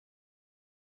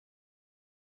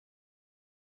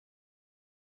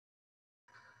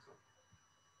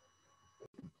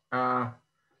Uh,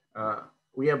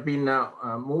 we have been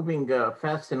moving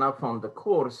fast enough on the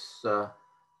course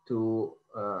to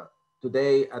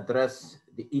today address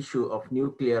the issue of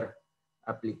nuclear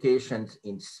applications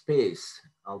in space.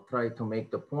 I'll try to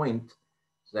make the point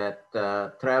that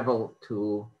travel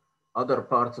to other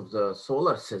parts of the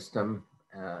solar system,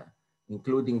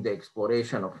 including the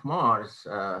exploration of Mars,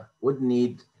 would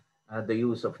need the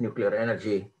use of nuclear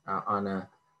energy on a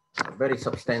very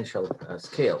substantial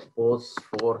scale, both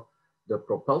for the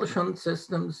propulsion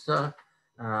systems,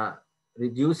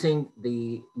 reducing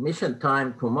the mission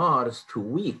time to Mars to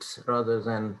weeks rather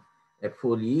than a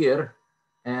full year,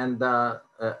 and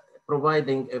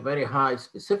providing a very high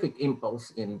specific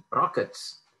impulse in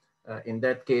rockets. In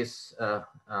that case,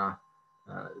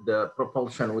 the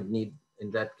propulsion would need, in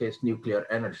that case, nuclear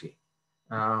energy.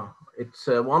 It's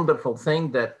a wonderful thing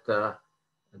that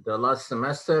the last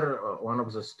semester, one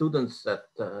of the students that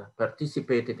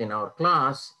participated in our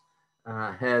class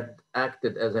had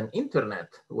acted as an internet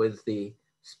with the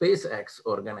SpaceX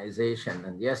organization.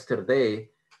 And yesterday,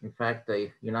 in fact,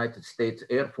 the United States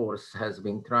Air Force has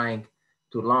been trying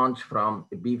to launch from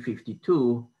a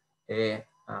B-52 a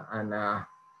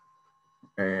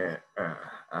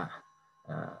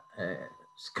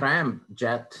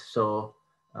scramjet. So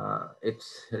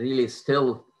it's really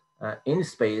still in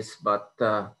space, but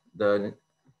the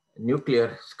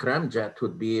nuclear scramjet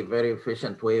would be a very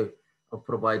efficient way of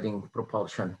providing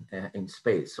propulsion in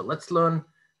space. So let's learn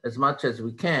as much as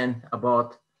we can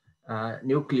about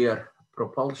nuclear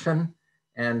propulsion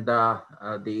and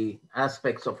the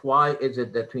aspects of why is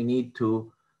it that we need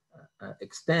to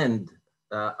extend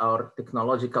our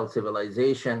technological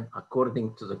civilization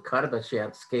according to the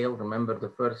Kardashian scale, remember the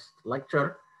first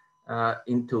lecture,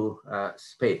 into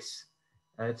space.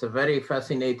 It's a very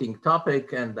fascinating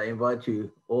topic, and I invite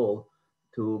you all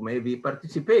to maybe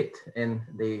participate in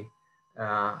the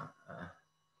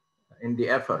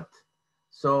effort.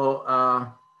 So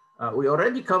we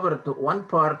already covered one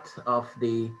part of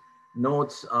the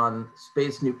notes on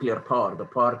space nuclear power, the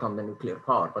part on the nuclear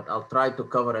power, but I'll try to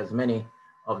cover as many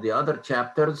of the other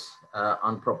chapters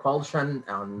on propulsion,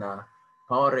 on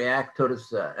power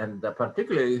reactors, and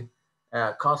particularly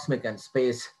cosmic and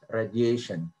space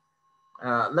radiation.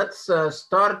 Let's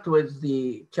start with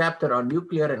the chapter on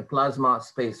nuclear and plasma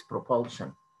space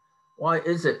propulsion. Why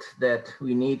is it that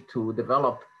we need to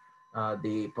develop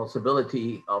the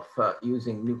possibility of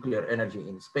using nuclear energy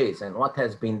in space, and what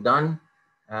has been done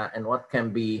and what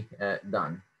can be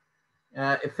done?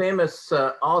 A famous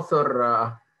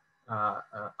author,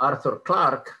 Arthur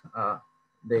Clarke,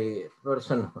 the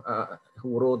person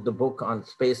who wrote the book on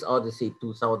Space Odyssey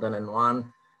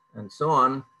 2001 and so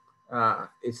on,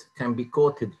 can be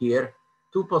quoted here.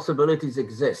 Two possibilities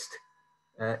exist.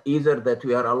 Either that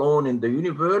we are alone in the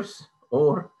universe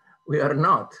or we are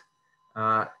not.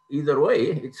 Either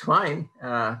way, it's fine.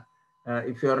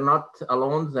 If you are not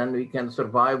alone, then we can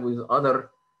survive with other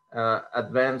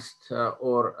advanced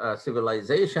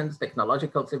civilizations,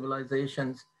 technological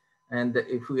civilizations. And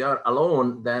if we are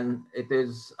alone, then it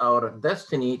is our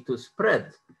destiny to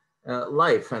spread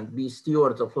life and be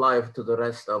stewards of life to the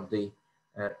rest of the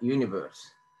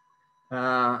universe.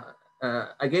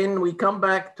 Again, we come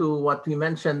back to what we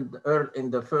mentioned in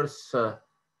the first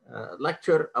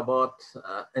lecture about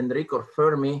Enrico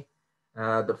Fermi,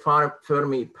 the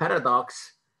Fermi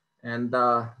paradox, and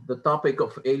the topic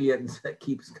of aliens that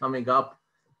keeps coming up,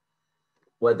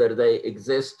 whether they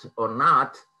exist or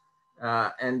not.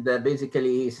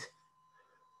 Basically,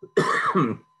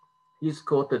 he's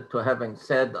quoted to having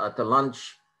said at a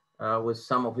lunch with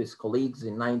some of his colleagues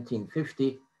in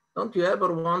 1950, "Don't you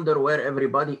ever wonder where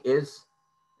everybody is?"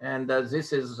 And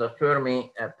this is a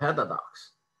Fermi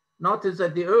paradox. Notice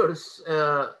that the Earth,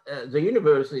 the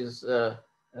universe is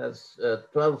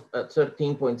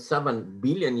 13.7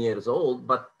 billion years old,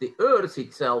 but the Earth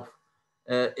itself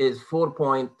is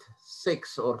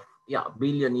 4.6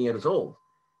 billion years old.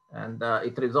 And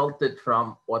it resulted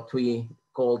from what we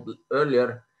called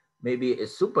earlier, maybe a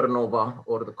supernova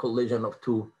or the collision of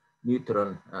two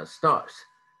neutron stars.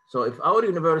 So if our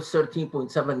universe is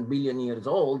 13.7 billion years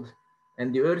old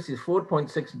and the Earth is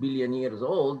 4.6 billion years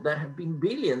old, there have been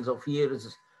billions of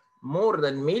years, more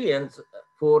than millions,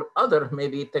 for other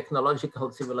maybe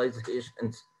technological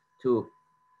civilizations to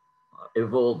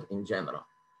evolve in general.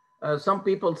 Some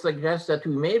people suggest that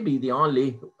we may be the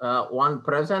only one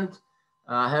present,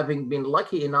 having been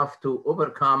lucky enough to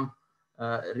overcome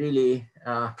really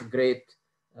great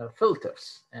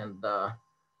filters. And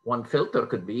one filter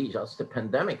could be just a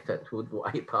pandemic that would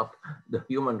wipe up the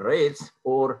human race,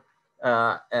 or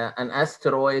an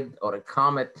asteroid or a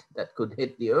comet that could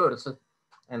hit the Earth.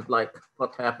 And like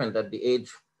what happened at the age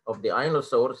of the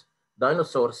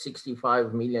dinosaurs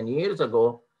 65 million years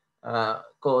ago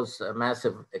caused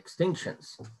massive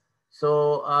extinctions.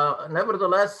 So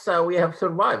nevertheless, we have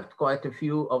survived quite a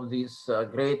few of these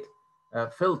great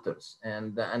filters.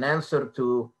 And an answer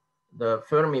to the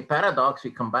Fermi paradox,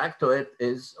 we come back to it,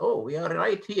 is, oh, we are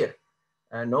right here.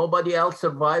 Nobody else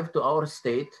survived to our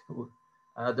state.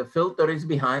 The filter is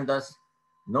behind us.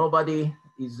 Nobody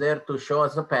is there to show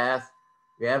us a path.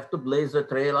 We have to blaze the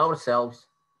trail ourselves.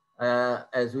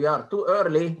 As we are too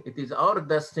early, it is our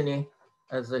destiny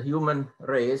as a human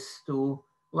race to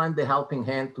lend a helping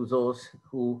hand to those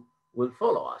who will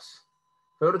follow us.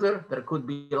 Further, there could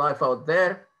be life out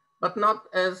there, but not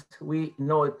as we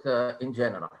know it in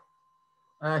general.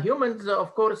 Humans,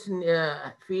 of course,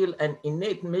 feel an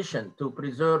innate mission to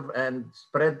preserve and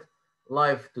spread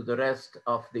life to the rest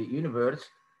of the universe.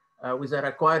 With their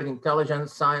acquired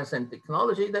intelligence, science, and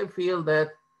technology, they feel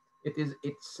that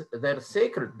it's their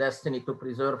sacred destiny to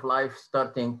preserve life,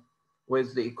 starting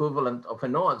with the equivalent of a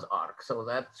Noah's Ark. So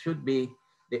that should be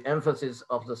the emphasis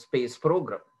of the space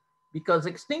program, because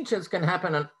extinctions can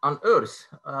happen on Earth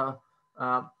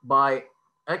by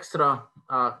extra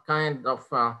kind of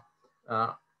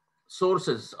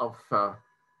sources of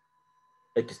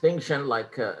extinction,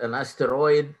 like an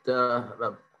asteroid.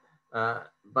 But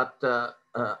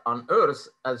on Earth,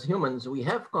 as humans, we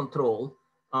have control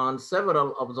on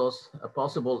several of those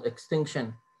possible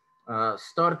extinction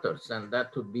starters. And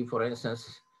that would be, for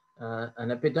instance,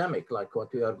 an epidemic like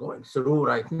what we are going through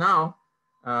right now.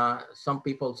 Some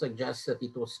people suggest that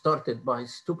it was started by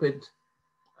stupid,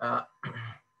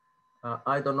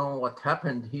 I don't know what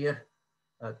happened here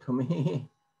to me.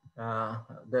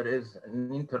 There is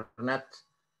an internet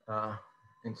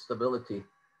instability.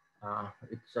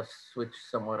 It just switched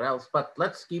somewhere else, but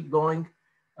let's keep going.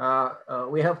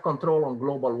 We have control on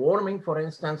global warming, for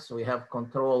instance. We have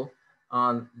control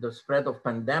on the spread of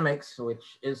pandemics,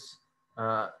 which is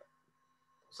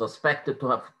suspected to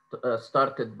have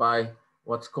started by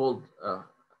what's called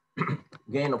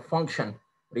gain of function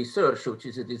research, which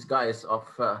is a disguise of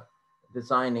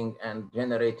designing and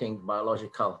generating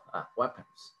biological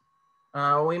weapons.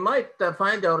 We might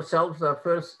find ourselves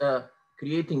first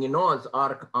creating a Noah's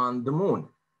Ark on the moon.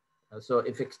 So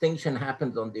if extinction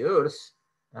happens on the Earth,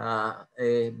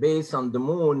 a base on the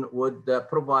moon would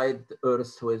provide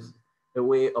Earth with a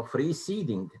way of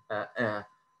reseeding the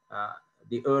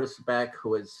Earth back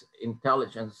with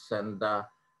intelligence and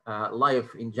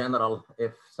life in general,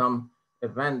 if some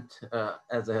event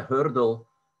as a hurdle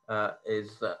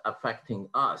is affecting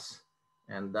us.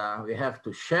 And we have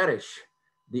to cherish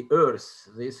the Earth.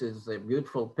 This is a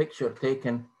beautiful picture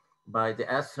taken by the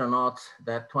astronauts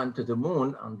that went to the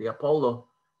moon on the Apollo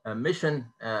mission,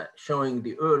 showing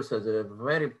the Earth as a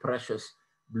very precious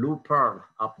blue pearl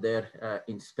up there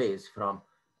in space from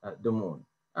the moon.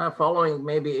 Following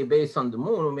maybe a base on the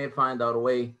moon, we may find our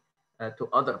way to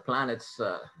other planets.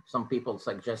 Some people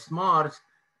suggest Mars,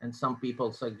 and some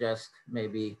people suggest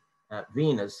maybe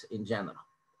Venus in general.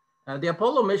 The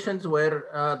Apollo missions were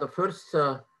the first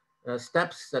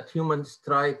steps that humans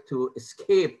tried to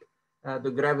escape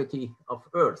the gravity of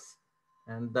Earth.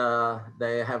 And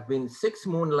there have been 6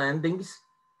 moon landings,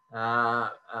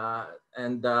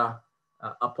 and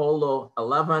Apollo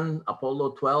 11,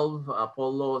 Apollo 12,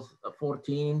 Apollo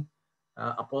 14,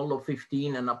 Apollo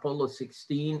 15, and Apollo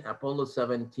 16, Apollo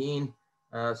 17.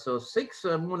 So 6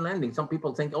 moon landings. Some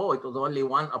people think, oh, it was only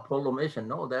 1 Apollo mission.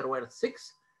 No, there were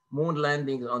 6 moon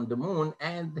landings on the moon,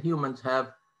 and humans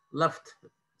have left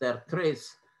their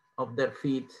trace of their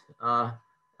feet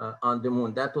on the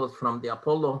moon. That was from the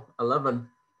Apollo 11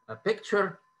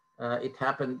 picture. It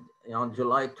happened on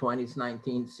July 20th,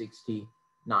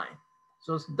 1969.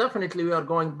 So definitely we are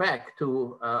going back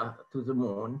to the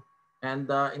moon. And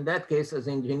in that case, as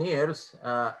engineers,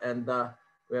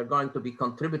 we are going to be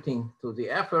contributing to the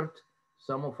effort,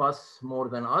 some of us more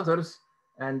than others.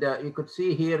 And you could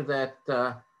see here that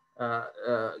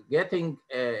getting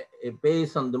a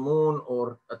base on the moon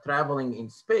or traveling in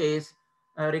space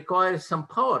requires some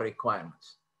power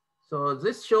requirements. So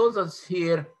this shows us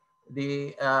here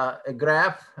the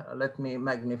graph. Let me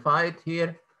magnify it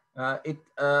here. It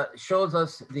shows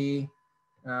us the,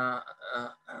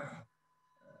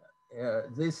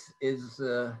 this is,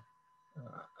 I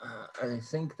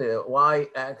think the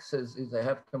y-axis is, I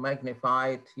have to magnify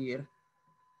it here.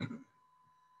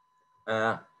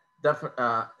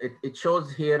 It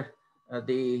shows here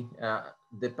the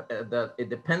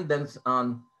dependence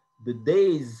on the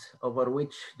days over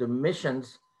which the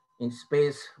missions in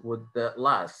space would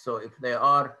last. So if they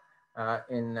are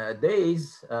in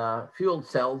days, fuel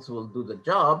cells will do the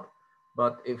job.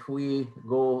 But if we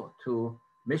go to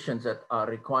missions that are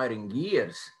requiring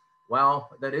years, well,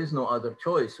 there is no other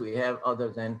choice we have other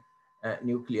than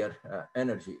nuclear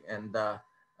energy. And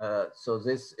so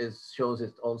this shows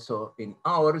it also in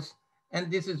ours. And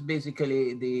this is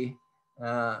basically the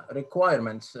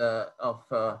requirements of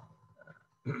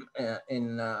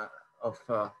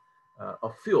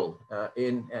fuel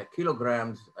in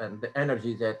kilograms and the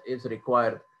energy that is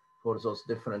required for those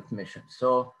different missions.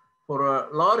 So for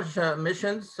large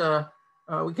missions,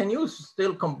 we can use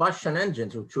still combustion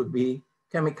engines, which would be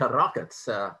chemical rockets.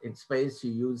 In space,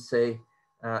 you use, say,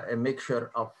 a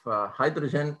mixture of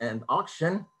hydrogen and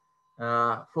oxygen.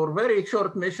 For very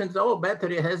short missions, our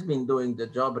battery has been doing the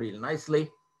job real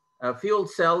nicely. Fuel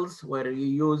cells, where you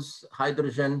use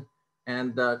hydrogen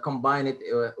and combine it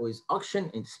with oxygen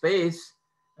in space.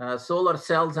 Solar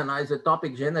cells and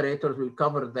isotopic generators, we'll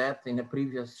cover that in a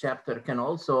previous chapter, can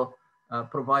also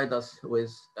provide us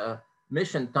with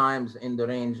mission times in the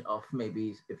range of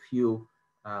maybe a few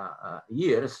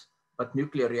years, but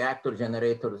nuclear reactor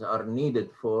generators are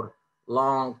needed for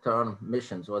long-term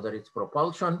missions, whether it's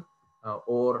propulsion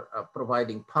or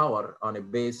providing power on a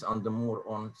base on the moon,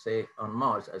 on, say, on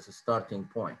Mars as a starting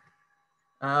point.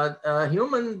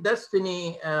 Human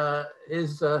destiny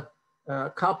is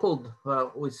coupled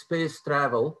with space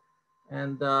travel,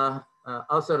 and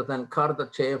other than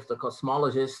Kardashev, the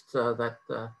cosmologist that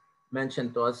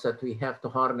mentioned to us that we have to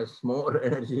harness more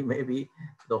energy, maybe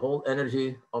the whole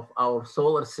energy of our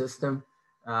solar system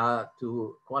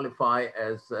to qualify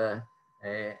as a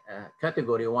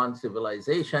category 1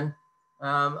 civilization.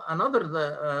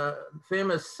 Another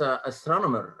famous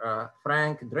astronomer,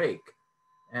 Frank Drake,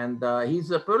 and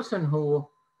he's a person who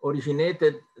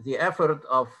originated the effort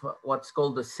of what's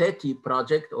called the SETI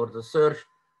project, or the search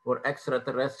for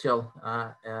extraterrestrial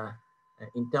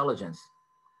intelligence.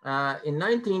 In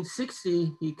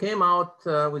 1960, he came out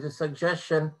with a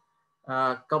suggestion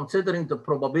considering the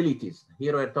probabilities.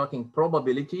 Here we're talking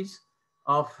probabilities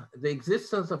of the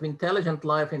existence of intelligent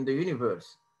life in the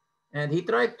universe. And he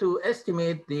tried to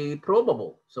estimate the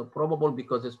probable. So probable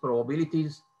because it's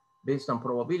probabilities, based on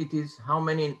probabilities, how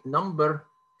many number,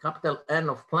 capital N,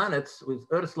 of planets with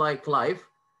Earth-like life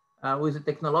with a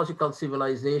technological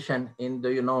civilization in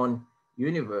the known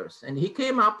universe. And he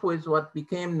came up with what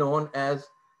became known as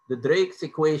the Drake's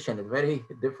equation, a very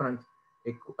different,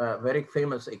 very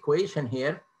famous equation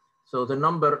here. So the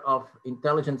number of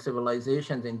intelligent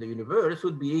civilizations in the universe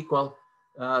would be equal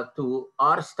to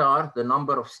R star, the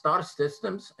number of star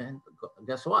systems. And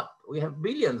guess what? We have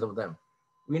billions of them.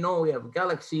 We know we have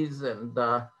galaxies, and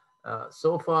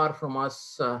so far from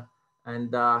us,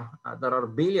 and there are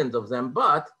billions of them,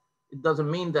 but it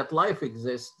doesn't mean that life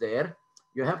exists there.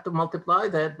 You have to multiply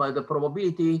that by the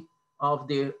probability of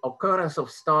the occurrence of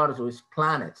stars with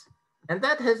planets. And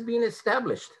that has been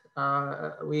established.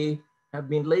 We have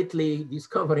been lately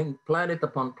discovering planet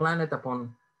upon planet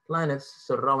upon planets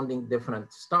surrounding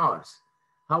different stars.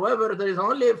 However, there is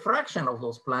only a fraction of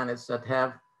those planets that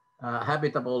have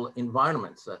habitable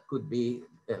environments. That could be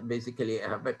basically a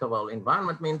habitable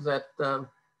environment means that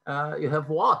you have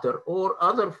water or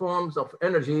other forms of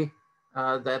energy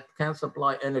that can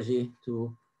supply energy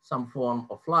to some form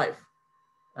of life.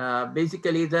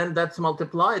 Basically, then that's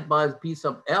multiplied by a piece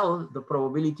of L, the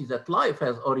probability that life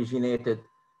has originated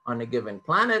on a given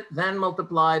planet, then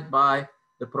multiplied by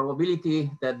the probability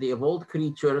that the evolved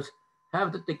creatures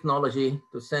have the technology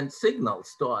to send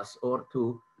signals to us, or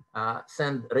to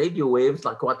send radio waves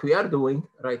like what we are doing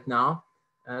right now,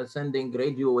 sending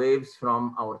radio waves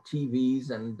from our TVs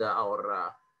and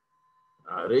our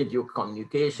radio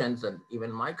communications and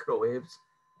even microwaves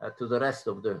to the rest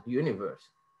of the universe.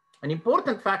 An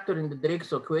important factor in the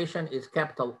Drake's equation is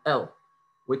capital L,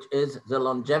 which is the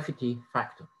longevity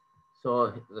factor.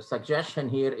 So the suggestion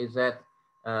here is that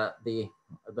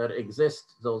there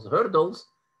exist those hurdles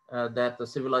that the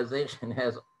civilization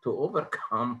has to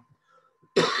overcome,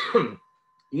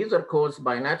 either caused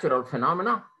by natural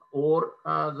phenomena or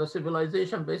the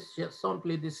civilization just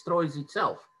simply destroys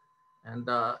itself. And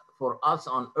for us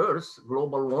on Earth,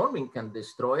 global warming can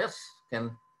destroy us,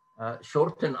 can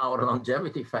shorten our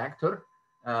longevity factor.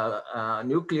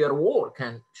 Nuclear war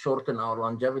can shorten our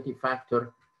longevity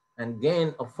factor, and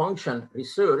gain of function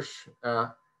research,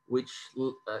 which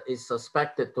is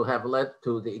suspected to have led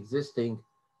to the existing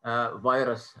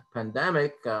virus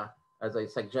pandemic. As I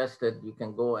suggested, you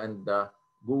can go and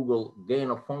Google gain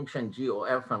of function,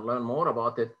 GOF, and learn more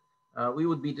about it. We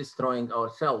would be destroying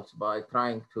ourselves by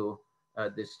trying to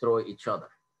destroy each other.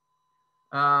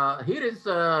 Here is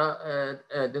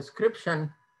a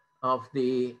description of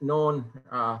the known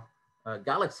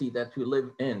galaxy that we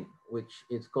live in, which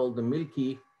is called the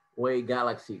Milky Way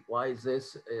galaxy. Why is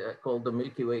this called the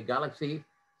Milky Way galaxy?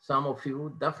 Some of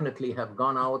you definitely have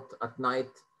gone out at night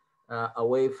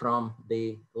away from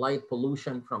the light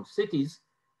pollution from cities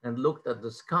and looked at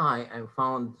the sky and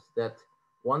found that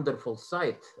wonderful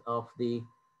sight of a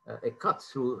cut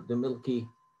through the Milky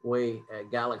Way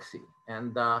galaxy.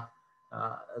 And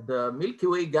the Milky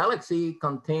Way galaxy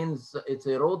contains, it's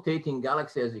a rotating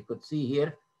galaxy, as you could see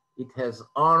here. It has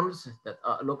arms that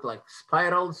look like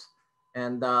spirals,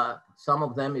 and some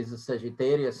of them is a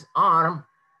Sagittarius arm.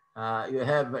 You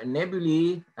have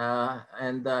nebulae,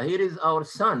 and here is our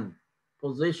sun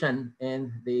position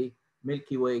in the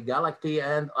Milky Way galaxy.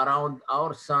 And around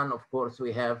our sun, of course,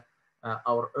 we have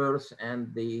our Earth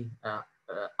and the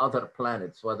other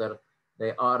planets, whether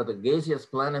they are the gaseous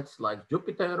planets like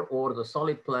Jupiter or the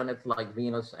solid planets like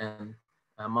Venus and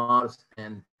Mars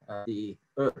and the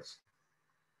Earth.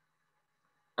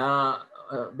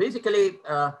 Basically,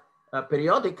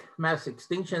 periodic mass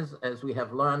extinctions, as we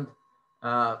have learned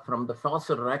from the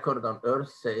fossil record on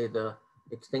Earth, say the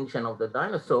extinction of the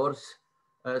dinosaurs,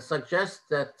 suggest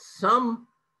that some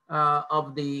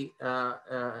of the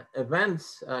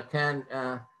events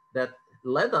that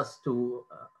led us to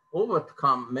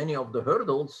overcome many of the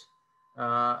hurdles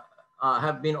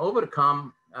have been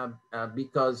overcome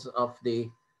because of the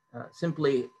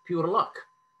simply pure luck.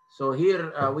 So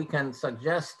here we can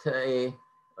suggest a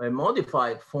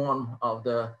modified form of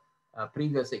the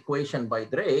previous equation by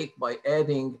Drake by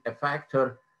adding a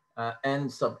factor n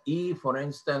sub e, for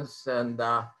instance, and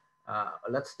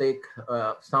let's take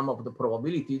some of the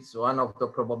probabilities. One of the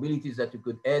probabilities that you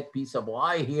could add p sub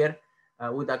y here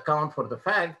would account for the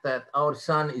fact that our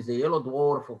sun is a yellow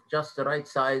dwarf of just the right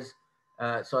size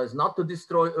so as not to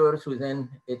destroy Earth within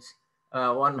its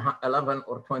 11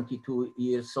 or 22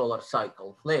 year solar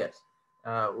cycle flares.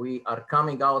 We are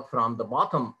coming out from the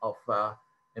bottom of a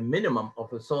minimum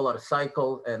of a solar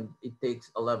cycle, and it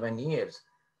takes 11 years.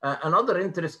 Another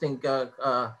interesting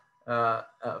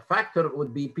factor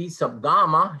would be P sub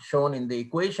gamma, shown in the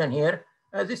equation here.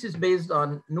 This is based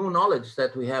on new knowledge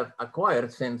that we have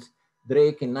acquired since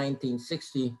Drake in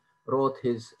 1960 wrote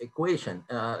his equation.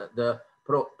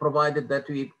 Provided that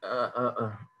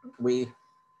we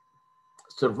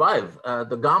survive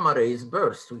the gamma rays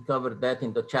burst. We covered that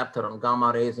in the chapter on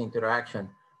gamma rays interaction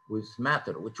with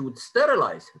matter, which would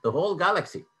sterilize the whole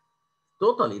galaxy,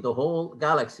 totally the whole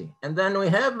galaxy. And then we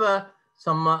have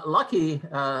some lucky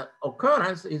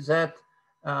occurrence is that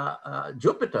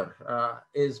Jupiter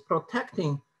is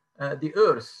protecting the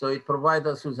Earth. So it provides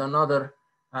us with another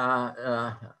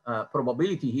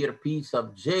probability here, P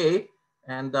sub j.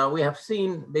 And we have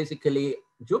seen basically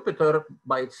Jupiter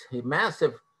by its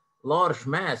massive large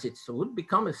mass, it would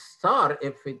become a star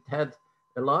if it had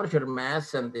a larger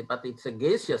mass, but it's a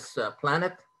gaseous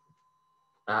planet.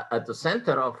 At the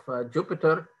center of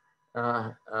Jupiter,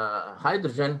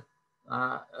 hydrogen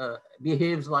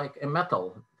behaves like a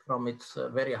metal from its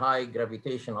very high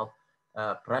gravitational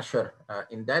pressure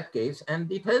in that case.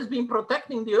 And it has been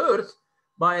protecting the Earth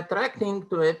by attracting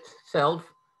to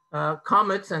itself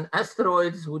comets and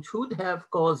asteroids, which would have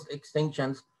caused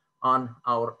extinctions on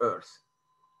our Earth.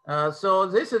 So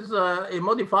this is a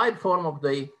modified form of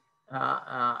the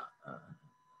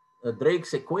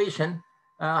Drake's equation.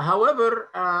 However,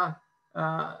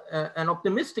 an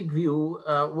optimistic view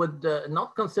would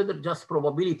not consider just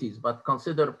probabilities, but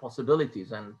consider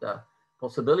possibilities. And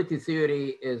possibility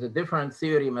theory is a different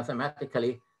theory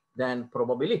mathematically than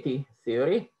probability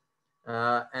theory.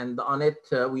 And on it,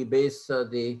 we base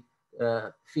the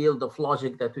field of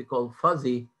logic that we call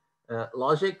fuzzy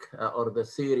logic or the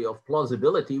theory of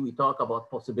plausibility. We talk about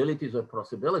possibilities or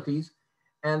possibilities.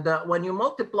 And when you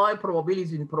multiply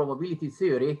probabilities in probability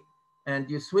theory and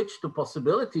you switch to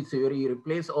possibility theory, you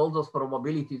replace all those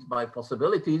probabilities by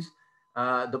possibilities.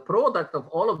 The product of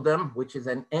all of them, which is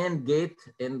an AND gate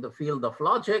in the field of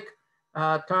logic,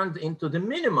 turns into the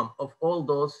minimum of all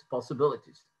those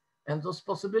possibilities. And those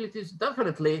possibilities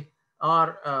definitely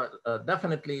are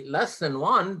definitely less than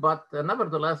one, but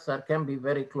nevertheless, there can be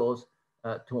very close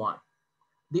to one.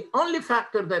 The only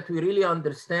factor that we really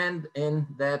understand in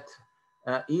that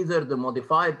either the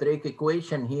modified Drake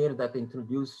equation here that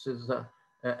introduces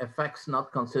effects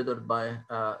not considered by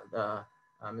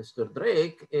Mr.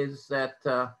 Drake is that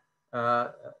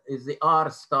is the R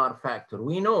star factor.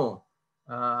 We know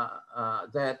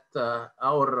that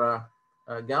our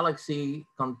galaxy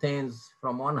contains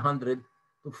from 100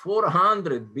 to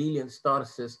 400 billion star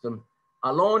system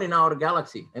alone in our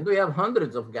galaxy. And we have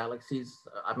hundreds of galaxies,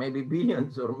 maybe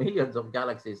billions or millions of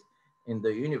galaxies in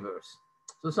the universe.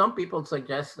 So some people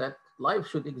suggest that life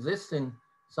should exist in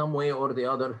some way or the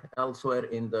other elsewhere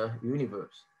in the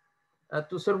universe.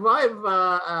 To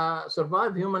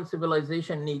survive, human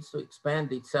civilization needs to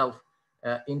expand itself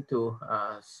into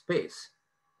space.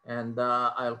 And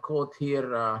I'll quote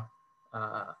here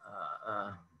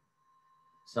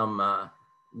some,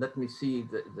 let me see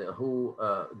who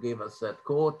gave us that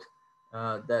quote,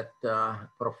 that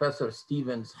Professor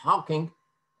Stevens Hawking,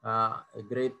 a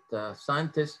great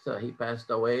scientist, he passed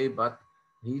away, but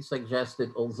he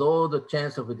suggested, although the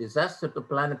chance of a disaster to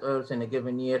planet Earth in a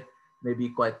given year may be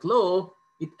quite low,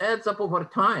 it adds up over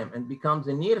time and becomes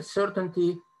a near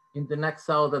certainty in the next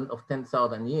 1,000 of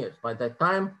 10,000 years. By that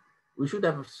time, we should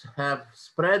have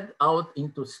spread out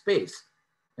into space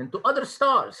and to other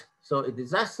stars. So a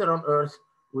disaster on Earth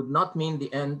would not mean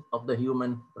the end of the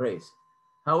human race.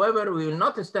 However, we will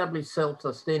not establish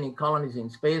self-sustaining colonies in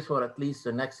space for at least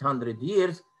the next 100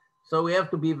 years. So we have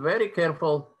to be very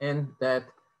careful in that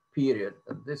period.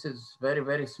 This is very,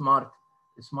 very smart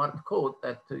quote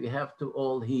that we have to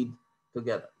all heed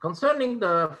together. Concerning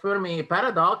the Fermi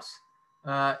paradox,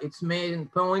 its main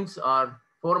points are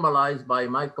formalized by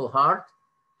Michael Hart.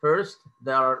 First,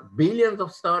 there are billions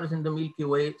of stars in the Milky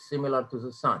Way similar to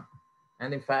the sun.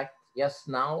 And in fact, yes,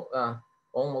 now,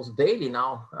 almost daily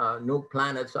now, new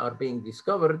planets are being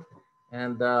discovered.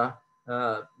 And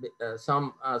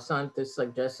some scientists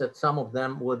suggest that some of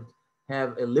them would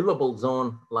have a livable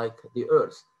zone like the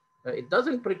Earth. It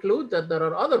doesn't preclude that there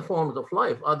are other forms of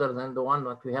life other than the one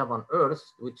that we have on Earth,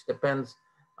 which depends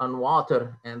on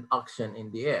water and oxygen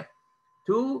in the air.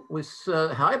 Two, with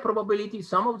high probability,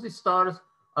 some of the stars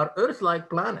are Earth-like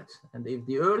planets. And if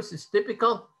the Earth is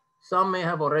typical, some may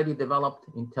have already developed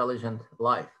intelligent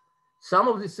life. Some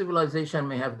of the civilization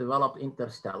may have developed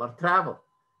interstellar travel.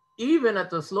 Even at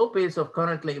the slow pace of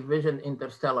currently envisioned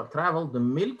interstellar travel, the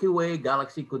Milky Way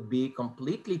galaxy could be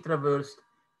completely traversed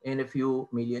in a few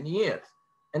million years.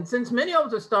 And since many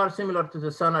of the stars similar to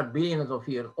the sun are billions of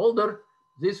years older,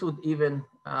 this would even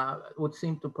would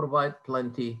seem to provide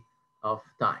plenty of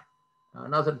time.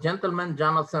 Another gentleman,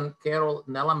 Jonathan Carroll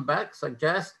Nellenbeck,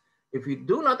 suggests if you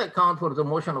do not account for the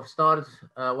motion of stars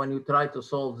when you try to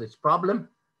solve this problem,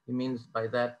 he means by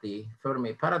that the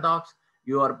Fermi paradox,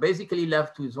 you are basically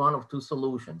left with one of two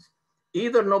solutions.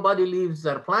 Either nobody leaves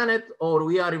their planet, or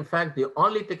we are in fact the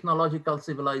only technological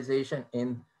civilization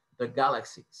in the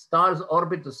galaxy. Stars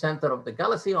orbit the center of the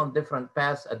galaxy on different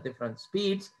paths at different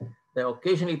speeds. They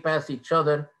occasionally pass each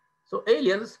other. So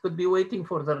aliens could be waiting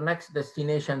for their next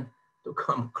destination to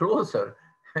come closer.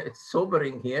 It's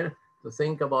sobering here to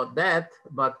think about that,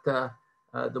 but the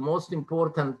most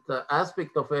important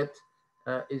aspect of it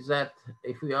is that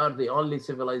if we are the only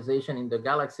civilization in the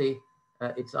galaxy,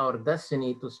 it's our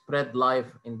destiny to spread life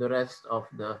in the rest of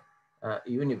the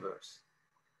universe.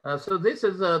 So this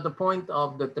is the point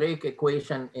of the Drake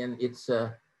equation in its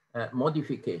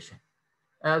modification.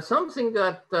 Something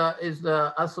that is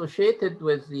associated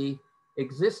with the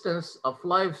existence of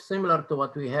life similar to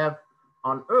what we have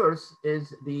on Earth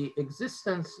is the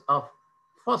existence of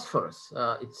phosphorus.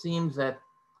 It seems that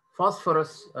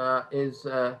phosphorus is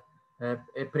a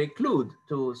preclude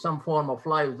to some form of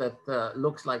life that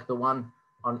looks like the one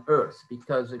on Earth.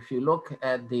 Because if you look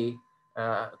at the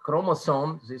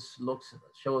chromosome, this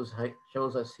shows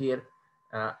us here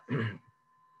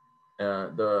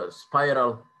the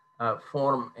spiral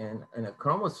form in a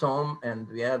chromosome, and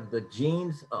we have the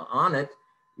genes on it.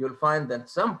 You'll find that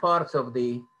some parts of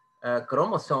the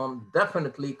chromosome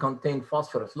definitely contain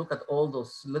phosphorus. Look at all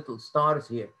those little stars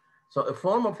here. So a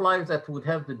form of life that would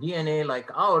have the DNA like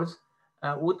ours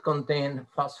would contain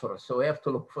phosphorus. So we have to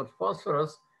look for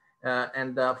phosphorus,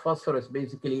 and phosphorus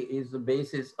basically is the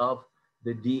basis of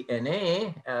the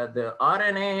DNA, the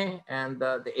RNA, and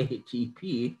the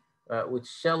ATP, which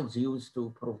cells use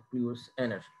to produce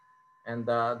energy. And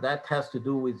that has to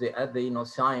do with the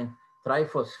adenosine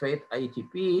triphosphate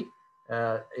ATP.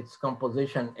 Its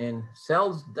composition in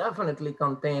cells definitely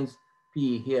contains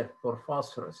P here for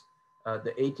phosphorus.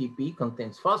 The ATP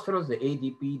contains phosphorus, the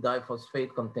ADP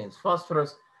diphosphate contains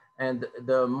phosphorus, and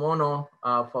the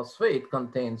monophosphate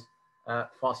contains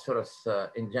phosphorus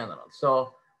in general.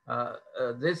 So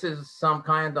this is some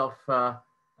kind of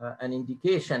an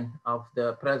indication of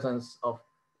the presence of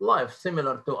life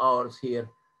similar to ours here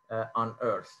on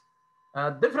Earth.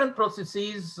 Different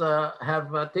processes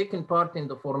have taken part in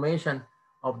the formation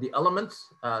of the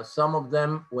elements. Some of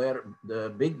them were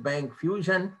the Big Bang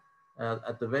fusion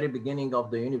at the very beginning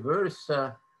of the universe,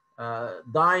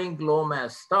 dying low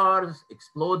mass stars,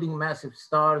 exploding massive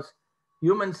stars,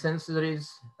 human centuries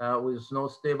with no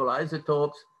stable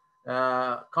isotopes,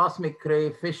 cosmic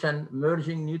ray fission,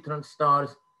 merging neutron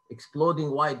stars,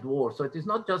 exploding white dwarfs. So it is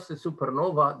not just a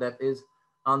supernova that is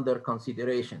under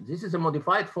consideration. This is a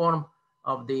modified form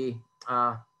of the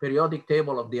periodic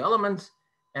table of the elements.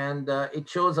 And it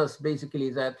shows us basically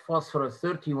that phosphorus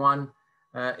 31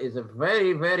 is a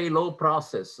very, very low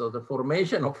process. So the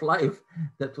formation of life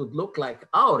that would look like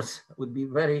ours would be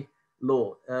very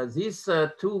low. These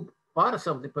two parts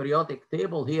of the periodic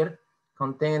table here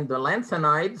contain the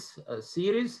lanthanides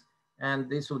series, and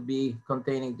this would be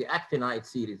containing the actinide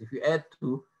series. If you add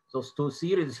to those two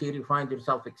series here, you find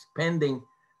yourself expanding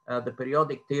the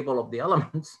periodic table of the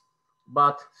elements,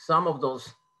 but some of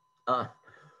those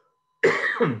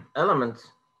elements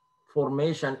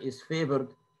formation is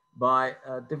favored by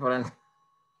different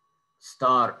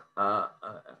star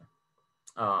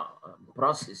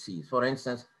processes. For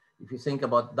instance, if you think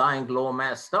about dying low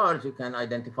mass stars, you can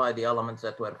identify the elements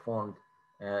that were formed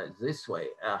this way.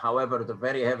 However, the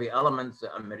very heavy elements, the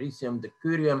americium, the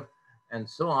curium, and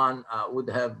so on, would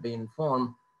have been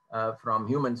formed from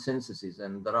human synthesis,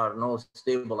 and there are no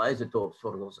stable isotopes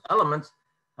for those elements.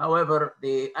 However,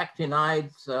 the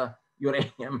actinides,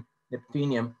 uranium,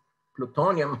 neptunium,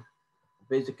 plutonium,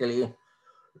 basically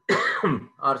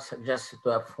are suggested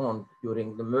to have formed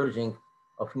during the merging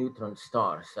of neutron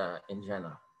stars in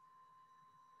general.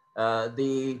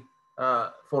 The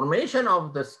formation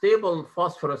of the stable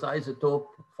phosphorus isotope,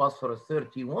 phosphorus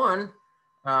 31,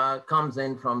 comes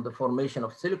in from the formation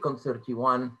of silicon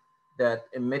 31 that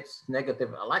emits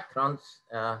negative electrons,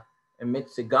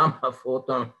 emits a gamma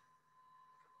photon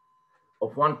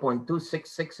of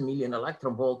 1.266 million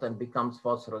electron volt and becomes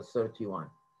phosphorus 31.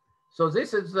 So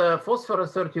this is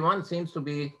phosphorus 31 seems to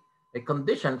be a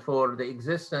condition for the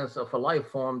existence of a life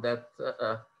form that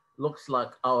looks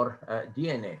like our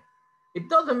DNA. It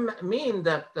doesn't mean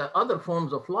that other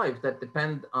forms of life that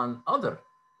depend on other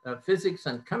physics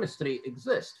and chemistry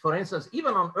exist. For instance,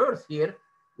 even on Earth here,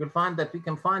 you'll find that we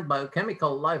can find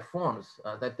biochemical life forms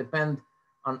that depend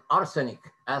on arsenic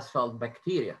asphalt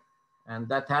bacteria. And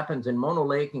that happens in Mono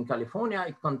Lake in California.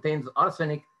 It contains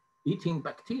arsenic eating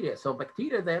bacteria. So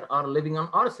bacteria there are living on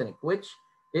arsenic, which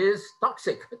is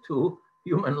toxic to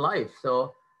human life.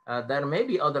 So there may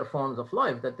be other forms of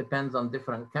life that depends on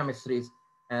different chemistries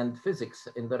and physics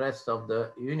in the rest of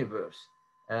the universe.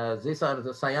 These are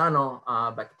the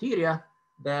cyanobacteria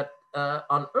that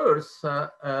on Earth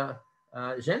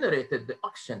generated the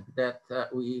oxygen that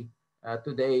we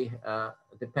today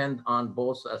depend on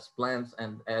both as plants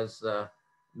and as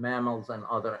mammals and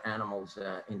other animals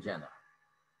in general.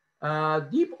 The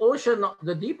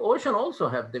deep ocean also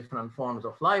have different forms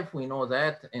of life. We know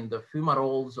that in the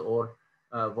fumaroles or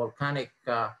volcanic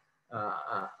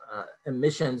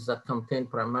emissions that contain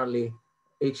primarily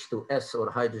H2S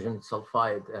or hydrogen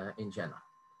sulfide in general.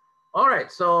 All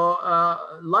right, so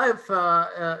life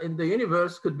in the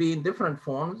universe could be in different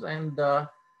forms, and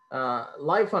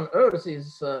life on Earth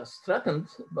is threatened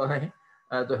by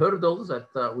the hurdles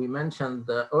that we mentioned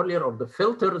earlier, or the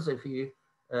filters, if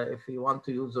you want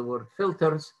to use the word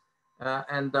filters,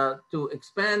 and to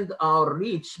expand our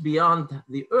reach beyond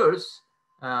the Earth.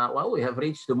 Well, we have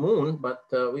reached the moon, but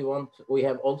we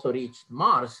have also reached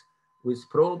Mars with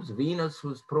probes, Venus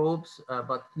with probes,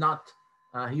 but not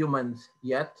humans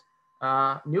yet.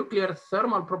 Nuclear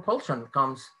thermal propulsion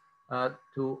comes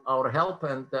to our help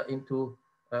and into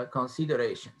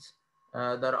considerations.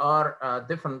 There are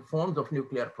different forms of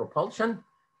nuclear propulsion.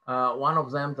 One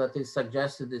of them that is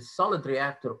suggested is solid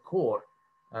reactor core.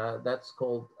 That's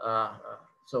called,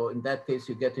 so in that case,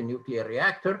 you get a nuclear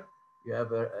reactor, you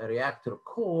have a reactor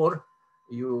core,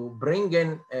 you bring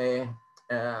in a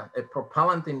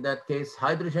propellant, in that case,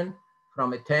 hydrogen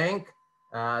from a tank.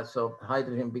 So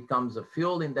hydrogen becomes a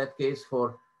fuel in that case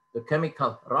for the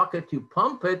chemical rocket. You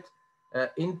pump it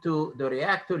into the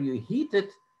reactor, you heat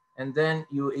it, and then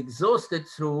you exhaust it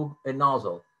through a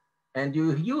nozzle. And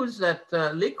you use that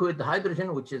liquid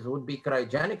hydrogen, which would be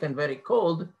cryogenic and very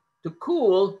cold, to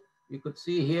cool. You could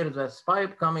see here this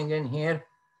pipe coming in here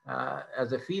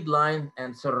as a feed line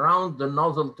and surround the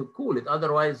nozzle to cool it.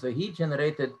 Otherwise, the heat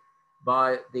generated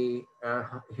by the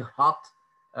hot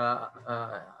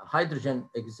hydrogen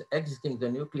exiting the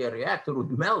nuclear reactor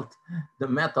would melt the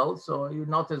metal. So you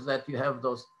notice that you have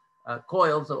those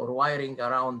coils or wiring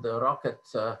around the rocket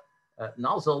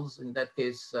nozzles. In that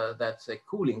case, that's a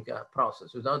cooling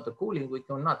process. Without the cooling, we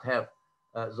cannot have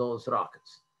those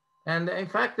rockets. And in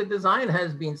fact, the design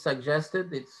has been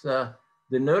suggested. It's the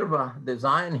NERVA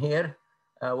design here,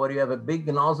 where you have a big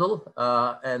nozzle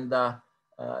and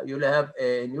you'll have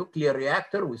a nuclear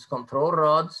reactor with control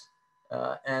rods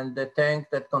and the tank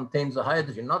that contains the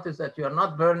hydrogen. Notice that you are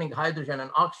not burning hydrogen and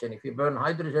oxygen. If you burn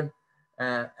hydrogen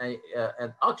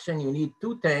and oxygen, you need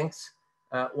two tanks,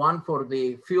 one for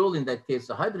the fuel, in that case,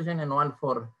 the hydrogen, and one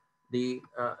for the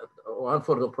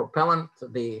propellant,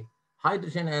 the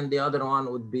hydrogen, and the other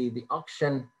one would be the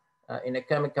oxygen in a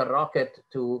chemical rocket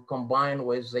to combine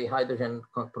with the hydrogen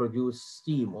produce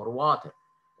steam or water.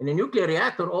 In a nuclear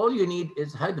reactor, all you need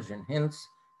is hydrogen.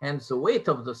 Hence the weight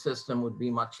of the system would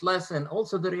be much less, and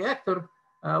also the reactor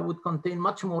would contain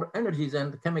much more energy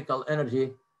than the chemical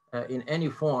energy in any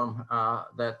form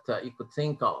that you could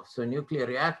think of. So nuclear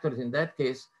reactors in that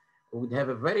case would have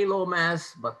a very low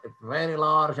mass, but a very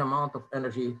large amount of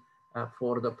energy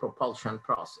for the propulsion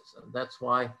process. And that's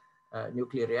why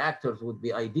nuclear reactors would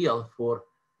be ideal for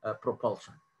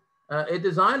propulsion. A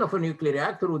design of a nuclear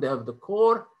reactor would have the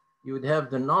core, you would have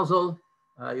the nozzle,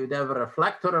 you'd have a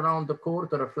reflector around the core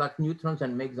to reflect neutrons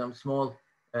and make them small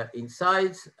in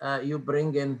size. You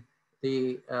bring in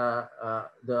the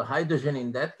hydrogen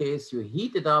in that case, you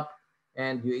heat it up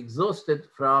and you exhaust it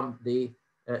from the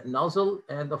nozzle.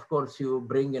 And of course, you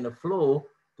bring in a flow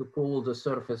to cool the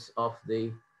surface of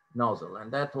the nozzle. And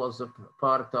that was a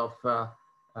part of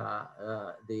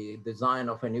the design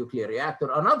of a nuclear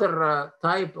reactor. Another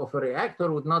type of a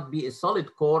reactor would not be a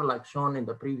solid core like shown in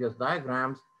the previous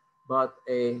diagrams, but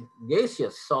a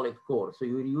gaseous solid core. So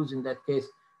you would use in that case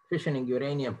fissioning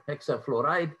uranium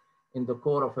hexafluoride in the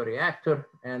core of a reactor,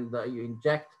 and you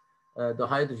inject the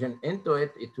hydrogen into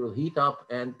it, it will heat up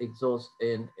and exhaust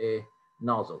in a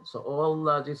nozzle. So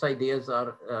all these ideas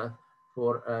are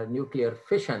for nuclear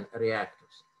fission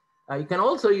reactors. You can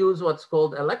also use what's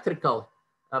called electrical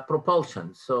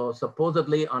propulsion. So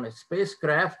supposedly on a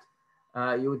spacecraft,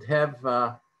 you would have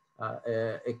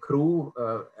a crew,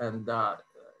 and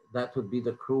that would be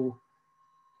the crew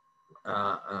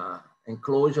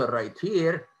enclosure right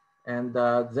here. And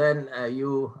then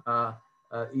you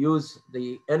use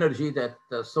the energy that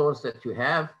the source that you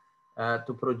have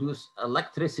to produce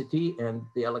electricity, and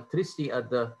the electricity at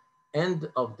the end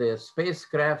of the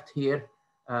spacecraft here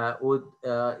would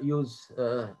use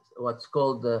what's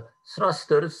called the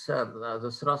thrusters.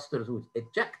 The thrusters would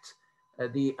eject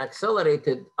the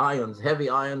accelerated ions, heavy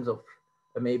ions of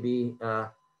maybe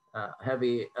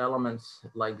heavy elements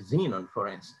like xenon, for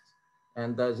instance.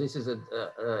 And this is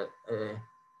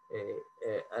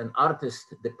an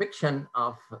artist depiction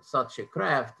of such a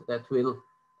craft that will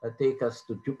take us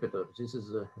to Jupiter. This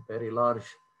is a very large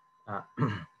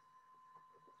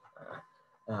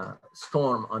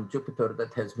storm on Jupiter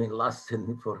that has been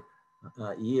lasting for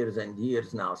years and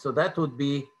years now. So that would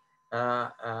be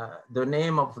the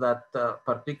name of that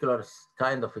particular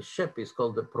kind of a ship is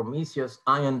called the Prometheus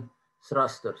ion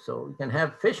thruster. So we can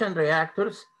have fission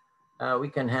reactors. We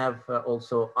can have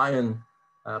also ion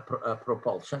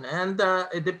propulsion. And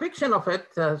a depiction of it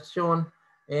shown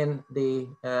in the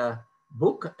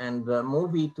book and the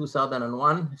movie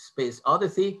 2001, Space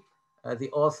Odyssey. The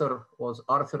author was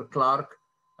Arthur Clarke.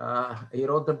 He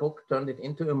wrote the book, turned it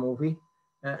into a movie.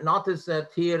 Notice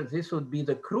that here, this would be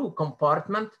the crew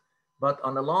compartment, but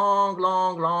on a long,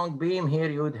 long, long beam here,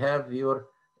 you would have your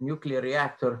nuclear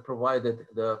reactor provided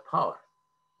the power.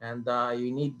 And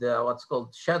you need what's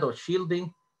called shadow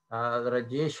shielding. The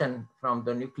radiation from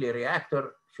the nuclear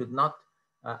reactor should not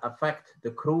affect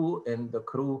the crew in the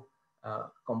crew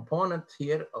component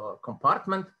here or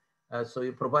compartment. So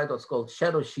you provide what's called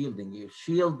shadow shielding. You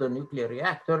shield the nuclear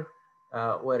reactor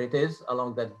where it is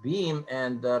along that beam,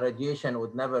 and the radiation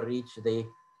would never reach the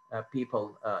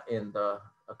people in the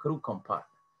crew compartment.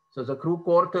 So the crew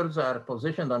quarters are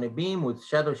positioned on a beam with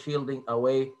shadow shielding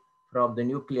away from the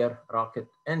nuclear rocket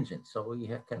engine. So we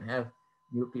can have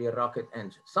nuclear rocket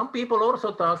engines. Some people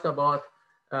also talked about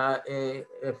a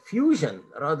fusion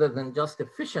rather than just a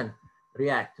fission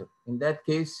reactor. In that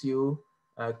case, you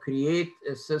create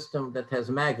a system that has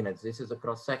magnets. This is a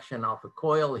cross section of a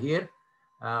coil here,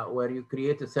 where you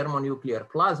create a thermonuclear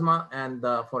plasma. And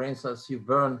for instance, you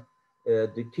burn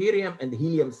deuterium and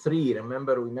helium-3.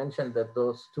 Remember, we mentioned that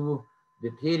those two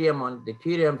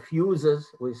deuterium fuses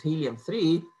with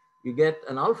helium-3, you get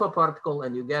an alpha particle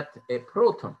and you get a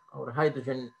proton or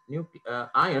hydrogen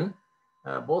ion.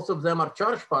 Both of them are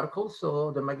charged particles,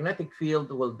 so the magnetic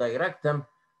field will direct them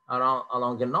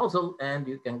along a nozzle, and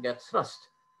you can get thrust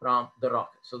from the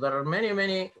rocket. So there are many,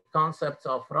 many concepts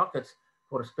of rockets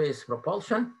for space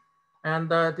propulsion. And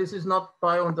this is not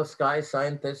pie on the sky.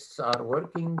 Scientists are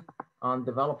working on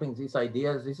developing these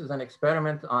ideas. This is an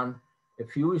experiment on a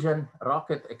fusion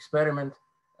rocket experiment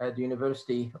at the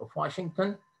University of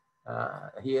Washington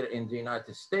here in the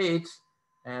United States.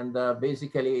 And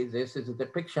basically, this is a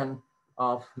depiction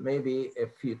of maybe a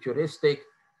futuristic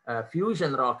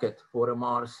fusion rocket for a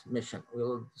Mars mission.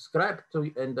 We'll describe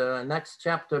in the next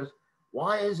chapters,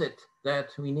 why is it that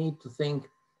we need to think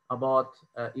about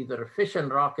either a fission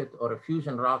rocket or a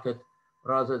fusion rocket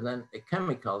rather than a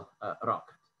chemical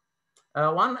rocket.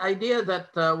 One idea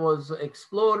that was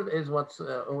explored is what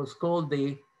was called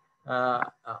the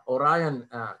Orion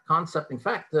concept. In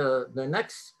fact, the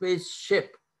next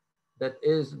spaceship that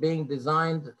is being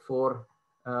designed for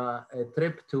a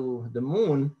trip to the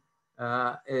moon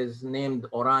is named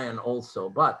Orion also.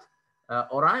 But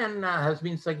Orion has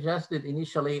been suggested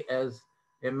initially as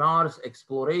a Mars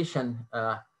exploration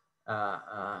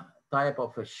type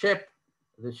of a ship.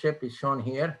 The ship is shown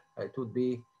here. It would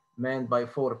be manned by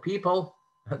 4 people.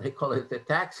 They call it a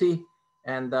taxi.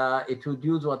 And it would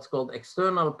use what's called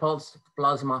external pulsed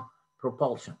plasma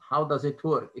propulsion. How does it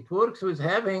work? It works with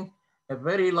having a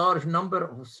very large number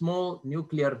of small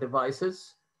nuclear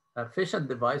devices, fission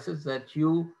devices that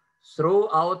you throw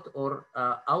out or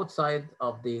outside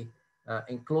of the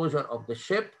enclosure of the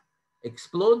ship,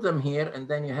 explode them here, and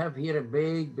then you have here a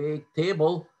big, big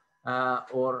table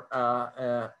or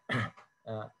a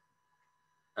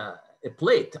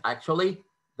plate actually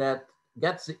that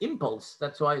gets the impulse.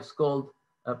 That's why it's called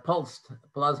pulsed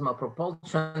plasma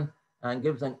propulsion, and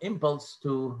gives an impulse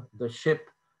to the ship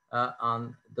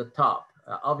on the top.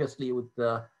 Obviously, you would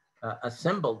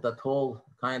assemble that whole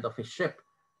kind of a ship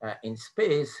in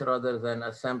space rather than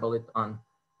assemble it on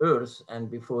Earth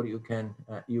and before you can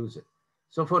use it.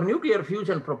 So for nuclear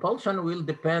fusion propulsion will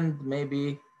depend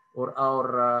maybe, or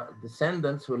our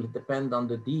descendants will depend on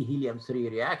the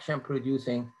D-helium-3 reaction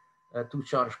producing 2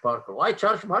 charged particles. Why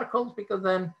charged particles? Because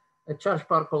then a charged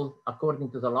particle, according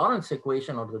to the Lorentz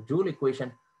equation or the Joule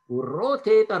equation, will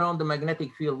rotate around the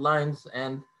magnetic field lines,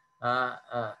 and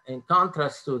in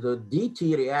contrast to the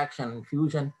DT reaction in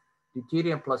fusion,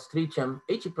 deuterium plus tritium,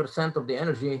 80% of the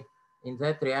energy in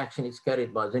that reaction is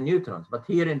carried by the neutrons. But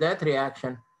here in that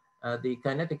reaction, the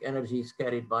kinetic energy is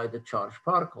carried by the charged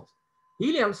particles.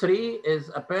 Helium-3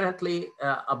 is apparently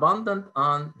abundant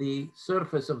on the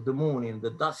surface of the moon, in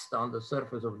the dust on the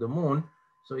surface of the moon.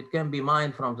 So it can be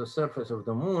mined from the surface of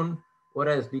the moon,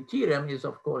 whereas deuterium is,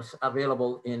 of course,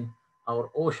 available in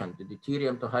our ocean. The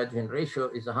deuterium to hydrogen ratio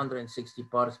is 160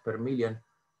 parts per million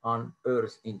on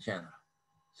Earth in general.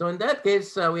 So in that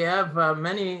case, we have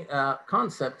many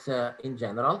concepts in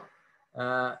general,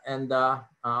 and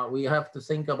we have to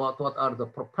think about what are the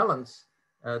propellants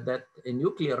that a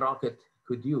nuclear rocket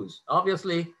could use.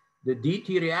 Obviously, the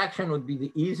DT reaction would be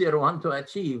the easier one to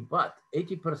achieve, but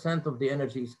 80% of the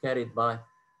energy is carried by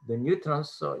the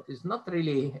neutrons. So it is not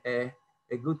really a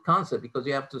good concept, because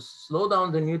you have to slow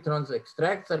down the neutrons,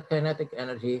 extract their kinetic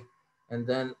energy, and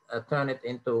then turn it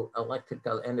into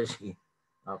electrical energy,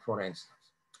 for instance.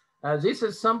 This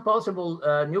is some possible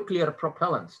nuclear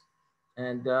propellants.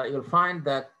 And you'll find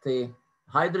that the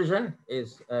hydrogen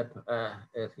is a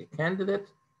candidate,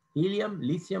 helium,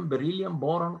 lithium, beryllium,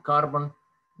 boron, carbon,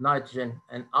 nitrogen,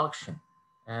 and oxygen.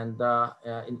 And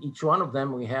in each one of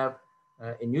them, we have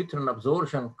a neutron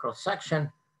absorption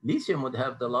cross-section. Lithium would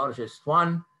have the largest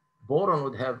one. Boron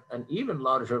would have an even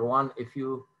larger one if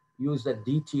you use the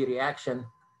DT reaction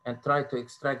and try to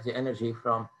extract the energy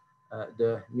from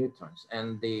the neutrons.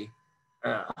 And the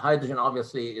hydrogen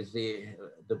obviously is the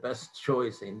best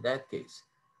choice in that case.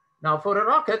 Now for a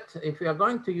rocket, if we are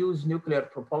going to use nuclear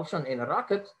propulsion in a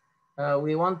rocket,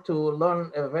 we want to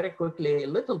learn very quickly a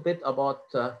little bit about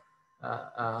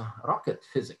rocket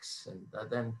physics,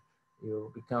 and then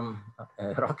you become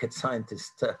a rocket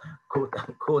scientist, quote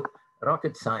unquote,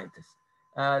 rocket scientist.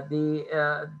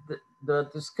 The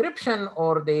description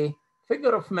or the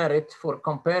figure of merit for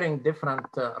comparing different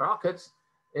rockets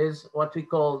is what we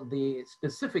call the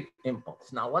specific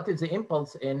impulse. Now, what is the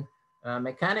impulse in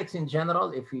mechanics in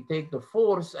general? If you take the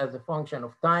force as a function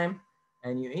of time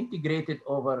and you integrate it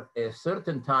over a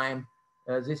certain time,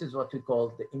 this is what we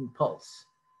call the impulse.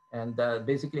 And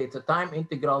basically it's a time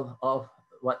integral of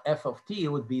what F of t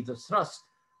would be the thrust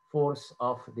force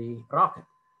of the rocket.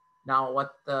 Now,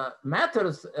 what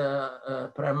matters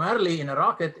primarily in a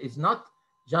rocket is not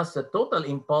just the total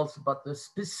impulse, but the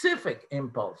specific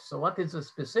impulse. So what is the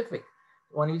specific?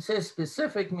 When you say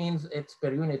specific means it's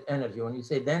per unit energy. When you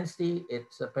say density,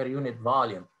 it's per unit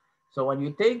volume. So when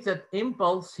you take that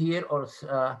impulse here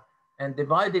and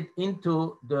divide it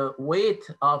into the weight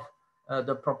of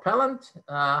the propellant,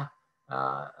 the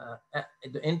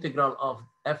integral of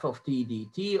F of t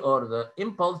dt, or the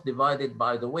impulse divided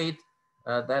by the weight,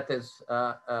 that is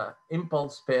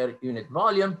impulse per unit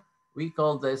volume. We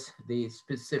call this the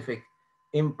specific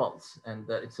impulse, and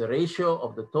it's a ratio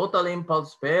of the total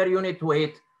impulse per unit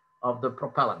weight of the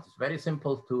propellant. It's very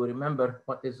simple to remember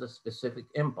what is the specific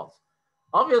impulse.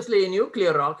 Obviously, in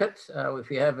nuclear rockets, if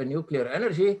you have a nuclear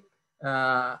energy,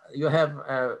 you have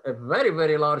a very,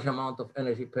 very large amount of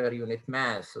energy per unit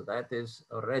mass. So that is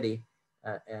already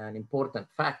an important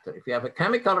factor. If you have a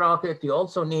chemical rocket, you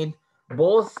also need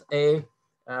both a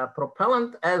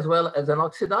propellant as well as an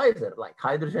oxidizer, like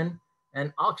hydrogen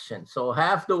and oxygen. So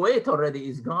half the weight already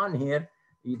is gone here.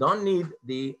 You don't need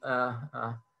the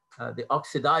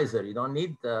oxidizer. You don't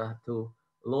need to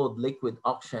load liquid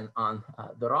oxygen on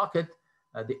the rocket.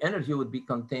 The energy would be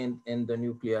contained in the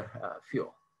nuclear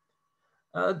fuel.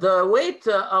 The weight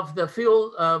of the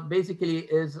fuel basically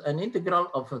is an integral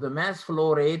of the mass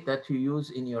flow rate that you use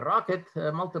in your rocket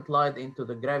multiplied into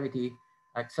the gravity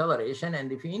acceleration.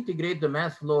 And if you integrate the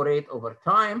mass flow rate over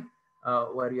time,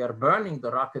 where you are burning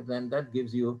the rocket, then that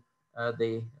gives you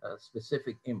the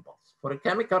specific impulse. For a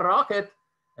chemical rocket,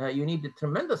 you need a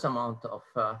tremendous amount of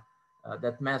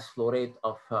that mass flow rate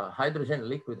of hydrogen,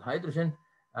 liquid hydrogen.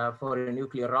 For a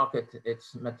nuclear rocket,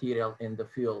 it's material in the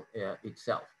fuel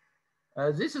itself.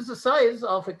 This is the size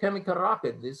of a chemical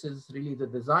rocket. This is really the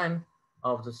design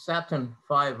of the Saturn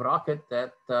V rocket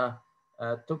that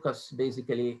took us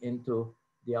basically into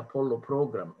the Apollo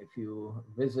program. If you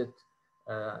visit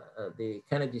the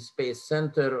Kennedy Space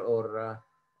Center or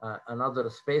another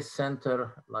space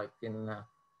center like in,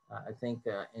 I think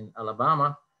in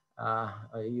Alabama,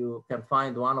 you can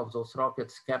find one of those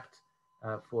rockets kept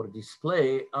for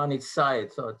display on its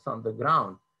side. So it's on the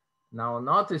ground. Now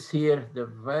notice here the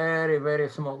very, very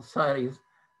small size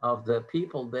of the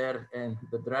people there in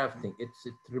the drafting. It's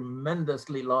a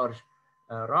tremendously large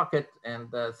rocket, and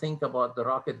think about the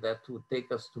rocket that would take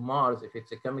us to Mars. If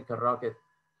it's a chemical rocket,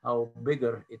 how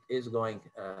bigger it is going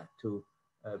to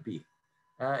be.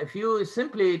 If you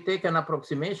simply take an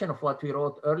approximation of what we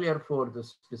wrote earlier for the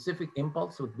specific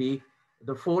impulse, would be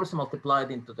the force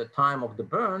multiplied into the time of the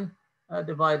burn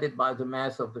divided by the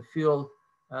mass of the fuel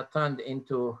turned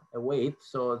into a weight.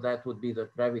 So that would be the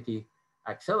gravity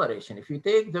acceleration. If you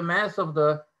take the mass of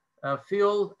the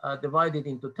fuel divided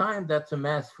into time, that's a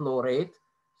mass flow rate.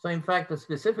 So in fact, the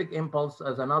specific impulse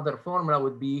as another formula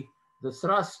would be the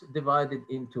thrust divided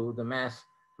into the mass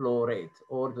flow rate,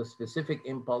 or the specific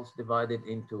impulse divided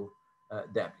into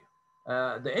W.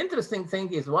 The interesting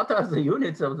thing is, what are the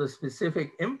units of the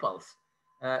specific impulse?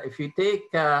 If you take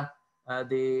the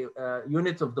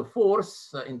units of the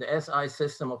force in the SI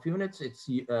system of units, it's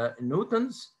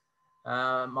newtons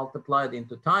multiplied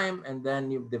into time, and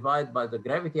then you divide by the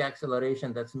gravity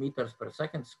acceleration, that's meters per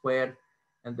second squared,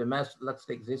 and the mass, let's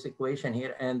take this equation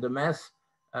here, and the mass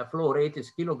flow rate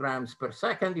is kilograms per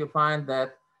second. You find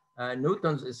that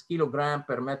newtons is kilogram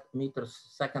per meter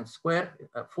second squared.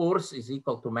 Force is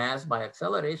equal to mass by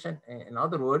acceleration. In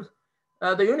other words,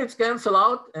 the units cancel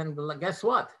out, and guess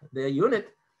what? The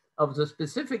unit of the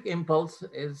specific impulse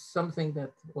is something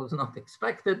that was not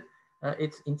expected.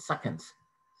 It's in seconds.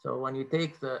 So when you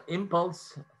take the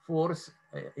impulse force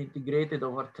integrated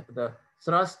over the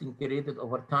thrust integrated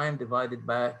over time divided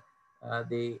by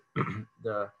the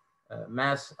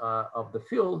mass of the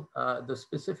fuel, the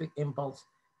specific impulse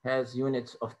has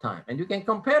units of time. And you can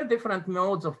compare different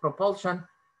modes of propulsion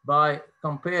by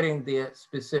comparing the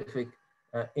specific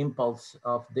impulse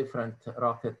of different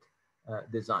rocket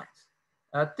designs.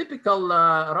 Typical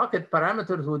rocket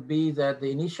parameters would be that the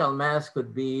initial mass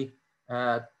could be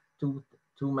 2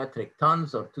 metric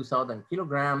tons or 2,000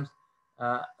 kilograms.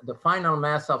 The final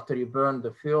mass after you burn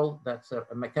the fuel, that's a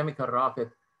mechanical rocket,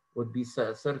 would be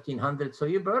 1,300. So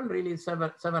you burn really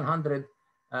 700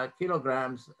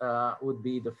 kilograms would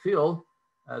be the fuel.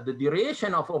 The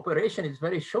duration of operation is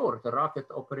very short. The rocket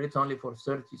operates only for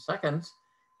 30 seconds.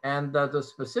 And the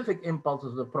specific impulse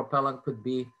of the propellant could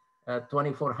be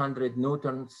 2,400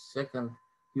 Newtons second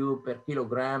cube per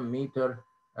kilogram meter,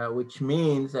 which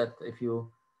means that if you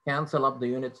cancel up the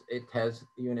units, it has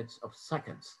units of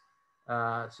seconds.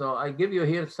 So I give you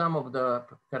here some of the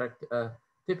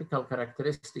typical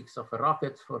characteristics of a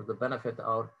rocket for the benefit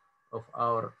of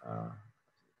our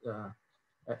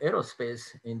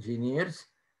aerospace engineers.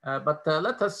 But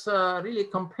let us really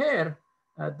compare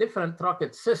different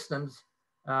rocket systems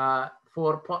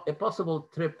for a possible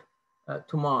trip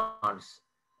to Mars.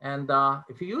 And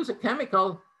if you use a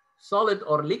chemical, solid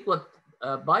or liquid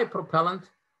bipropellant,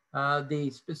 the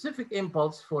specific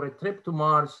impulse for a trip to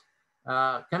Mars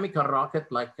chemical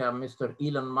rocket like Mr.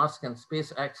 Elon Musk and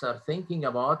SpaceX are thinking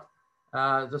about,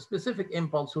 the specific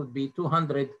impulse would be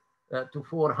 200 to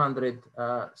 400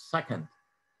 seconds.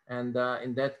 And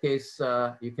in that case,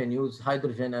 you can use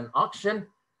hydrogen and oxygen,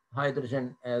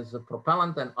 hydrogen as a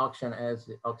propellant and oxygen as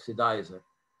the oxidizer.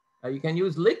 You can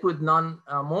use liquid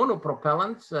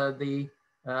non-monopropellants. The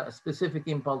specific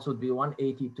impulse would be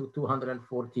 180 to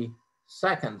 240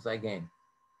 seconds again.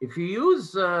 If you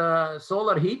use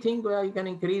solar heating, well, you can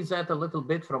increase that a little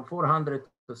bit from 400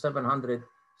 to 700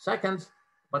 seconds.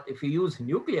 But if you use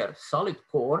nuclear solid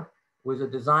core with a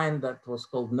design that was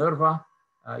called NERVA,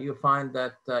 you find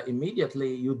that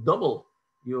immediately you double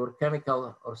your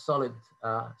chemical or solid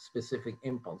specific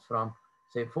impulse. From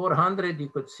say 400, you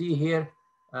could see here,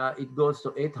 it goes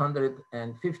to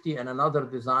 850, and another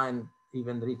design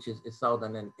even reaches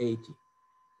 1080.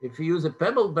 If you use a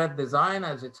pebble bed design,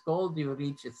 as it's called, you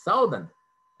reach 1000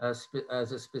 as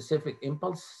a specific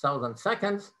impulse, 1000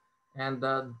 seconds. And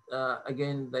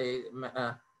again,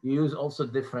 you use also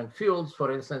different fuels.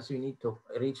 For instance, you need to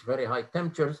reach very high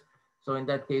temperatures. So in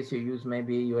that case, you use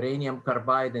maybe uranium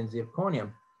carbide and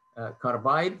zirconium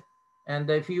carbide. And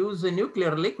if you use a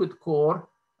nuclear liquid core,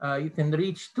 you can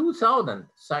reach 2000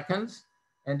 seconds.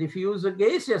 And if you use a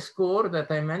gaseous core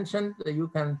that I mentioned, you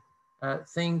can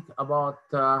think about,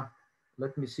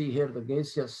 let me see here, the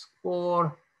gaseous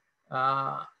core,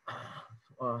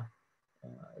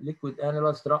 liquid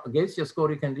analyzed gaseous core,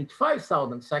 you can reach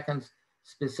 5000 seconds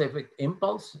specific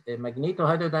impulse. A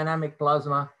magnetohydrodynamic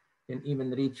plasma can even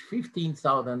reach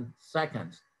 15,000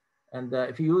 seconds. And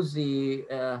if you use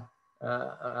the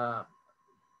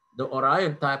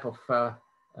Orion type of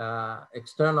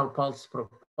external pulse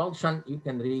propulsion, you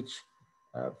can reach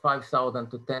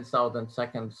 5,000 to 10,000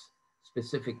 seconds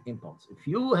specific impulse. If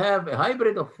you have a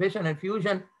hybrid of fission and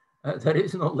fusion, there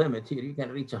is no limit here. You can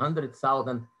reach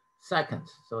 100,000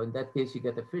 seconds. So in that case, you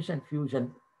get a fission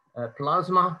fusion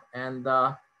plasma, and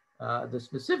the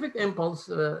specific impulse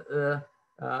of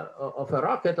a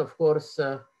rocket, of course,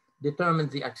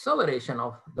 determines the acceleration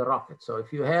of the rocket. So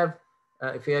if you have,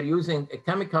 if you are using a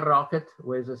chemical rocket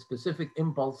with a specific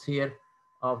impulse here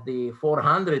of the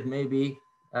 400 maybe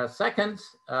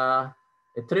seconds,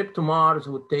 a trip to Mars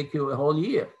would take you a whole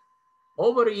year.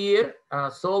 Over a year,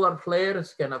 solar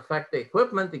flares can affect the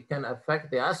equipment, it can affect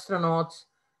the astronauts,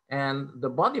 and the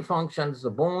body functions, the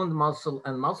bone, muscle,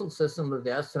 and muscle system of the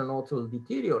astronauts will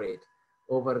deteriorate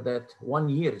over that 1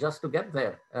 year just to get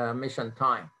their mission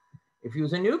time. If you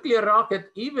use a nuclear rocket,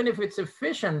 even if it's a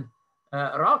fission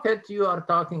rocket, you are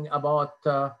talking about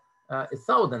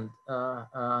 1,000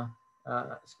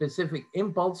 specific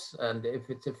impulse, and if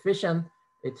it's a fission,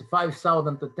 it's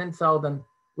 5,000 to 10,000,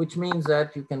 which means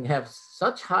that you can have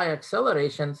such high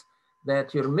accelerations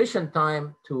that your mission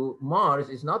time to Mars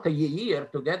is not a year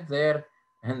to get there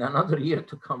and another year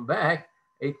to come back.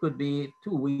 It could be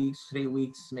 2 weeks, 3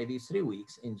 weeks, maybe 3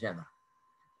 weeks in general.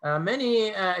 Many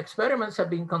experiments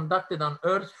have been conducted on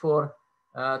Earth for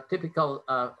typical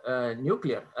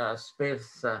nuclear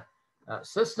space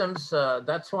systems.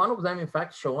 That's one of them, in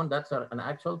fact, shown. That's an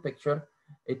actual picture.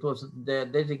 It was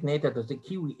designated as the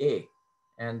QEA,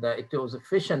 and it was a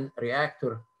fission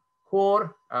reactor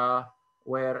core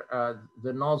where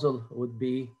the nozzle would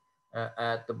be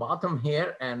at the bottom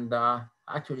here. And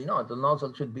actually, no, the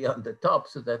nozzle should be on the top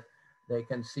so that they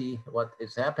can see what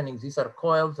is happening. These are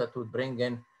coils that would bring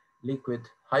in liquid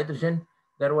hydrogen.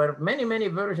 There were many, many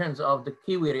versions of the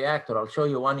Kiwi reactor. I'll show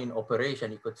you one in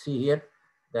operation. You could see here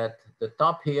that the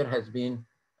top here has been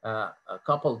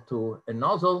coupled to a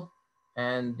nozzle,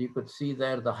 and you could see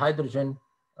there the hydrogen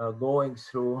going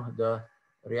through the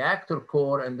reactor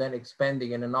core and then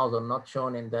expanding in a nozzle, not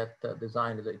shown in that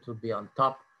design. It would be on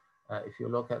top. If you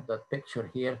look at that picture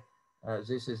here,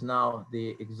 this is now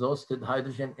the exhausted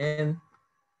hydrogen in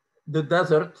the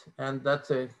desert, and that's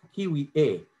a Kiwi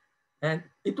A. And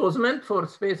it was meant for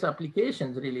space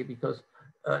applications, really, because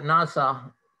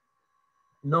NASA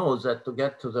knows that to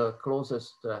get to the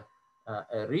closest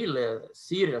a real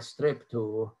serious trip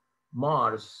to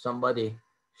Mars, somebody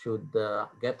should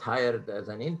get hired as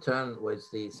an intern with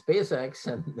the SpaceX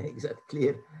and make that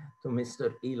clear to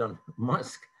Mr. Elon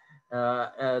Musk.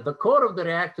 The core of the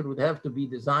reactor would have to be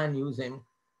designed using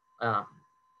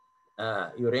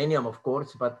uranium, of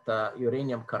course, but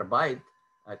uranium carbide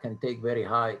can take very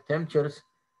high temperatures,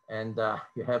 and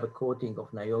you have a coating of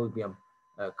niobium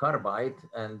carbide,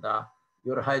 and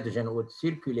your hydrogen would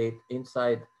circulate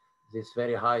inside this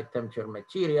very high temperature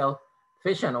material.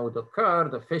 Fission would occur.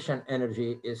 The fission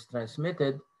energy is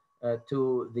transmitted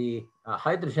to the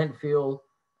hydrogen fuel.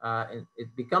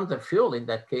 It becomes a fuel in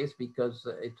that case because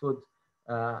it would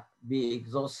be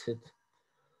exhausted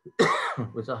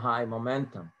with a high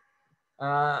momentum.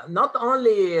 Not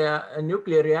only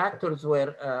nuclear reactors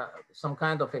were some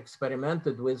kind of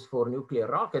experimented with for nuclear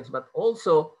rockets, but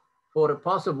also for a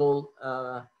possible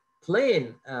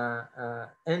plane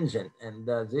engine. And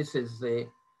this is a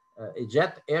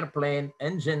jet airplane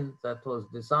engine that was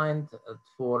designed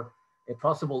for a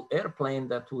possible airplane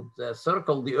that would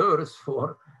circle the Earth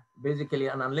for basically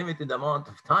an unlimited amount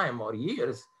of time or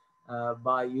years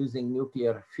by using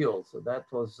nuclear fuel. So that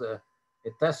was a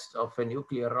test of a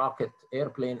nuclear rocket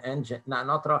airplane engine, no,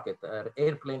 not rocket,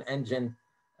 airplane engine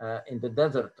in the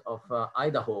desert of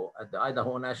Idaho at the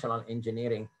Idaho National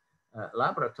Engineering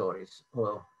Laboratories,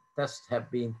 where tests have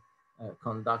been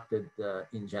conducted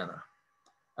in general.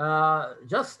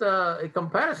 Just a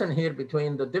comparison here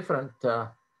between the different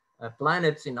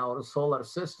planets in our solar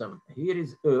system. Here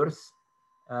is Earth.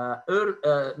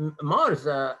 Mars,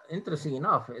 interesting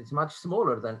enough, it's much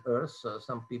smaller than Earth. So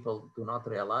some people do not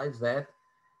realize that.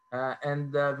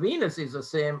 And Venus is the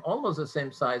same, almost the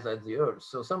same size as the Earth.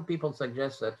 So some people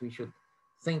suggest that we should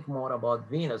think more about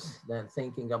Venus than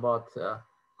thinking about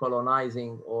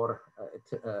colonizing or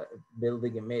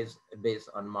building a base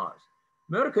on Mars.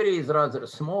 Mercury is rather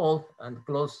small and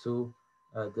close to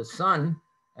the sun.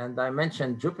 And I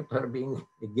mentioned Jupiter being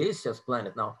a gaseous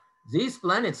planet. Now, these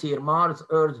planets here, Mars,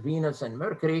 Earth, Venus, and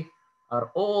Mercury,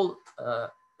 are all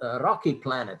rocky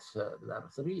planets.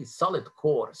 That's really solid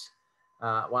cores.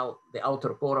 While the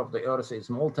outer core of the Earth is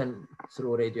molten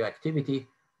through radioactivity,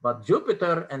 but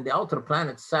Jupiter and the outer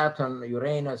planets, Saturn,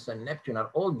 Uranus, and Neptune, are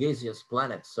all gaseous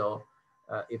planets. So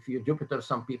if Jupiter,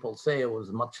 some people say,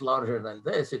 was much larger than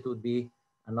this, it would be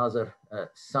another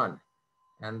sun.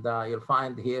 And you'll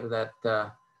find here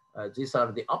that these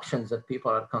are the options that people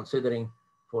are considering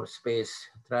for space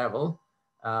travel.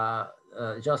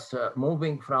 Just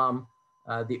moving from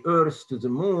the Earth to the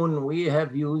moon, we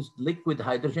have used liquid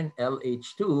hydrogen,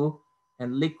 LH2,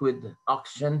 and liquid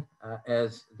oxygen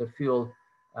as the fuel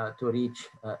to reach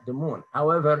the moon.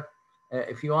 However,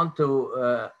 if you want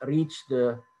to reach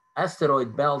the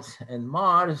asteroid belts in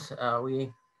Mars,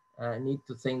 we need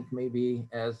to think maybe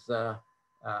as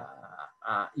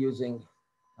using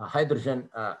hydrogen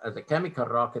as a chemical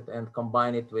rocket and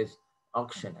combine it with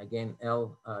oxygen. Again,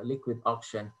 liquid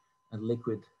oxygen and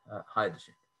liquid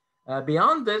hydrogen.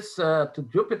 Beyond this, to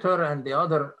Jupiter and the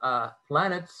other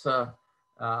planets,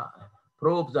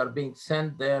 probes are being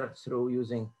sent there through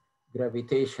using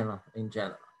gravitation in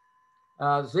general.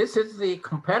 This is the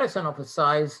comparison of the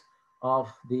size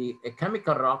of a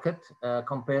chemical rocket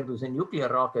compared with a nuclear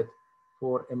rocket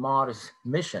for a Mars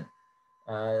mission.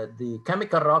 The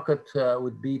chemical rocket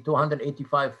would be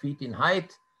 285 feet in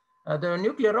height. The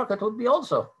nuclear rocket would be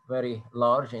also very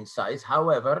large in size.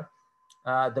 However,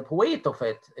 the weight of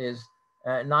it is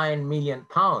 9 million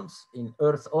pounds in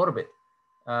Earth orbit.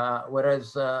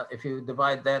 Whereas if you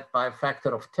divide that by a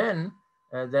factor of 10,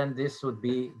 then this would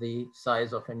be the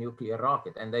size of a nuclear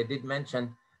rocket. And they did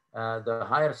mention the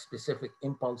higher specific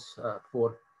impulse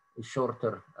for a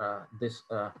shorter,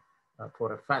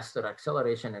 for a faster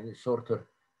acceleration and a shorter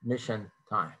mission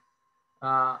time.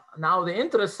 Now the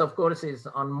interest, of course, is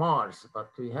on Mars, but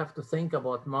we have to think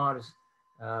about Mars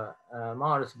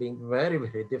being very,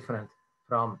 very different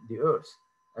from the Earth.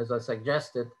 As I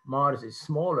suggested, Mars is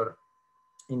smaller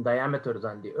in diameter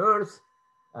than the Earth.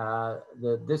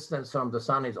 The distance from the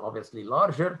sun is obviously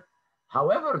larger.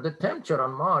 However, the temperature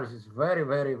on Mars is very,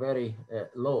 very, very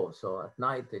low. So at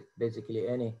night, basically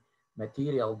any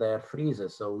material there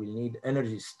freezes. So we need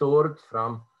energy stored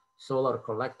from solar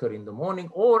collector in the morning,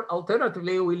 or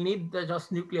alternatively, we'll need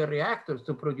just nuclear reactors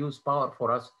to produce power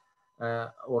for us,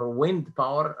 or wind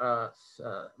power.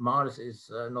 Mars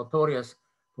is notorious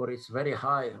for its very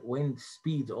high wind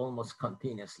speed almost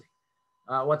continuously.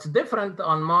 What's different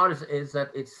on Mars is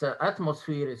that its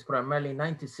atmosphere is primarily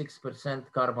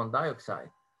 96% carbon dioxide,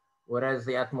 whereas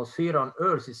the atmosphere on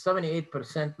Earth is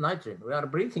 78% nitrogen. We are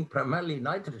breathing primarily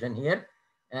nitrogen here,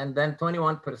 and then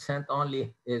 21%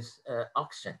 only is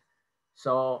oxygen.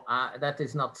 So that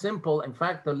is not simple. In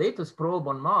fact, the latest probe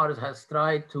on Mars has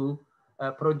tried to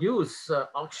produce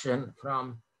oxygen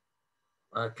from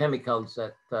chemicals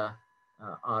that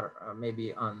are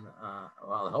maybe on,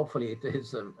 well, hopefully it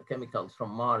is chemicals from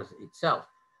Mars itself.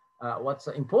 What's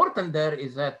important there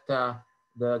is that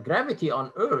the gravity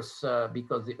on Earth,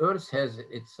 because the Earth has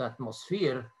its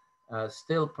atmosphere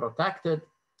still protected,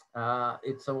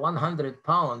 it's 100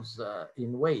 pounds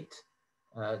in weight,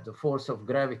 the force of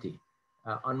gravity.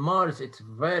 On Mars, it's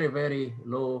very, very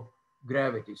low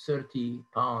gravity, 30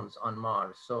 pounds on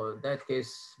Mars. So in that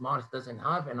case, Mars doesn't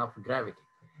have enough gravity.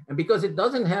 And because it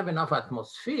doesn't have enough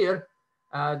atmosphere,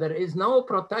 there is no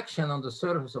protection on the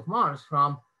surface of Mars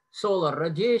from solar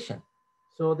radiation.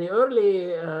 So the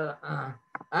early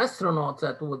astronauts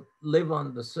that would live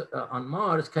on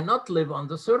Mars cannot live on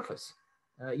the surface.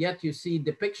 Yet you see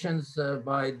depictions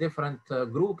by different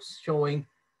groups showing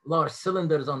large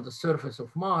cylinders on the surface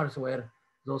of Mars where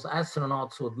those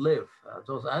astronauts would live.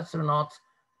 Those astronauts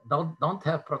don't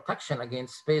have protection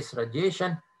against space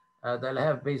radiation. They'll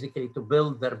have basically to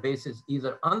build their bases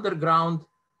either underground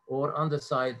or on the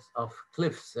sides of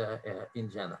cliffs in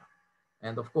general.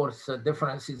 And of course, the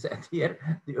difference is that here,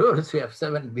 the Earth, we have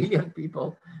 7 billion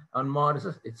people. On Mars,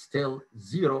 it's still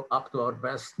 0 up to our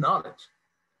best knowledge.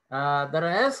 There are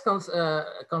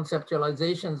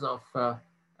conceptualizations of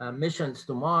missions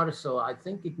to Mars, so I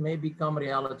think it may become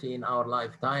reality in our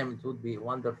lifetime. It would be a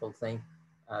wonderful thing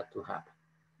to happen.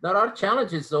 There are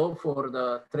challenges, though, for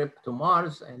the trip to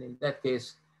Mars, and in that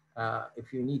case,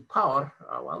 if you need power,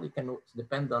 well, you can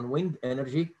depend on wind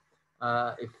energy.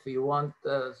 If you want,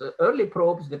 the early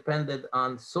probes depended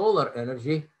on solar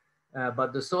energy,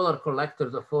 but the solar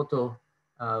collectors of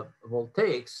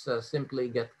photovoltaics simply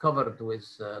get covered with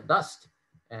dust,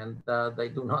 and they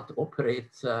do not operate.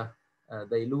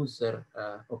 They lose their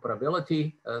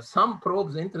operability. Some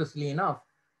probes, interestingly enough,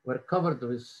 were covered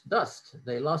with dust.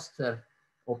 They lost their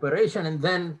operation, and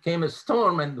then came a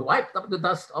storm and wiped up the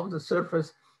dust off the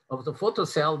surface of the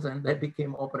photocells, and they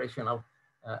became operational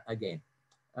again.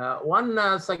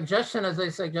 One suggestion, as I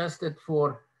suggested,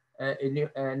 for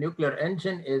a nuclear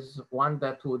engine is one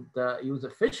that would use a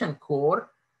fission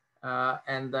core,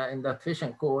 and in that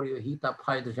fission core, you heat up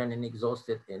hydrogen and exhaust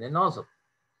it in a nozzle.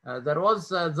 There was,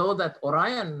 though, that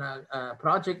Orion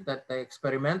project that they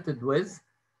experimented with,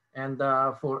 and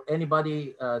for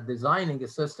anybody designing a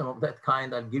system of that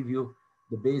kind, I'll give you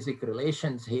the basic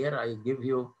relations here. I give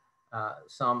you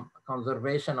some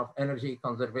conservation of energy,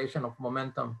 conservation of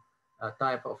momentum,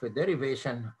 type of a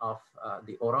derivation of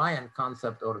the Orion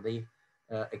concept, or the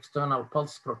external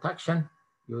pulse protection.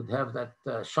 You would have that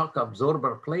shock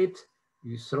absorber plate.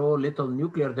 You throw little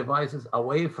nuclear devices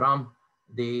away from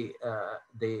the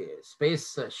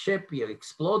space ship, you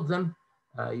explode them,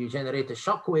 you generate a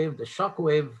shock wave. The shock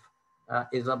wave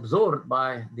is absorbed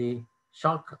by the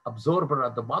shock absorber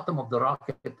at the bottom of the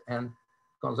rocket, and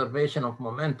conservation of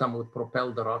momentum would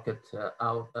propel the rocket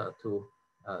out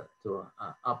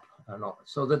up.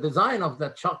 So the design of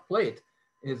that shock plate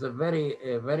is a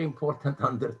very important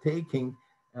undertaking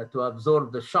to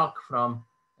absorb the shock from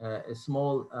a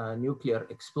small nuclear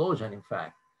explosion, in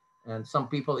fact. And some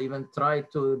people even try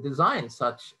to design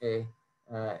such a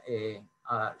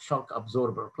shock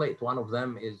absorber plate. One of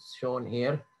them is shown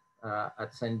here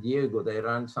at San Diego. They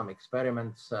run some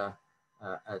experiments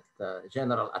at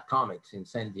General Atomics in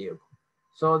San Diego.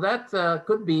 So that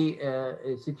could be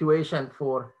a situation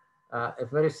for a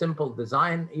very simple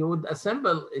design. You would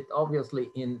assemble it obviously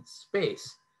in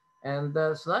space. And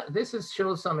so this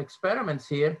shows some experiments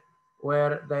here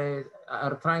where they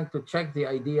are trying to check the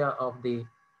idea of the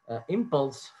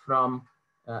impulse from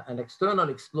an external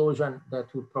explosion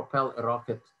that would propel a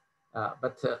rocket.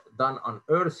 But done on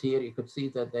Earth here, you could see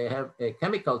that they have a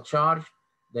chemical charge.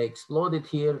 They exploded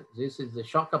here. This is the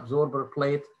shock absorber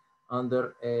plate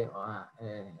under a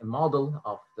model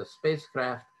of the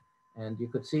spacecraft. And you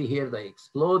could see here they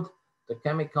explode the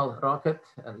chemical rocket.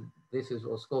 And this is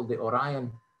what's called the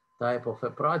Orion type of a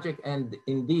project. And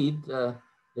indeed, the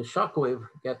shock wave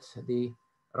gets the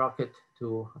rocket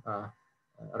to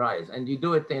rise. And you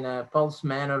do it in a pulse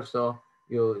manner. So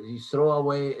you throw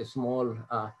away a small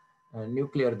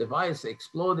nuclear device,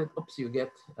 explode it, oops, you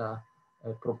get a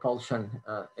propulsion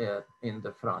in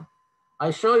the front. I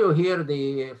show you here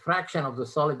the fraction of the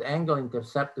solid angle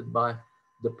intercepted by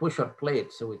the pusher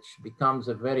plates, which becomes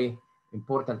a very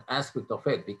important aspect of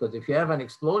it, because if you have an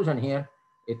explosion here,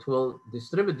 it will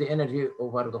distribute the energy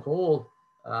over the whole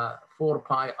 4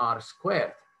 pi r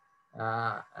squared.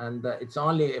 And it's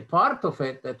only a part of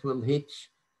it that will hit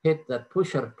that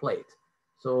pusher plate.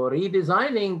 So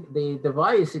redesigning the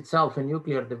device itself, a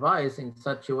nuclear device, in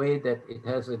such a way that it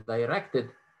has a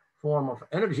directed form of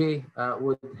energy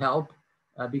would help,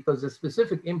 because the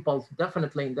specific impulse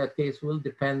definitely in that case will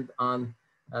depend on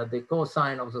the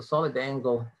cosine of the solid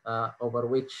angle over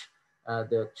which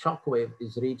the shock wave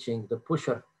is reaching the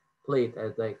pusher plate,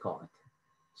 as they call it.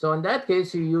 So in that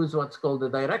case, you use what's called the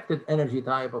directed energy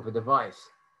type of a device.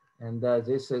 And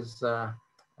this is a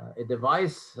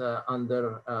device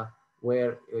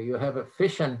where you have a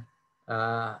fission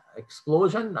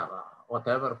explosion,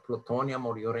 whatever, plutonium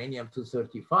or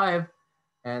uranium-235,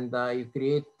 and you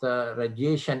create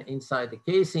radiation inside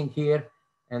the casing here,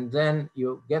 and then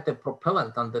you get a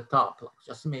propellant on the top, like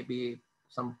just maybe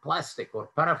some plastic or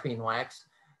paraffin wax.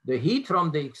 The heat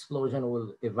from the explosion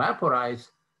will evaporize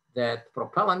that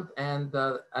propellant, and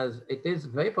as it is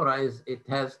vaporized, it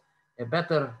has a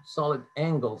better solid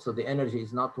angle, so the energy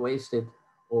is not wasted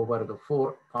over the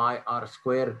 4 pi r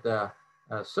squared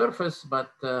surface,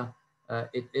 but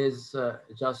it is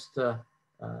just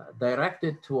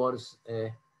directed towards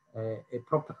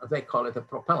they call it a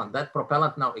propellant. That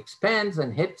propellant now expands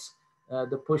and hits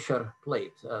the pusher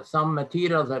plate. Some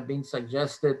materials have been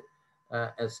suggested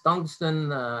as tungsten,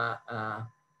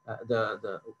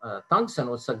 tungsten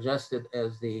was suggested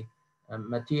as the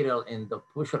material in the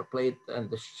pusher plate and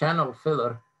the channel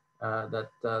filler that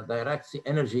directs the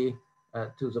energy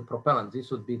to the propellant.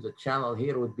 This would be the channel.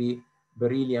 Here would be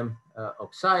beryllium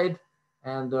oxide,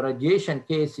 and the radiation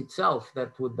case itself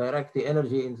that would direct the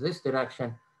energy in this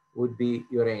direction would be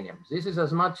uranium. This is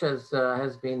as much as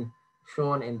has been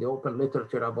shown in the open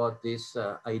literature about this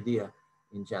idea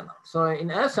in general. So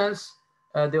in essence,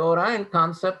 the Orion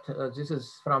concept, this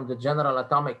is from the General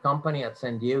Atomic Company at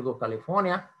San Diego,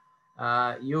 California.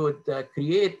 You would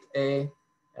create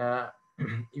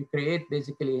you create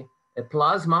basically a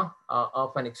plasma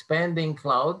of an expanding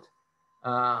cloud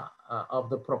of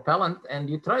the propellant, and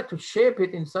you try to shape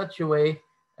it in such a way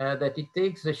that it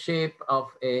takes the shape of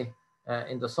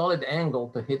in the solid angle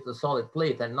to hit the solid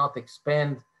plate and not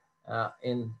expand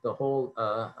in the whole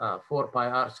 4 pi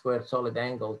r squared solid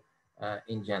angle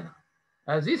in general.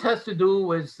 This has to do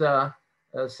with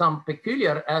some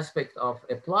peculiar aspect of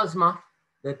a plasma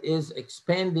that is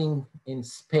expanding in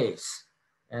space.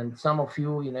 And some of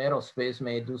you in aerospace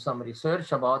may do some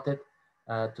research about it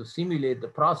to simulate the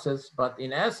process. But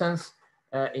in essence,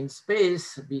 in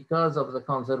space, because of the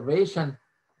conservation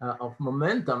of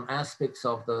momentum aspects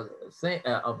of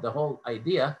the whole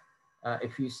idea,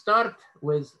 if you start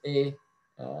with a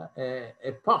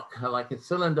puck, like a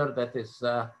cylinder that is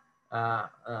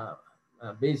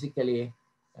basically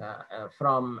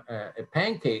from a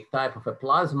pancake type of a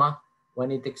plasma, when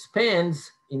it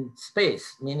expands in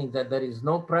space, meaning that there is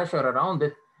no pressure around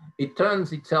it, it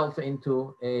turns itself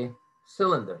into a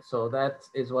cylinder. So that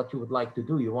is what you would like to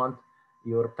do. You want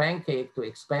your pancake to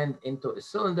expand into a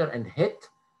cylinder and hit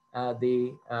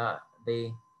the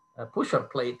pusher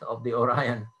plate of the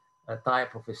Orion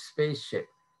type of a spaceship.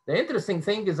 The interesting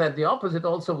thing is that the opposite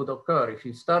also would occur. If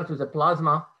you start with a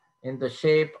plasma in the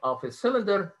shape of a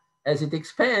cylinder, as it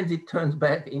expands, it turns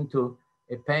back into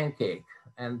a pancake.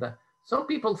 And some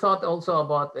people thought also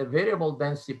about a variable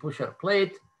density pusher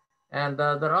plate. And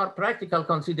there are practical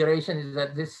considerations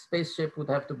that this spaceship would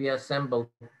have to be assembled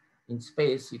in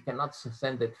space. You cannot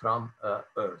send it from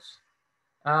Earth.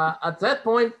 At that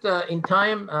point in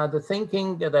time, the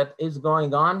thinking that is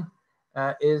going on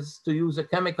is to use a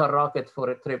chemical rocket for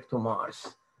a trip to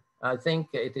Mars. I think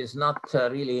it is not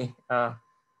really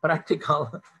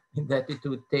practical in that it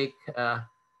would take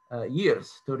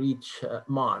years to reach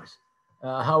Mars.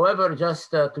 However,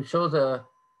 just to show the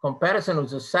comparison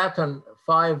with the Saturn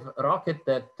V rocket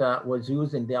that was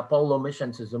used in the Apollo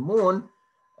missions to the moon,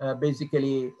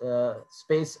 basically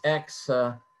SpaceX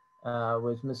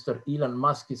with Mr. Elon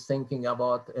Musk is thinking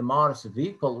about a Mars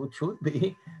vehicle, which would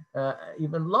be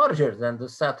even larger than the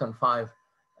Saturn V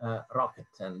rocket.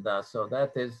 And so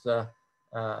that is a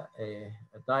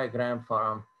diagram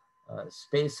from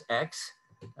SpaceX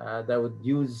that would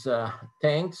use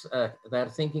tanks. They're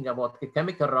thinking about a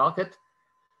chemical rocket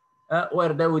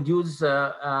where they would use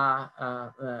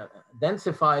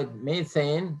densified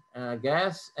methane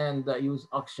gas and use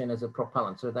oxygen as a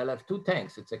propellant. So they'll have 2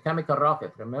 tanks. It's a chemical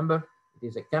rocket. Remember, it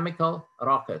is a chemical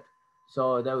rocket.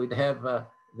 So they would have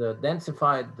the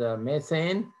densified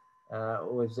methane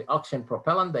with the oxygen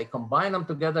propellant. They combine them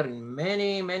together in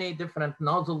many, many different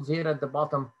nozzles here at the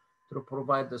bottom to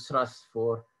provide the thrust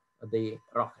for the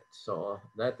rocket. So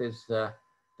that is the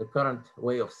current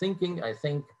way of thinking. I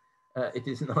think it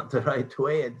is not the right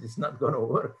way. It is not going to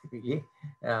work really.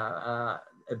 A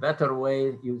better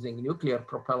way using nuclear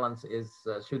propellants is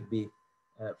should be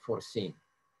foreseen.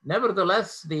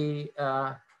 Nevertheless, the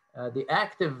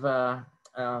active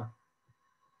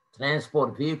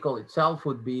transport vehicle itself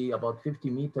would be about 50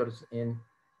 meters in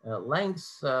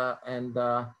length, and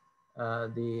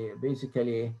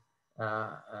basically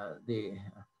the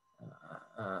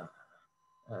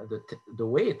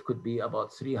weight could be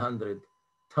about 300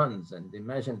 tons. And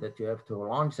imagine that you have to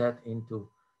launch that into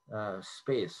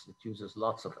space. It uses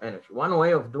lots of energy. One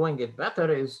way of doing it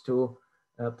better is to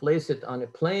place it on a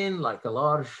plane, like a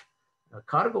large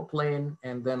cargo plane,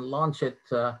 and then launch it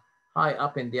high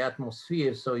up in the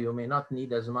atmosphere, so you may not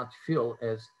need as much fuel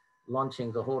as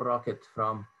launching the whole rocket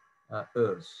from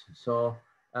Earth. So,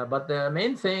 but the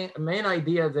main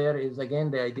idea there is,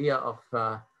 again, the idea of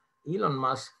Elon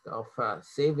Musk of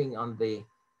saving on the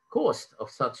cost of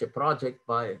such a project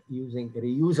by using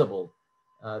reusable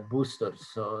boosters.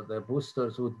 So the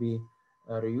boosters would be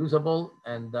reusable,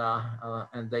 and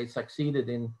they succeeded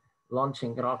in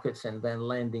launching rockets and then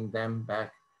landing them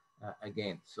back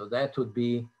again. So that would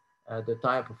be the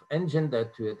type of engine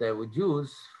that they would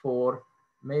use for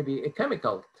maybe a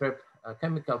chemical trip, a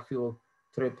chemical fuel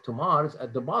trip to Mars.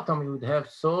 At the bottom, you would have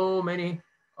so many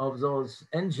of those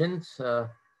engines.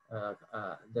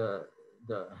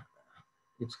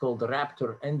 It's called the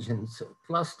Raptor engines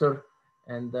cluster.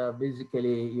 And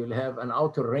basically you'll have an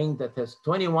outer ring that has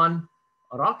 21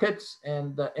 rockets,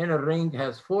 and the inner ring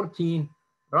has 14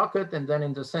 rockets. And then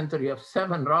in the center you have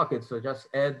 7 rockets. So just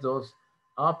add those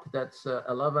up. That's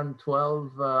 11,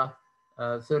 12,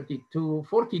 32,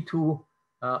 42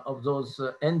 of those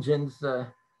engines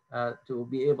to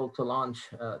be able to launch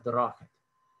the rocket.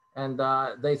 And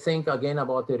they think again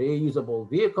about a reusable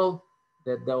vehicle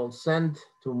that they'll send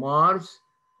to Mars.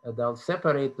 They'll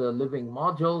separate the living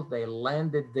module, they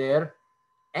land it there.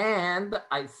 And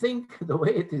I think the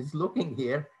way it is looking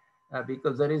here,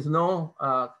 because there is no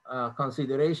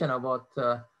consideration about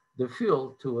the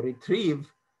fuel to retrieve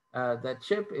that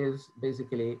ship, is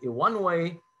basically a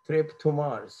one-way trip to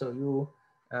Mars. So you,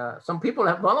 some people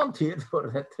have volunteered for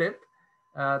that trip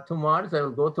to Mars. They will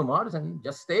go to Mars and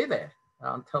just stay there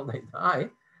until they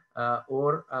die,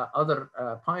 or other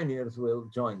pioneers will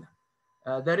join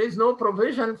them. There is no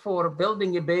provision for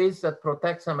building a base that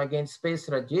protects them against space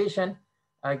radiation,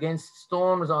 against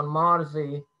storms on Mars.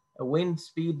 The wind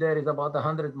speed there is about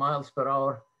 100 miles per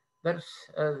hour.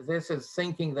 This is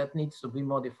thinking that needs to be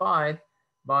modified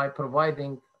by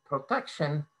providing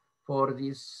protection for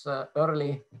these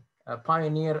early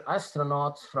pioneer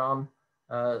astronauts from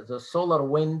the solar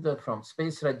wind, from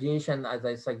space radiation. As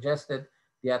I suggested,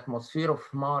 the atmosphere of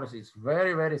Mars is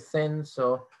very, very thin,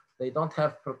 so they don't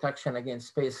have protection against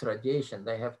space radiation.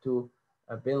 They have to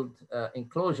build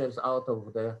enclosures out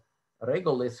of the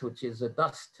regolith, which is the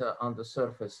dust on the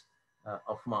surface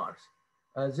of Mars.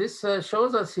 This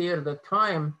shows us here the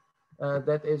time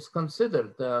that is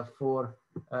considered for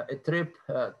a trip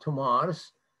to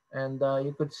Mars. And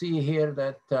you could see here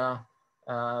that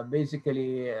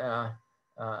basically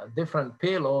different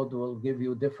payload will give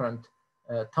you different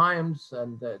times.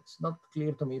 And it's not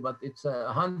clear to me, but it's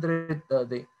 100,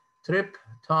 the trip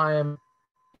time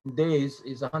in days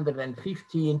is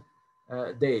 115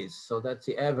 days. So that's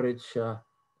the average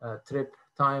trip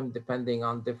time, depending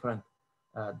on different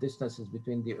distances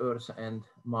between the Earth and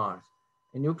Mars.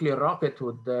 A nuclear rocket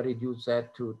would reduce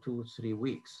that to 2-3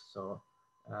 weeks. So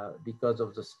because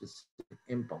of the specific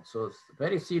impulse. So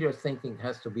very serious thinking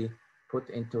has to be put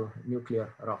into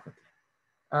nuclear rocket.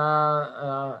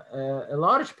 A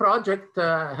large project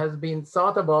has been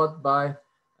thought about by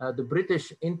the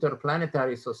British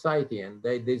Interplanetary Society, and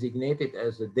they designate it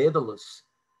as the Daedalus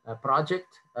project.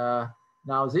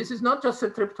 Now, this is not just a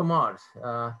trip to Mars.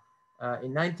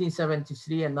 In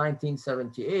 1973 and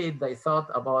 1978, they thought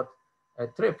about a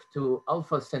trip to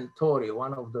Alpha Centauri,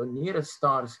 one of the nearest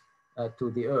stars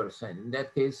to the Earth. And in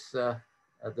that case,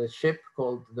 the ship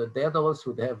called the Daedalus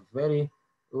would have very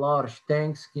large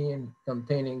tanks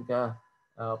containing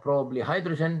probably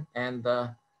hydrogen, and the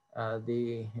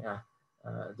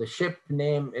ship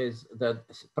name is, the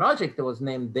project was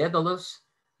named Daedalus,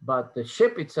 but the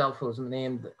ship itself was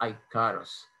named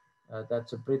Icarus.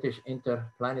 That's a British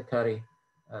Interplanetary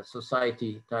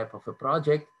Society type of a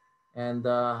project. And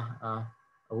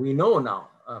we know now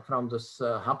from this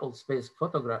Hubble Space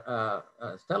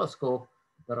Telescope,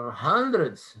 there are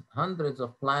hundreds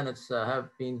of planets have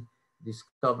been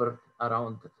discovered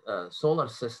around solar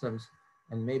systems,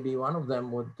 and maybe one of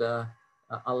them would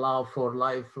allow for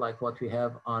life like what we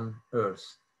have on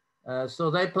Earth. So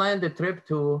they planned a trip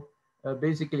to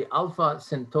basically Alpha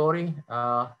Centauri,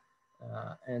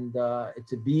 and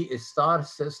it's a star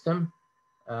system,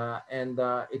 and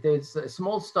it is a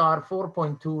small star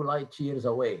 4.2 light years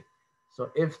away. So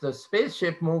if the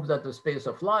spaceship moves at the speed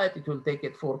of light, it will take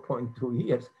it 4.2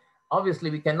 years. Obviously,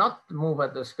 we cannot move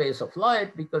at the speed of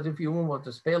light, because if you move at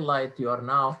the speed of light, you are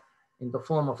now in the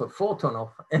form of a photon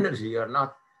of energy. You are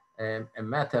not a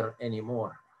matter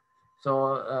anymore.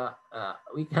 So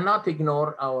we cannot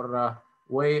ignore our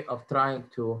way of trying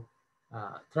to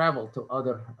travel to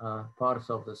other parts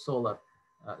of the solar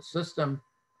system.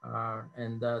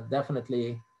 And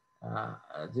definitely,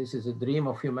 this is a dream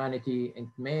of humanity. It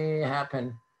may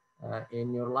happen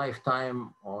in your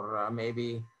lifetime, or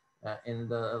maybe in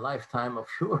the lifetime of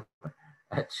your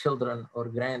children or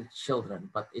grandchildren,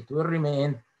 but it will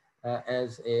remain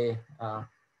as a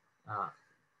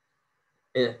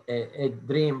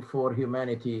dream for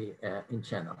humanity in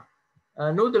general.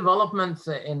 New developments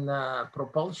in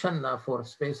propulsion for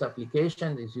space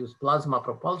application is use plasma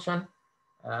propulsion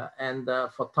and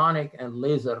photonic and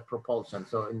laser propulsion.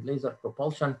 So in laser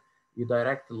propulsion, you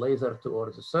direct the laser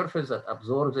towards the surface that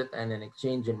absorbs it, and in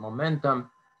exchange in momentum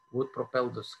would propel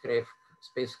the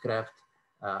spacecraft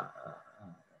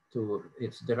to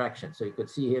its direction. So you could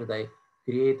see here they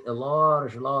create a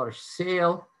large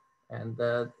sail, and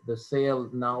the sail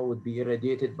now would be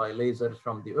irradiated by lasers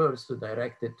from the Earth to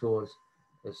direct it towards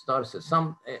star system.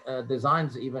 Some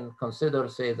designs even consider,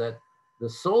 say, that the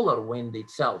solar wind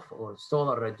itself or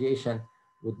solar radiation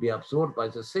would be absorbed by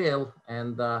the sail,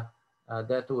 and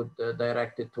that would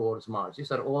direct it towards Mars.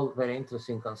 These are all very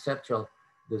interesting conceptual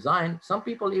design. Some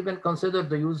people even consider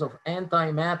the use of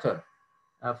antimatter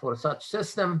for such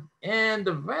system. And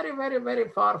the very, very, very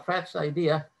far-fetched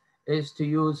idea is to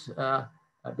use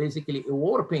basically a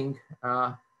warping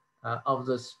of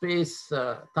the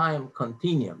space-time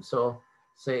continuum. So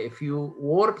say if you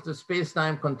warp the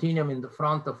space-time continuum in the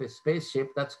front of a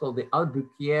spaceship, that's called the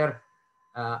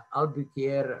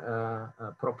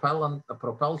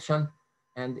propulsion.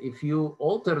 And if you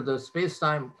alter the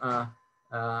space-time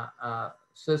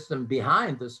system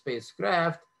behind the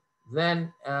spacecraft,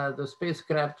 then the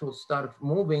spacecraft will start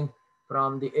moving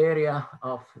from the area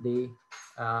of the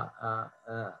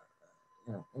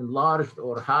enlarged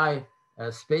or high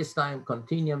space-time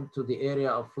continuum to the area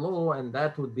of flow, and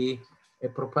that would be a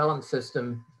propellant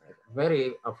system,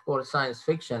 very, of course, science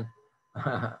fiction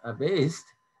based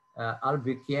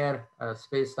Albuquerque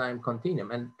space-time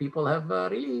continuum. And people have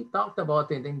really talked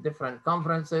about it in different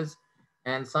conferences,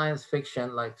 and science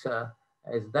fiction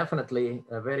is definitely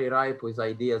very ripe with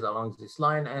ideas along this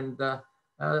line, and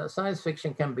science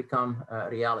fiction can become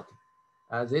reality.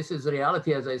 This is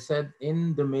reality, as I said,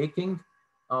 in the making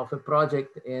of a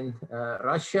project in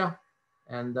Russia,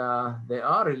 and they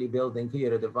are really building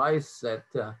here a device that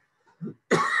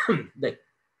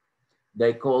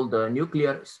they call the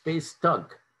nuclear space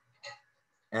tug.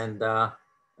 And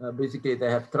basically they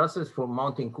have trusses for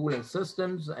mounting cooling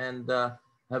systems, and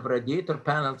have radiator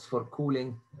panels for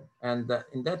cooling. And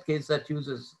in that case, that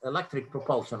uses electric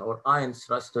propulsion or ion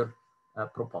thruster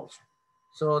propulsion.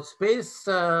 So space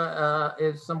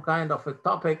is some kind of a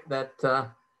topic that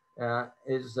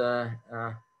is the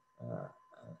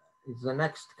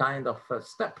next kind of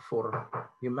step for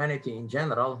humanity in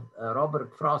general.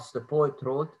 Robert Frost, the poet,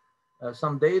 wrote,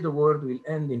 "Someday the world will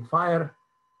end in fire,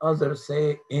 others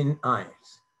say in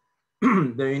ice."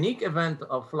 The unique event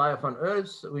of life on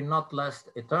Earth will not last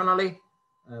eternally.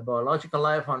 Biological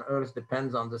life on Earth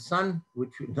depends on the sun,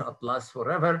 which will not last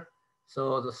forever.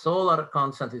 So the solar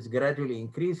constant is gradually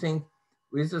increasing.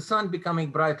 With the sun becoming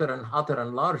brighter and hotter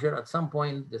and larger, at some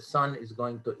point, the sun is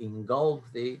going to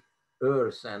engulf the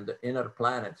Earth and the inner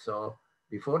planet. So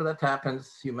before that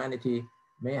happens, humanity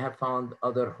may have found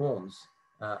other homes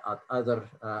at other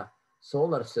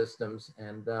solar systems,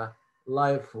 and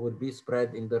life would be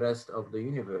spread in the rest of the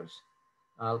universe.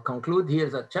 I'll conclude here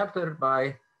that chapter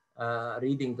by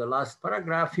reading the last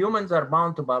paragraph. Humans are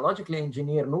bound to biologically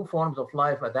engineer new forms of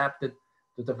life adapted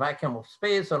to the vacuum of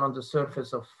space or on the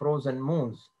surface of frozen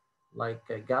moons like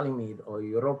Ganymede or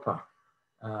Europa.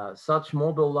 Such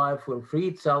mobile life will free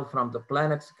itself from the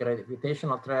planet's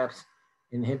gravitational traps,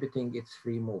 inhibiting its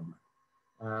free movement.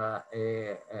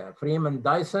 Freeman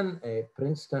Dyson, a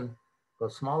Princeton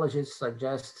cosmologist,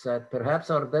 suggests that perhaps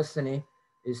our destiny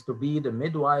is to be the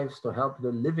midwives to help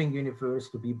the living universe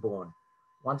to be born.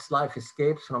 Once life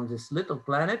escapes from this little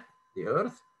planet, the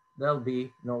Earth, there'll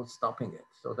be no stopping it.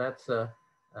 So that's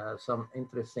some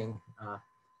interesting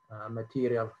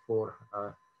material for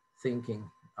thinking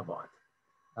about.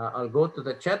 I'll go to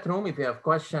the chat room. If you have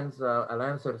questions, I'll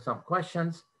answer some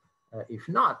questions. If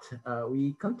not,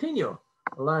 we continue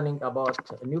learning about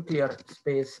nuclear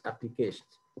space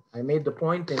applications. I made the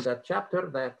point in that chapter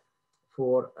that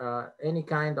for any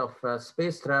kind of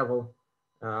space travel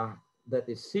that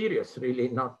is serious, really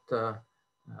not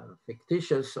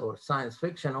fictitious or science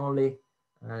fiction only,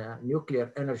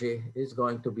 nuclear energy is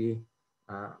going to be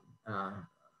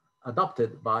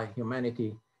adopted by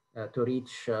humanity to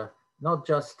reach not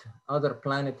just other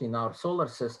planets in our solar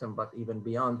system, but even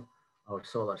beyond our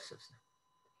solar system.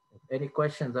 If any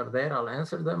questions are there, I'll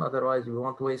answer them. Otherwise, we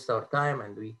won't waste our time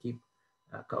and we keep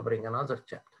covering another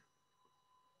chapter.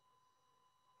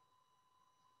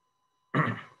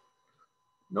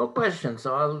 No questions,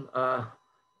 so I'll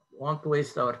won't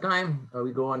waste our time.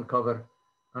 We go and cover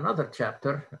another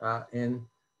chapter in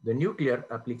the nuclear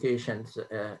applications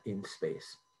in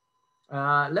space.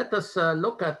 Let us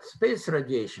look at space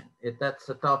radiation. That's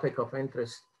a topic of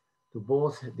interest to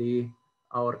both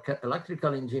our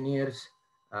electrical engineers,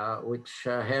 which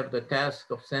have the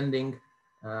task of sending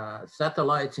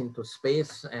satellites into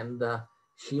space and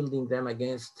shielding them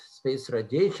against space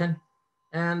radiation,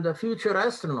 and the future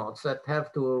astronauts that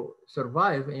have to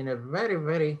survive in a very,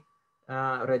 very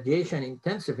radiation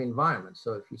intensive environment.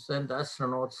 So if you send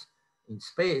astronauts in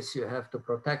space, you have to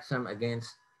protect them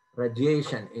against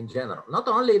radiation in general. Not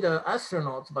only the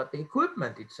astronauts, but the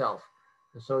equipment itself.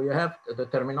 So you have, the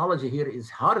terminology here is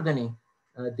hardening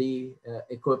the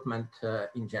equipment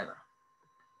in general.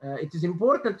 It is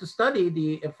important to study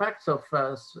the effects of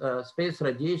space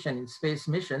radiation in space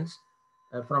missions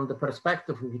from the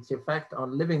perspective of its effect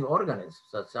on living organisms,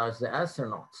 such as the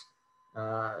astronauts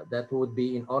that would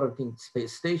be in orbiting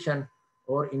space station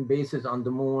or in bases on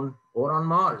the moon or on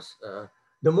Mars.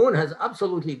 The moon has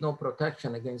absolutely no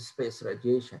protection against space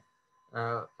radiation,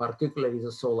 particularly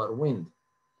the solar wind.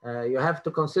 You have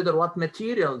to consider what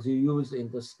materials you use in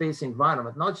the space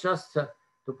environment, not just to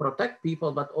protect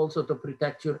people, but also to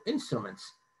protect your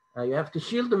instruments. You have to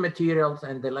shield the materials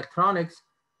and the electronics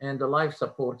and the life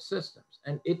support systems.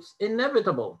 And it's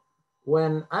inevitable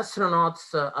when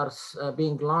astronauts are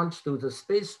being launched to the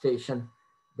space station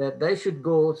that they should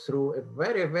go through a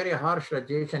very, very harsh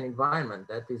radiation environment.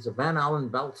 That is the Van Allen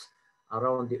belts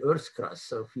around the Earth's crust.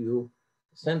 So if you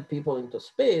send people into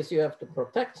space, you have to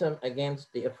protect them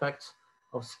against the effects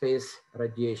of space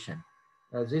radiation.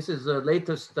 This is the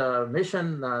latest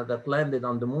mission that landed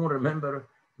on the moon. Remember,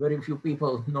 very few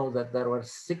people know that there were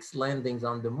 6 landings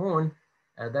on the moon.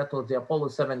 That was the Apollo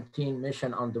 17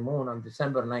 mission on the moon on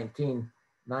December 19,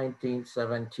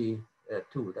 1972.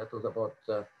 That was about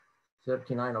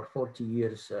 39 or 40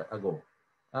 years ago.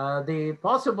 The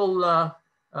possible,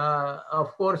 of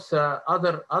course,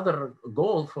 other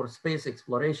goal for space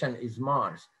exploration is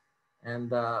Mars.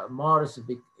 And Mars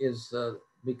is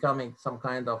becoming some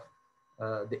kind of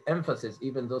the emphasis,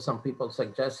 even though some people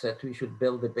suggest that we should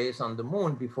build a base on the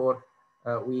moon before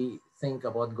we think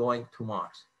about going to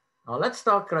Mars. Now let's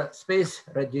talk space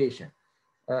radiation.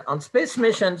 On space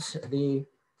missions, we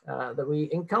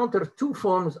encounter 2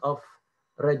 forms of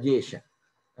radiation.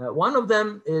 One of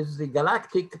them is the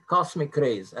galactic cosmic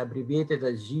rays, abbreviated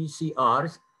as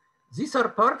GCRs. These are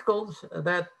particles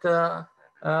that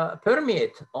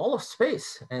permeate all of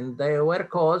space, and they were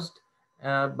caused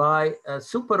by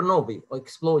supernovae or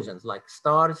explosions, like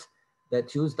stars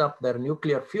that used up their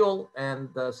nuclear fuel, and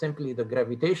simply the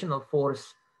gravitational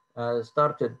force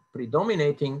started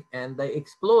predominating and they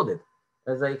exploded.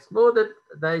 As they exploded,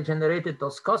 they generated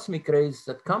those cosmic rays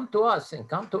that come to us and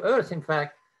come to Earth, in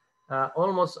fact,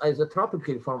 almost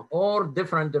isotropically from all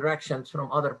different directions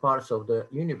from other parts of the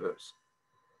universe.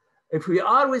 If we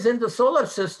are within the solar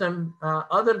system,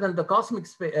 other than the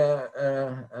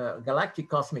galactic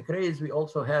cosmic rays, we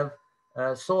also have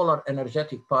solar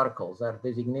energetic particles that are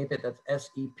designated as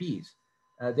SEPs.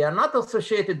 They are not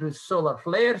associated with solar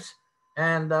flares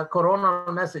and coronal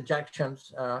mass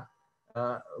ejections,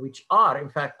 which are in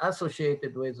fact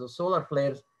associated with the solar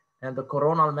flares and the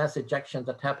coronal mass ejections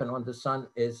that happen when the sun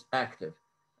is active.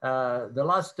 The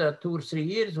last 2 or 3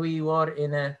 years, we were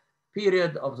in a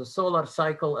period of the solar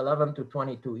cycle, 11 to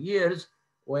 22 years,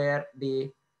 where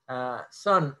the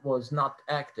sun was not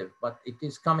active, but it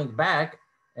is coming back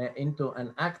into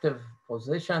an active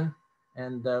position,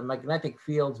 and magnetic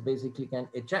fields basically can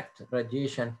eject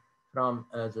radiation from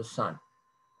the sun.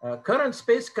 Current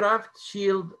spacecraft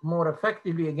shield more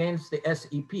effectively against the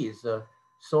SEPs,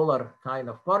 solar kind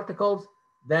of particles,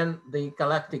 than the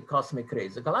galactic cosmic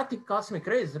rays. The galactic cosmic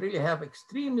rays really have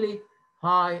extremely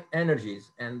high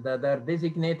energies, and they're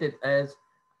designated as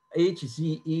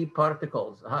HZE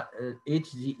particles.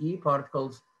 HZE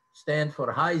particles stand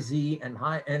for high Z and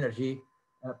high energy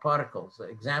particles.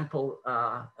 Example,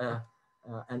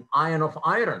 an ion of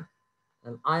iron.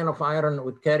 An ion of iron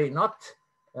would carry not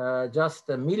just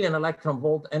 1 million electron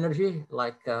volt energy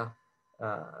like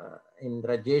in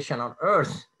radiation on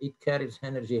Earth. It carries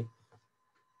energy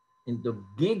in the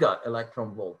giga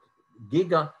electron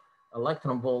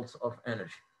volts of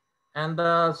energy. And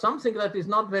something that is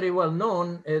not very well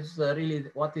known is really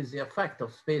what is the effect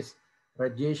of space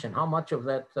radiation, how much of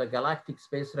that galactic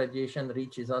space radiation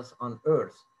reaches us on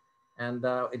Earth. And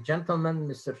a gentleman,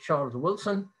 Mr. Charles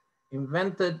Wilson,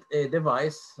 invented a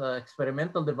device,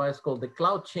 experimental device called the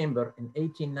cloud chamber in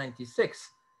 1896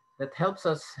 that helps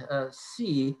us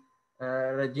see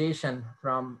radiation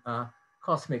from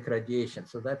cosmic radiation.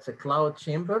 So that's a cloud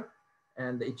chamber,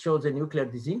 and it shows a nuclear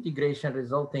disintegration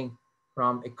resulting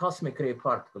from a cosmic ray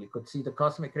particle. You could see the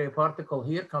cosmic ray particle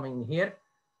here coming here.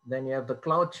 Then you have the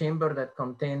cloud chamber that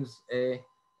contains a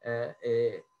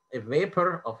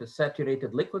vapor of a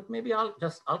saturated liquid, maybe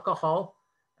just alcohol.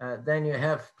 Then you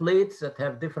have plates that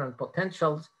have different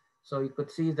potentials. So you could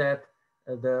see that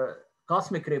the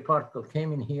cosmic ray particle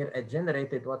came in here and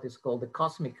generated what is called the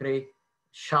cosmic ray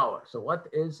shower. So what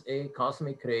is a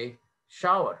cosmic ray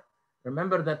shower?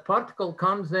 Remember that particle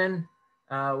comes in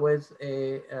with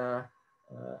an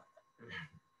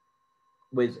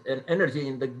energy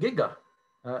in the giga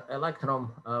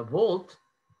electron volt,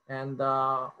 and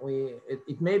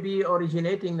it may be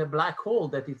originating the black hole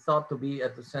that is thought to be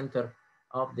at the center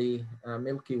of the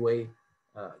Milky Way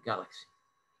galaxy.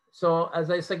 So as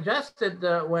I suggested,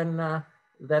 when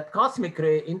that cosmic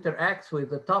ray interacts with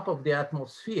the top of the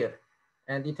atmosphere,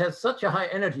 and it has such a high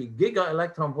energy, giga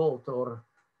electron volt, or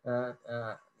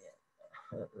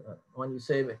when you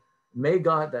say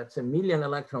mega, that's a million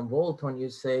electron volt. When you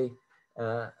say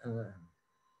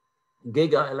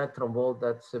giga electron volt,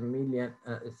 that's a million,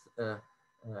 it's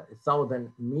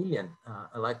 1,000 million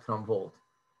electron volt.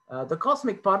 The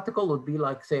cosmic particle would be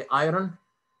like, say, iron,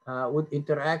 would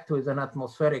interact with an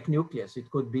atmospheric nucleus. It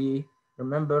could be,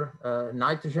 remember,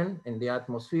 nitrogen in the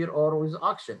atmosphere, or with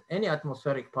oxygen, any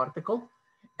atmospheric particle.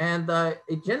 And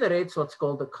it generates what's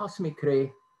called the cosmic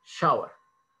ray shower.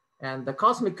 And the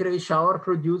cosmic ray shower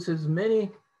produces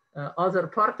many other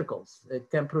particles. It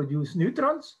can produce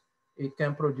neutrons, it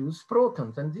can produce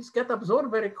protons, and these get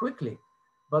absorbed very quickly.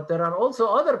 But there are also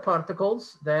other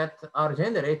particles that are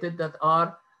generated that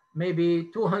are maybe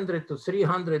 200 to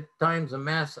 300 times the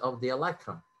mass of the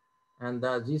electron. And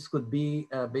this could be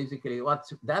basically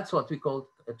that's what we call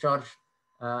charged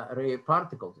ray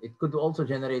particles. It could also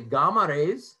generate gamma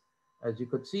rays, as you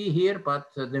could see here, but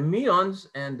the muons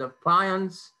and the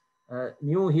pions,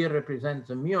 mu here represents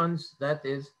the muons, that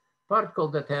is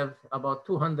particles that have about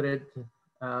 200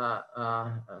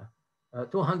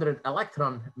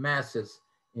 electron masses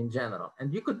in general.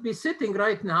 And you could be sitting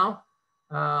right now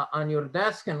on your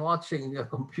desk and watching a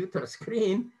computer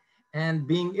screen and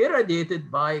being irradiated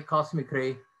by a cosmic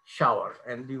ray shower,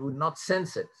 and you would not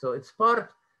sense it. So it's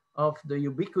part of the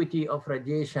ubiquity of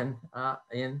radiation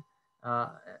in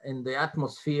the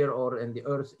atmosphere or in the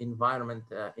Earth's environment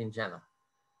in general.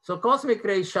 So cosmic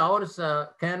ray showers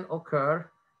can occur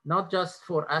not just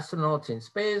for astronauts in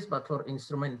space, but for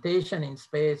instrumentation in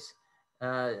space,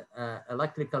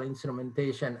 electrical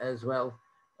instrumentation, as well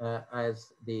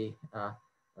as the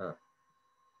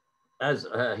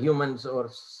humans or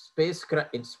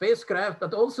spacecraft,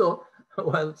 but also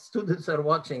while students are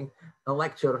watching a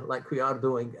lecture like we are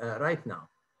doing right now.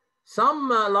 Some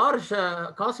large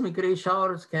cosmic ray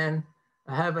showers can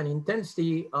have an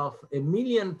intensity of 1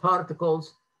 million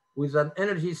particles with an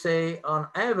energy, say, on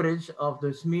average of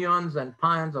the muons and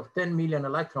pions of 10 million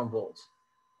electron volts.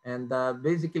 And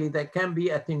basically that can be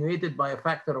attenuated by a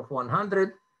factor of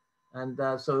 100. And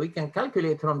so we can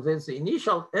calculate from this the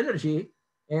initial energy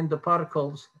in the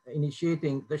particles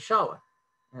initiating the shower.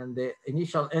 And the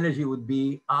initial energy would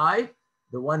be I,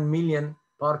 the 1 million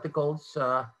particles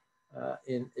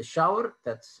in a shower,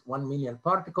 that's 1 million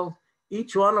particles,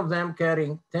 each one of them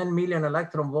carrying 10 million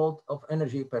electron volt of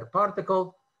energy per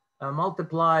particle,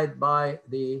 multiplied by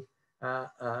the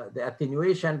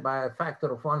attenuation by a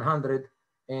factor of 100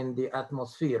 in the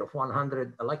atmosphere of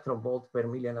 100 electron volts per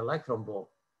million electron volt.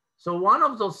 So one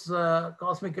of those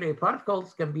cosmic ray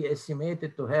particles can be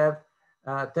estimated to have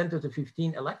 10 to the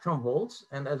 15 electron volts.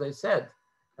 And as I said,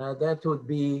 that would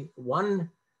be 1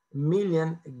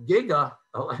 million giga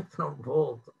electron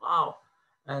volt. Wow.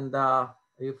 And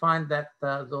you find that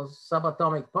those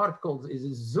subatomic particles is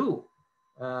a zoo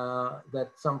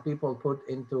that some people put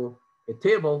into a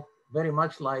table, very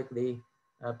much like the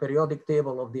periodic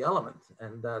table of the elements.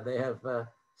 And they have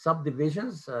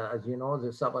subdivisions, as you know, the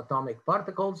subatomic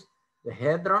particles, the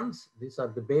hadrons, these are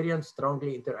the baryons,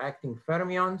 strongly interacting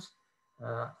fermions,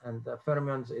 and the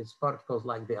fermions is particles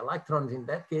like the electrons. In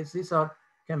that case, these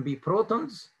can be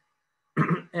protons,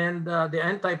 and the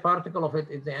anti-particle of it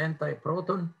is the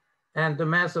anti-proton, and the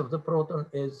mass of the proton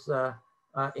is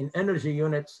in energy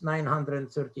units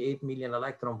 938 million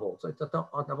electron volts. So it's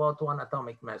about 1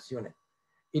 atomic mass unit.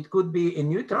 It could be a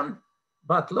neutron,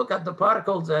 but look at the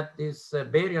particles that these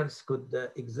baryons could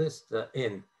exist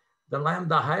in. The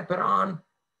lambda hyperon,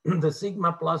 the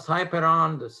sigma plus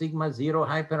hyperon, the sigma 0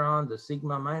 hyperon, the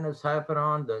sigma minus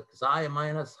hyperon, the xi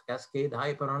minus cascade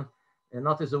hyperon. And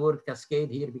notice the word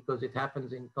cascade here because it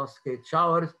happens in cascade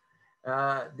showers.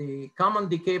 The common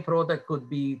decay product could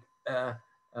be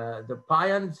the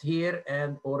pions here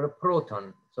and or a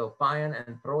proton. So pion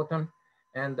and proton,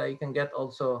 and you can get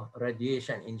also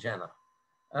radiation in general.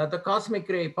 The cosmic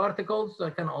ray particles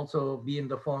can also be in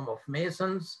the form of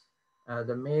mesons.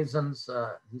 The mesons,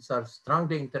 these are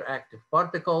strongly interactive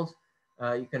particles.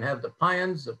 You can have the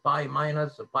pions, the pi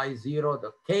minus, the pi 0,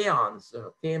 the kaons,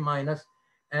 k minus,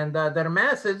 and their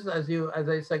masses, as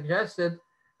I suggested,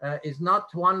 is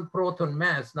not one proton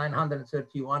mass,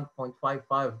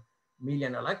 931.55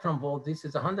 million electron volts. This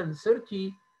is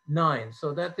 139.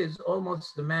 So that is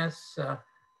almost the mass,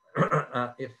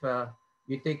 if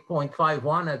you take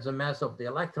 0.51 as the mass of the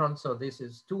electron. So this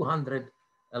is 200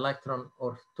 electron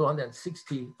or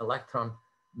 260 electron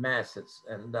masses.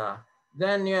 And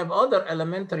then you have other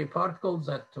elementary particles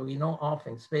that we know of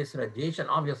in space radiation.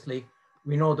 Obviously,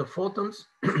 we know the photons.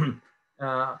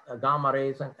 gamma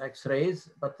rays and X-rays,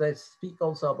 but they speak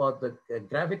also about the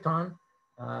graviton.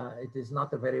 It is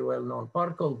not a very well-known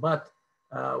particle, but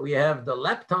we have the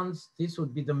leptons. This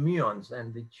would be the muons,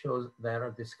 and it shows they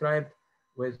are described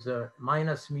with the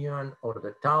minus muon or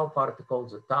the tau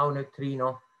particles, the tau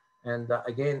neutrino. And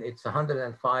again, it's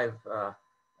 105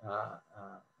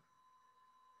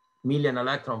 million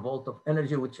electron volt of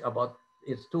energy, which about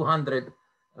is 200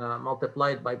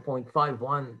 multiplied by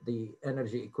 0.51, the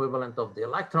energy equivalent of the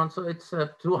electron. So it's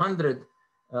 200,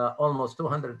 almost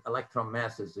 200 electron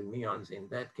masses, the muons in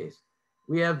that case.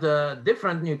 We have the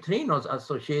different neutrinos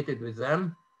associated with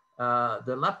them.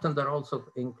 The leptons are also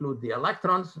include the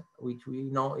electrons, which we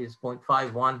know is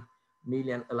 0.51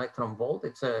 million electron volt.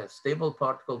 It's a stable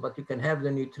particle, but you can have the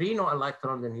neutrino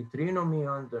electron, the neutrino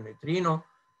muon, the neutrino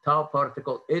tau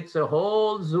particle. It's a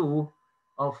whole zoo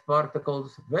of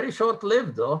particles, very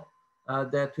short-lived though,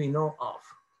 that we know of.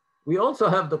 We also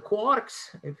have the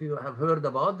quarks, if you have heard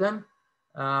about them.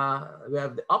 We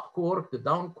have the up quark, the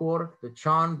down quark, the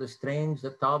charm, the strange,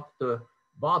 the top, the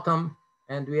bottom,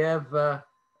 and we have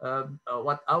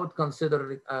what I would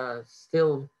consider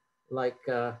still like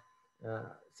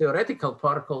theoretical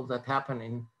particles that happen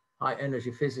in high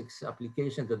energy physics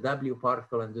application, the W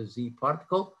particle and the Z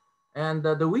particle. And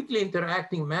the weakly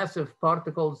interacting massive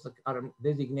particles are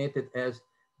designated as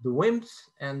the WIMPs,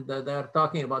 and they're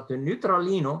talking about the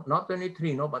neutralino, not the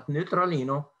neutrino, but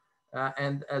neutralino,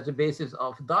 and as a basis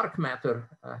of dark matter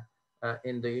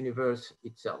in the universe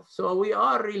itself. So we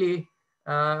are really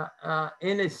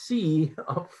in a sea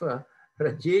of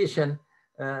radiation,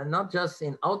 not just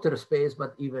in outer space,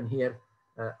 but even here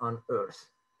on Earth.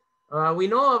 We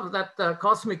know of that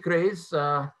cosmic rays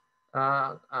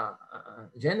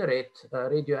generate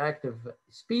radioactive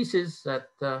species that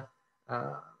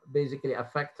basically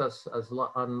affect us as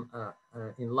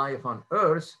in life on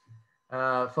Earth.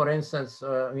 For instance,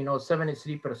 we know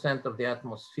 73% of the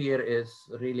atmosphere is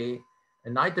really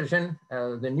nitrogen.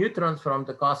 The neutrons from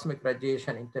the cosmic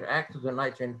radiation interact with the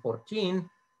nitrogen-14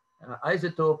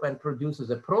 isotope and produces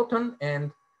a proton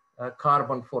and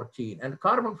carbon-14. And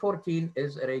carbon-14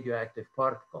 is a radioactive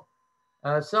particle.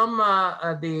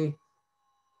 The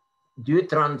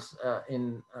deuterons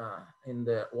in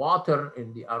the water,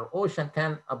 in our ocean,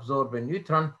 can absorb a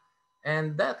neutron,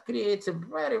 and that creates a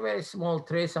very, very small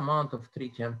trace amount of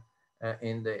tritium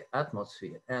in the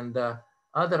atmosphere. And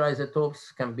other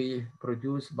isotopes can be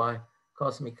produced by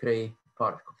cosmic ray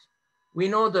particles. We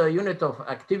know the unit of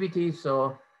activity,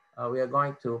 so we are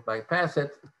going to bypass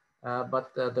it.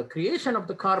 But the creation of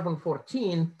the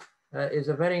carbon-14 is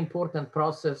a very important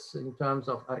process in terms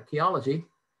of archaeology.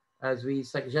 As we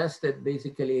suggested,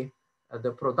 basically,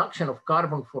 the production of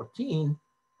carbon-14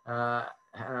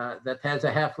 that has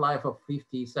a half-life of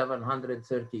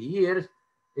 5,730 years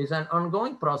is an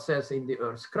ongoing process in the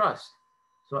Earth's crust.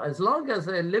 So as long as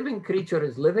a living creature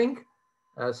is living,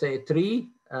 say a tree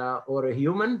or a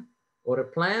human or a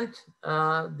plant,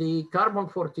 the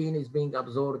carbon-14 is being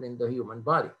absorbed in the human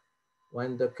body.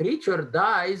 When the creature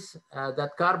dies,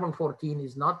 that carbon-14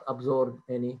 is not absorbed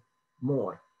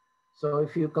anymore. So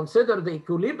if you consider the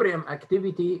equilibrium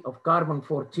activity of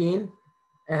carbon-14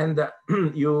 and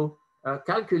you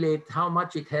calculate how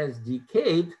much it has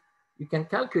decayed, you can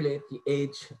calculate the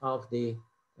age of the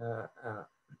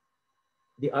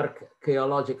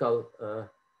archaeological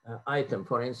item.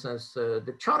 For instance,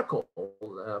 the charcoal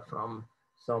from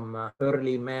some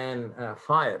early man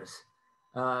fires.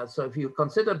 So if you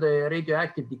consider the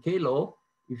radioactive decay law,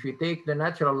 if you take the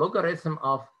natural logarithm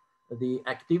of the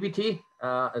activity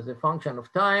as a function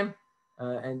of time,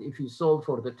 and if you solve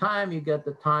for the time, you get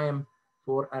the time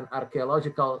for an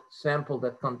archaeological sample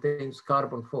that contains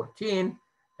carbon-14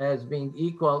 as being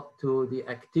equal to the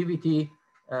activity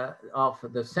of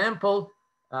the sample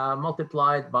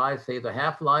multiplied by, say, the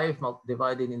half-life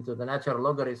divided into the natural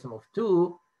logarithm of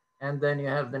 2, and then you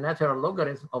have the natural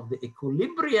logarithm of the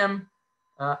equilibrium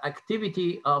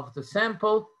activity of the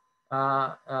sample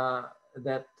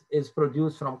that is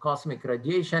produced from cosmic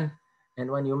radiation. And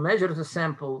when you measure the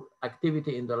sample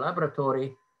activity in the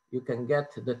laboratory, you can get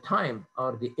the time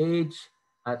or the age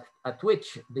at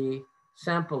which the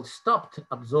sample stopped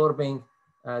absorbing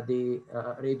the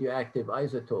radioactive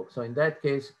isotope. So in that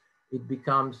case, it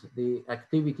becomes the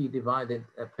activity divided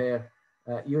per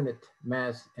unit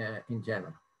mass in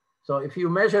general. So if you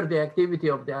measure the activity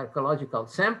of the archaeological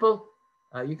sample,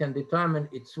 you can determine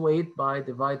its weight by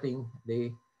dividing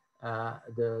the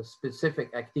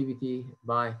specific activity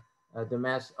by the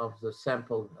mass of the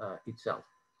sample itself.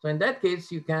 So in that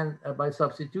case, you can, by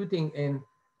substituting in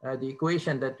the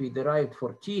equation that we derived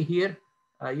for T here,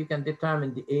 you can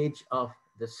determine the age of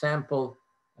the sample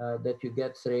that you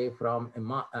get, say, from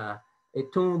a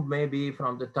tomb, maybe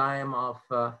from the time of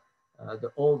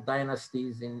the old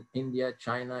dynasties in India,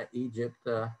 China, Egypt,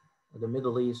 the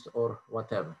Middle East, or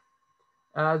whatever.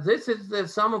 This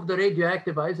is some of the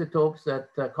radioactive isotopes that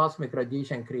cosmic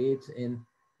radiation creates in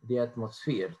the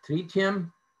atmosphere.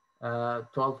 Tritium,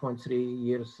 12.3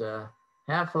 years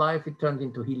half-life, it turned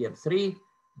into helium-3.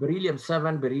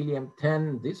 Beryllium-7,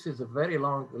 beryllium-10, this is a very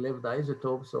long-lived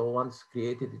isotope, so once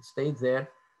created, it stayed there.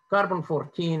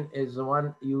 Carbon-14 is the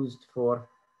one used for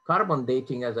carbon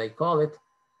dating, as I call it.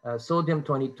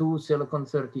 Sodium-22,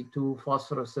 silicon-32,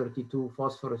 phosphorus-32,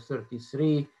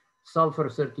 phosphorus-33,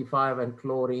 sulfur-35, and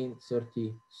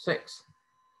chlorine-36.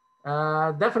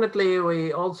 Definitely,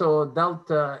 we also dealt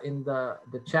in the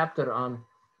chapter on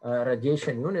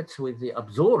radiation units with the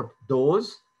absorbed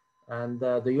dose. And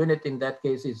the unit in that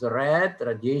case is rad,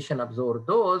 radiation absorbed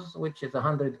dose, which is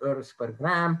 100 ergs per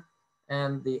gram.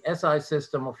 And the SI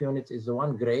system of units is the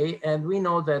 1 gray. And we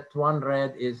know that 1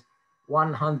 rad is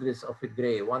 1/100th of a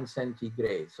gray, 1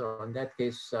 centi-gray. So in that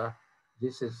case,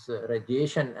 this is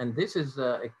radiation. And this is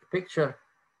a picture,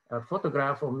 a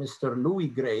photograph of Mr. Louis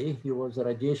Gray. He was a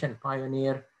radiation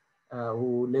pioneer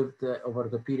who lived over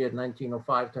the period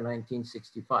 1905 to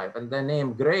 1965. And the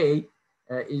name Gray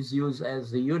is used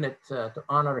as the unit to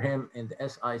honor him in the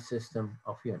SI system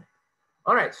of unit.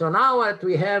 All right, so now that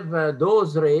we have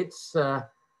dose rates,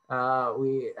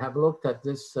 we have looked at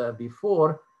this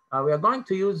before. We are going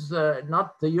to use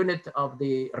not the unit of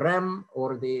the REM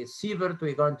or the sievert,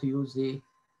 we're going to use the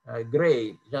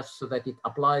Gray, just so that it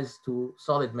applies to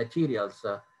solid materials.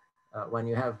 When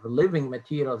you have living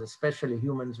materials, especially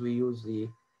humans, we use the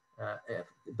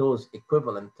dose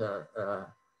equivalent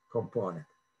component.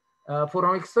 For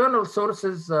our external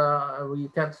sources, we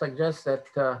can suggest that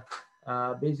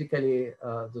basically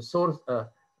the source,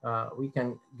 we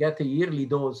can get a yearly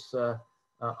dose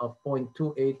of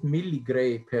 0.28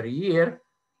 milligray per year.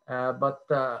 But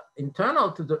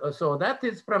internal to the, so that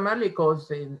is primarily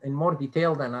caused in more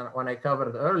detail than when I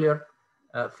covered earlier,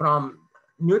 from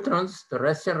neutrons,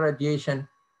 terrestrial radiation,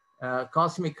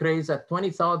 cosmic rays at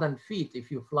 20,000 feet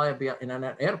if you fly in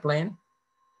an airplane.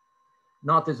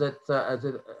 Notice that as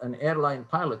an airline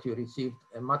pilot, you received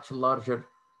a much larger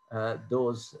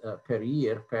dose per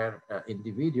year per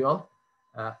individual.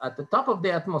 At the top of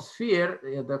the atmosphere,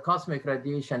 the cosmic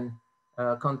radiation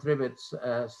contributes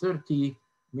 30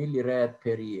 millirad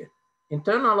per year.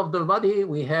 Internal of the body,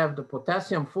 we have the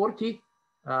potassium-40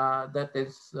 that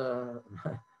is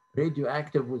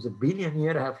radioactive with a 1 billion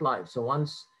year half-life. So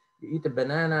once you eat a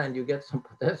banana and you get some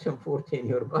potassium-40 in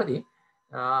your body,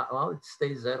 well, it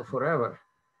stays there forever.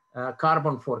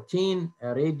 Carbon-14,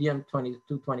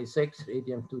 radium-226,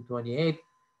 radium-228,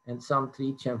 and some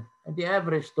tritium. And the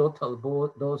average total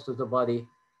dose to the body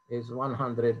is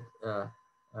 100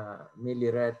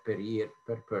 millirad per year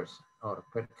per person or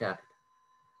per capita.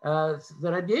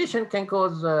 The radiation can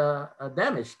cause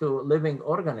damage to living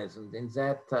organisms in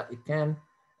that it can,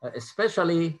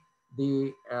 especially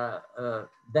the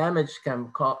damage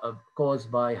can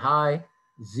caused by high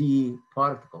Z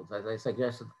particles, as I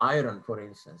suggested, iron, for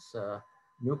instance,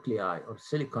 nuclei or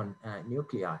silicon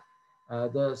nuclei.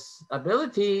 The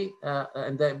ability,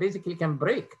 and they basically can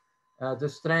break the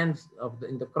strands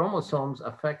in the chromosomes,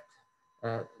 affect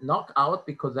knock out,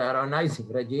 because they are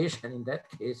ionizing radiation in that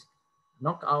case,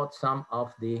 knock out some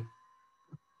of the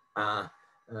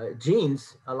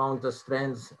genes along the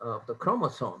strands of the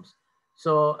chromosomes.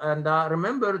 So, and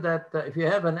remember that if you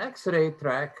have an X-ray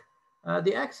track,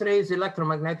 the X-ray is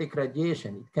electromagnetic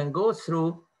radiation. It can go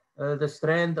through the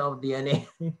strand of DNA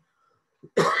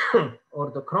or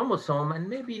the chromosome and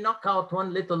maybe knock out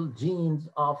one little genes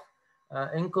of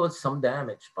and cause some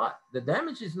damage. But the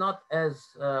damage is not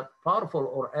as powerful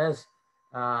or as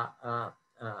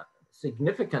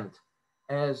significant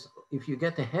as if you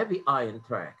get a heavy ion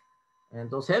track. And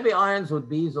those heavy ions would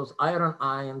be those iron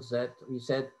ions that we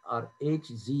said are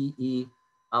HZE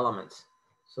elements.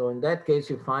 So in that case,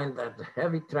 you find that the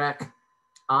heavy track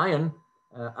ion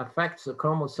affects the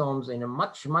chromosomes in a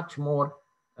much, much more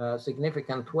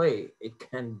significant way. It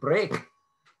can break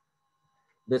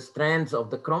the strands of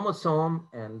the chromosome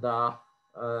and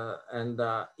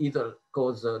either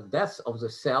cause the death of the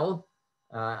cell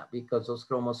because those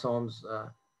chromosomes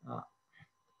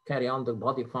carry on the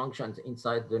body functions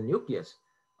inside the nucleus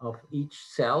of each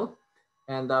cell.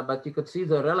 And but you could see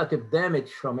the relative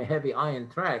damage from a heavy ion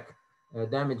track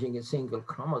damaging a single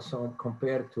chromosome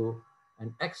compared to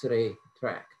an X-ray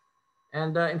track.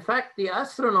 And in fact, the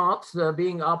astronauts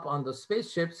being up on the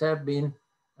spaceships have been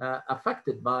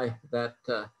affected by that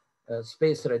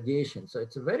space radiation. So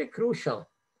it's very crucial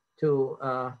to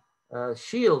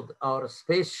shield our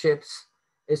spaceships,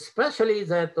 especially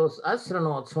that those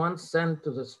astronauts once sent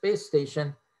to the space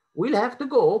station will have to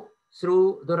go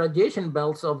through the radiation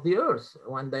belts of the Earth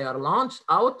when they are launched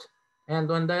out and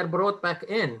when they are brought back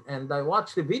in. And I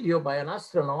watched a video by an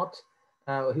astronaut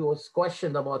who was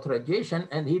questioned about radiation,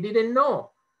 and he didn't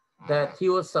know that he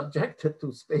was subjected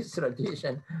to space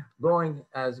radiation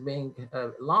being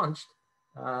launched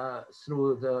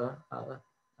through the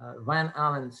Van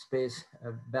Allen space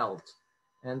belt.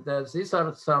 And these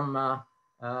are some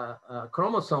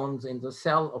chromosomes in the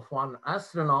cell of one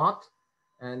astronaut.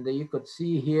 And you could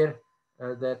see here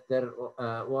that there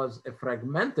was a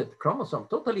fragmented chromosome,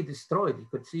 totally destroyed. You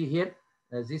could see here,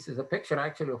 this is a picture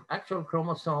actually of actual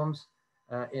chromosomes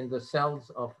in the cells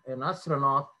of an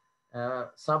astronaut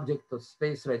subject to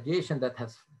space radiation that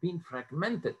has been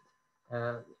fragmented.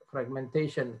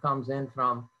 Fragmentation comes in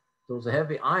from those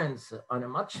heavy ions on a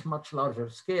much, much larger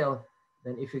scale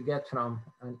than if you get from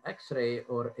an X-ray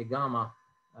or a gamma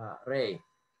ray.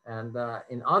 And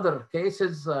in other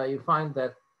cases, you find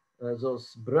that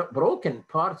those broken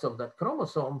parts of that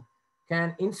chromosome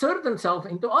can insert themselves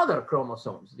into other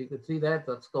chromosomes. You could see that,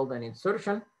 that's called an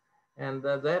insertion. And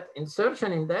that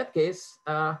insertion in that case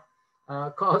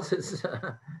causes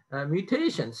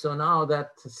mutations. So now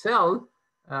that cell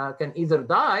can either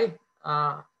die,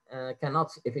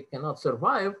 if it cannot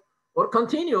survive, or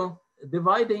continue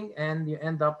dividing, and you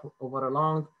end up over a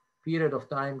long period of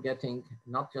time getting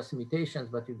not just mutations,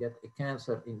 but you get a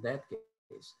cancer in that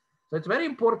case. So it's very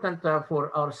important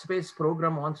for our space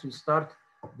program, once we start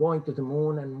going to the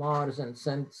moon and Mars and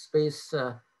send space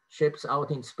ships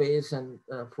out in space, and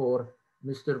for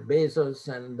Mr. Bezos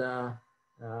and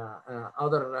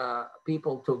other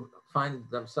people to find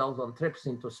themselves on trips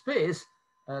into space,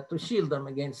 to shield them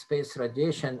against space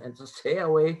radiation and to stay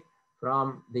away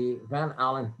from the Van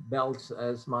Allen belts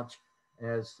as much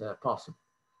as possible.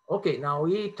 Okay, now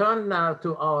we turn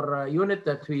to our unit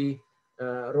that we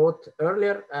wrote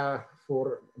earlier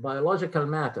for biological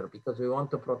matter, because we want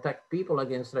to protect people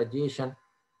against radiation.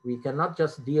 We cannot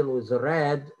just deal with the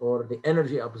rad or the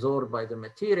energy absorbed by the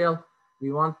material.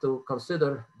 We want to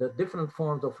consider the different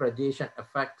forms of radiation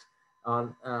effect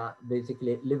on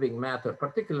basically living matter,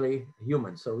 particularly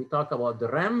humans. So we talk about the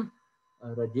REM,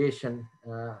 radiation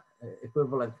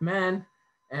equivalent man,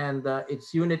 and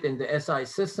its unit in the SI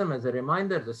system, as a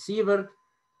reminder, the sievert,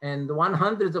 and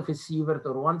 1/100 of a sievert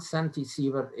or 1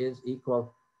 centisievert is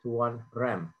equal to 1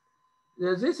 rem.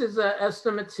 This is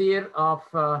estimates here of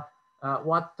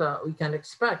what we can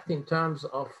expect in terms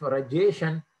of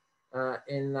radiation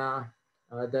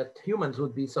that humans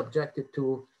would be subjected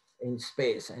to in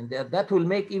space. And that will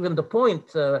make even the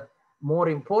point more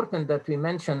important that we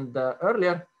mentioned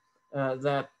earlier,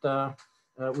 that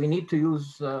we need to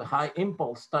use high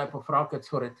impulse type of rockets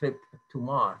for a trip to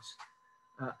Mars.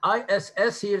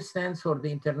 ISS here stands for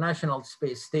the International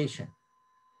Space Station.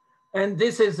 And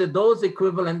this is the dose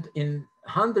equivalent in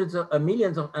hundreds of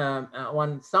millions of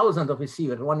 1,000 of a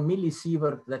sievert, 1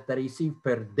 millisievert that they receive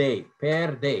per day.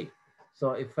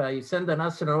 So if you send an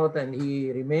astronaut and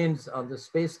he remains on the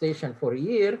space station for a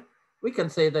year, we can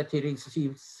say that he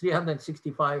receives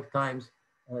 365 times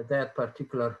that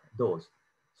particular dose.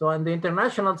 So on the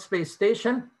International Space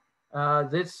Station,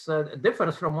 this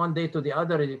differs from one day to the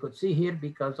other, as you could see here,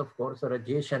 because of course the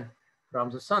radiation from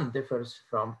the sun differs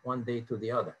from one day to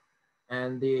the other.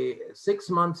 And the 6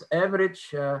 months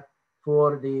average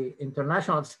for the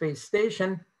International Space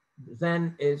Station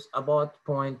then is about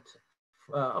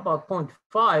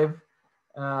 0.5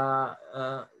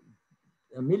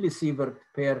 millisievert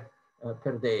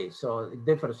per day. So it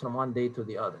differs from one day to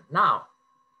the other. Now,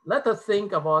 let us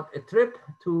think about a trip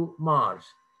to Mars.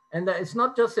 And it's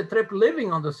not just a trip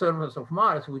living on the surface of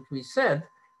Mars, which we said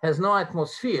has no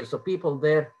atmosphere. So people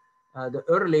there, the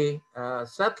early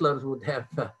settlers would have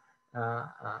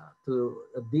to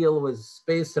deal with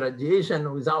space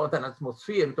radiation without an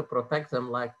atmosphere to protect them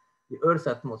like the Earth's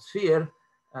atmosphere.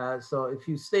 So if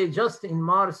you stay just in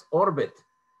Mars orbit,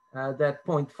 that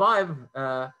 0.5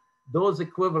 dose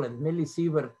equivalent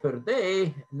millisievert per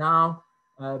day now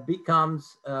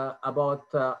becomes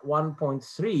about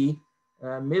 1.3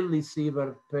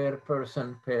 millisievert per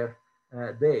person per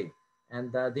day.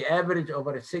 And the average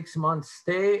over a 6 month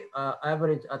stay,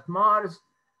 average at Mars,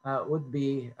 would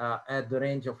be at the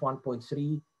range of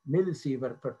 1.3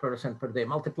 millisievert per person per day.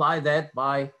 Multiply that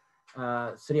by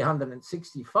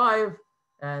 365,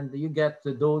 and you get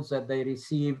the dose that they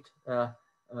received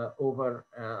over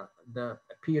the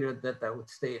period that they would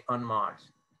stay on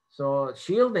Mars. So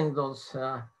shielding those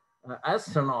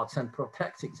astronauts and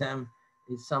protecting them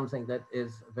is something that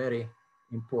is very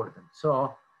important.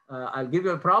 So I'll give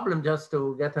you a problem just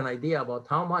to get an idea about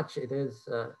how much it is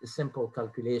a simple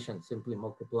calculation, simply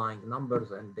multiplying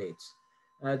numbers and dates.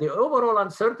 The overall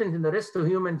uncertainty in the risk to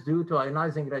humans due to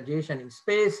ionizing radiation in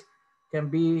space can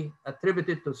be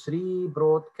attributed to three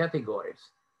broad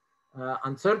categories.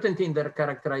 Uncertainty in the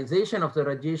characterization of the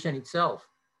radiation itself.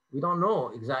 We don't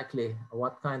know exactly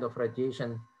what kind of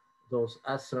radiation those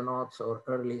astronauts or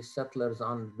early settlers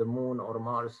on the moon or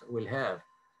Mars will have.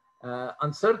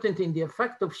 Uncertainty in the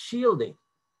effect of shielding,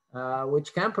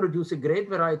 which can produce a great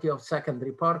variety of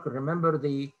secondary particles. Remember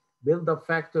the build-up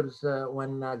factors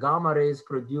when gamma rays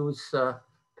produce the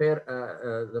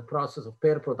process of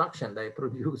pair production. They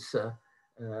produce a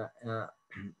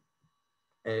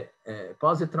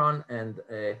positron and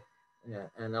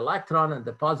an electron, and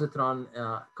the positron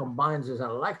combines with an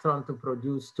electron to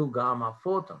produce two gamma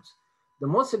photons. The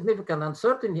most significant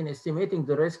uncertainty in estimating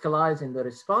the risk lies in the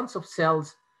response of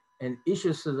cells and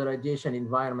issues to the radiation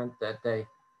environment that they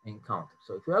encounter.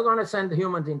 So if we are going to send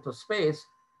humans into space,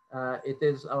 it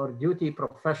is our duty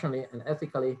professionally and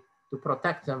ethically to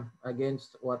protect them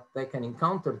against what they can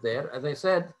encounter there. As I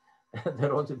said,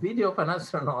 there was a video of an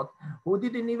astronaut who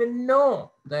didn't even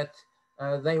know that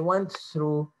they went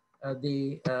through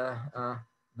the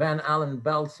Van Allen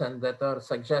belts and that are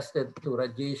suggested to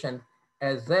radiation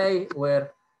as they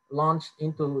were launched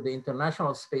into the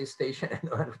International Space Station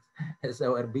and as they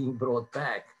were being brought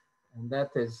back. And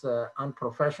that is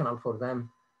unprofessional for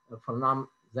them,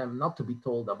 them not to be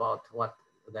told about what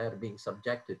they're being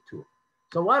subjected to.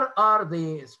 So what are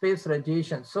the space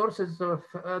radiation sources?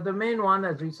 The main one,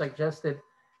 as we suggested,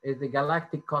 is the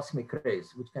galactic cosmic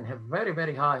rays, which can have very,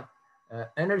 very high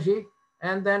energy.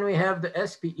 And then we have the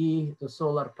SPE, the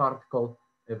solar particle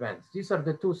events. These are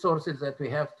the two sources that we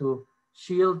have to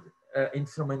shield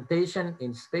instrumentation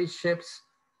in spaceships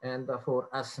and for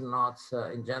astronauts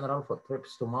in general, for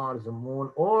trips to Mars, the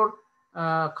moon, or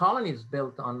colonies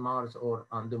built on Mars or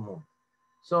on the moon.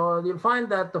 So you'll find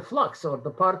that the flux or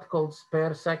the particles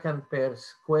per second per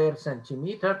square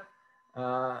centimeter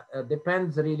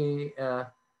depends really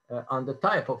on the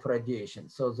type of radiation.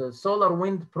 So the solar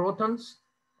wind protons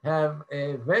have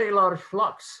a very large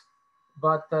flux,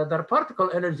 but their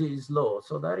particle energy is low.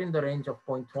 So they're in the range of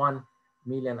 0.1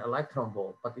 million electron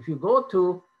volt. But if you go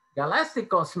to galactic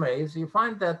cosmic rays, you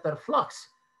find that their flux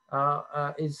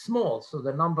is small. So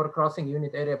the number crossing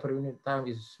unit area per unit time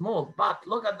is small, but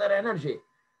look at their energy.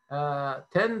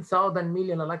 10,000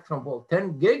 million electron volts,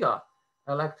 10 giga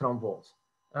electron volts.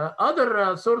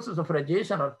 Other sources of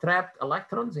radiation are trapped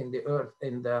electrons in the Earth,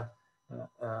 in the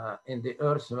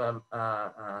Earth's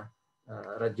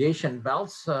radiation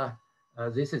belts.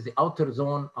 This is the outer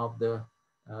zone of the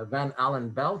Van Allen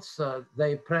belts.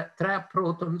 They trap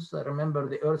protons. Remember,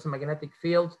 the Earth's magnetic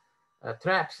field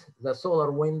traps the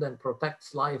solar wind and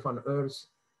protects life on Earth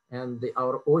and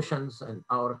our oceans and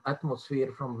our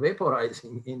atmosphere from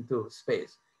vaporizing into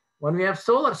space. When we have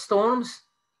solar storms,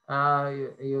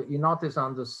 you notice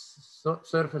on the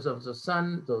surface of the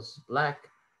sun, those black,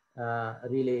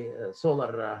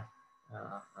 solar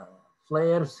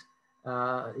flares,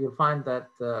 you'll find that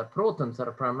protons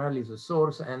are primarily the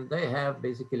source, and they have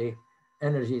basically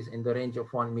energies in the range of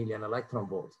 1 million electron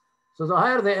volts. So the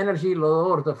higher the energy,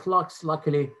 lower the flux,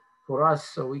 luckily for us,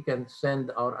 so we can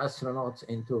send our astronauts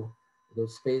into the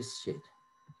space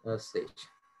stage.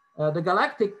 The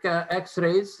galactic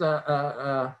X-rays,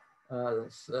 the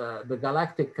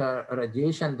galactic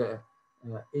radiation, the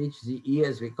HZE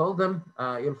as we call them,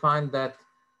 you'll find that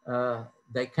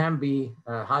they can be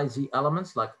high Z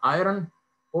elements like iron,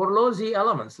 or low Z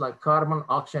elements like carbon,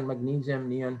 oxygen, magnesium,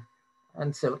 neon,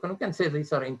 and silicon. You can say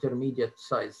these are intermediate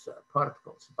size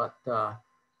particles, but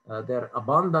their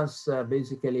abundance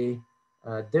basically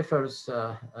differs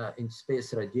in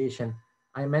space radiation.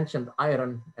 I mentioned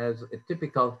iron as a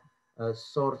typical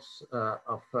source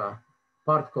of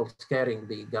particles carrying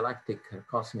the galactic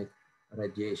cosmic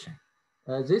radiation.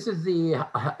 This is the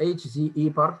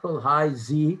HZE particle, high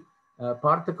Z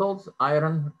particles,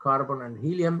 iron, carbon, and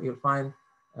helium. You'll find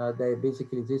they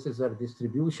basically, this is their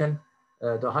distribution.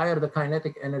 The higher the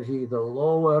kinetic energy, the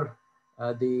lower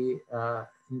the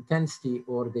intensity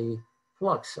or the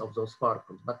flux of those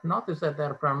particles. But notice that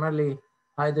they're primarily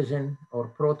hydrogen or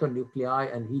proton nuclei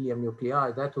and helium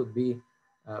nuclei. That would be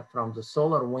from the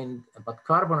solar wind, but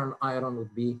carbon and iron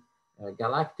would be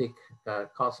galactic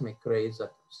cosmic rays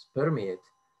that permeate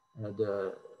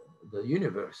the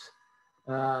universe.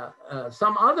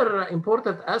 Some other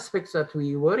important aspects that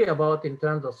we worry about in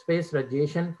terms of space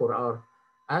radiation for our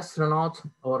astronauts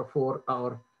or for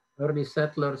our early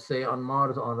settlers, say on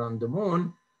Mars or on the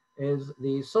moon, is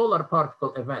the solar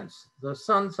particle events. The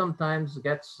sun sometimes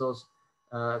gets those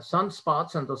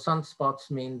sunspots, and the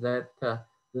sunspots mean that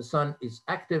the sun is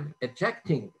active,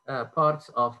 ejecting parts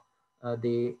of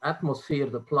the atmosphere,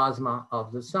 the plasma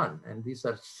of the sun. And these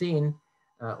are seen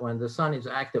when the sun is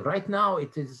active. Right now,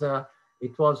 it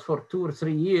was for 2 or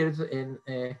 3 years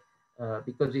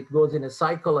because it goes in a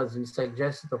cycle, as we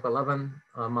suggested, of 11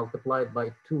 multiplied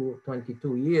by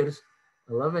 22 years,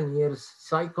 11 years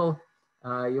cycle.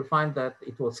 You find that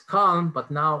it was calm,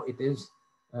 but now it is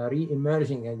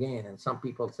re-emerging again. And some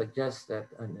people suggest that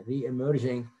a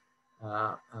re-emerging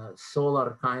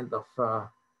solar kind of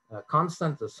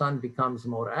constant, the sun becomes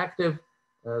more active,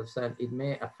 then it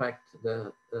may affect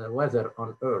the weather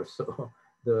on Earth. So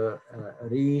the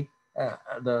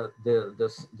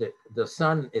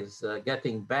sun is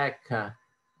getting back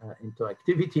into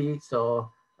activity. So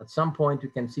at some point you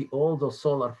can see all those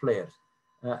solar flares.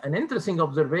 An interesting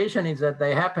observation is that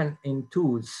they happen in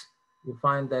twos. You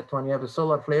find that when you have a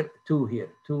solar flare, two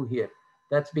here, two here.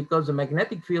 That's because the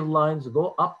magnetic field lines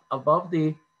go up above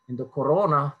in the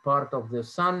corona part of the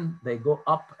sun, they go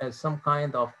up as some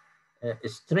kind of a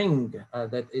string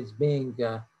that is being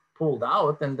pulled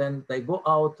out, and then they go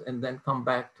out and then come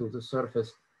back to the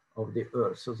surface of the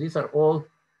Earth. So these are all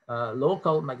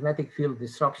local magnetic field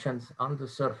disruptions on the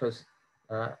surface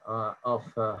of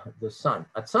the sun.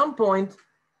 At some point,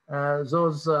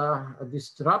 those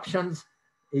disruptions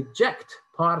eject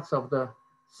parts of the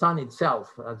sun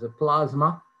itself as a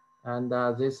plasma, and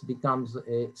this becomes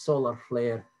a solar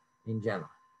flare in general.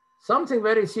 Something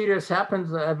very serious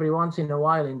happens every once in a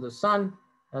while in the sun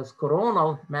as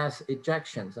coronal mass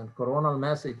ejections, and coronal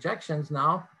mass ejections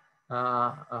now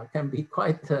can be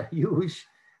quite huge.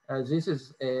 This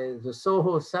is the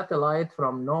SOHO satellite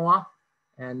from NOAA,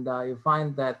 and you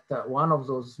find that one of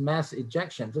those mass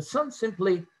ejections, the sun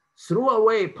simply threw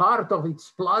away part of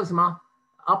its plasma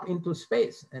up into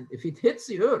space. And if it hits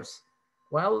the Earth,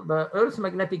 well, the Earth's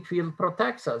magnetic field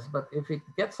protects us, but if it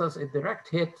gets us a direct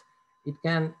hit, it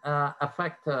can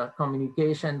affect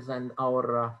communications and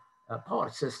our power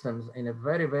systems in a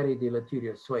very, very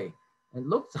deleterious way. And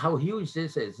look how huge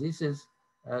this is. This is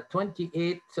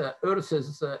 28 Earths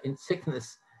in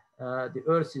thickness. The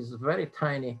Earth is very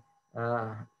tiny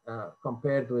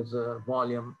compared with the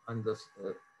volume and the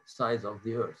size of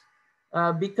the Earth.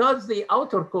 Because the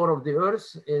outer core of the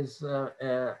Earth is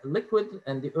liquid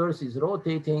and the Earth is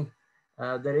rotating,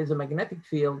 there is a magnetic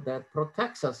field that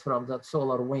protects us from that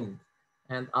solar wind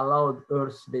and allowed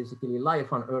Earth, basically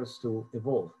life on Earth, to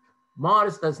evolve.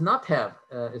 Mars does not have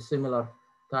a similar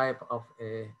type of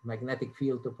a magnetic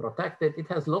field to protect it. It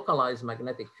has localized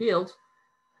magnetic fields.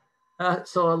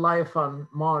 So life on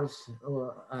Mars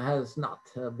has not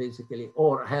basically,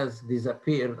 or has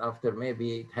disappeared after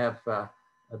maybe it have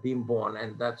been born.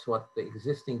 And that's what the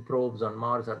existing probes on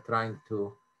Mars are trying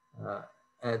to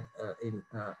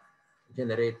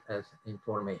generate as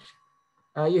information.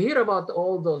 You hear about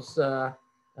all those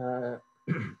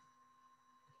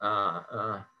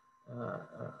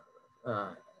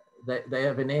they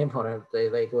have a name for it.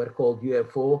 They were called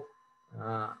UFOs,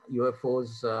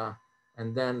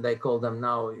 and then they call them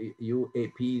now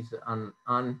UAPs,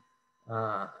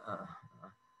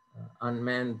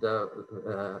 unmanned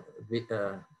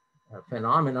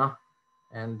phenomena,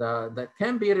 and that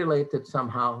can be related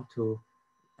somehow to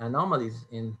anomalies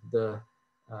in the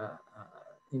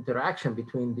interaction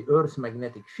between the Earth's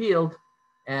magnetic field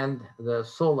and the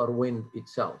solar wind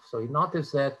itself. So you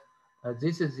notice that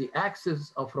this is the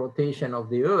axis of rotation of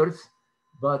the Earth,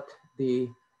 but the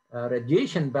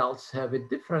radiation belts have a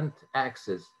different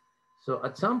axis. So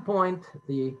at some point,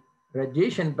 the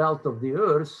radiation belt of the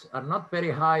Earth are not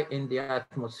very high in the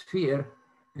atmosphere,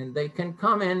 and they can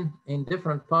come in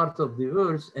different parts of the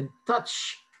Earth and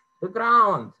touch the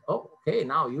ground. Oh, okay,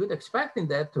 now you'd expecting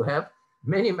that to have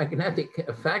many magnetic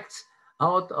effects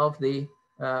out of the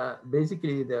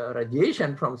basically the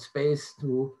radiation from space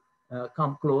to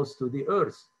come close to the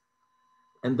Earth.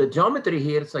 And the geometry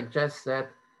here suggests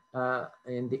that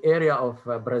in the area of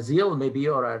Brazil, maybe,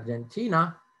 or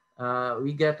Argentina,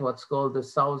 we get what's called the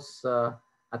South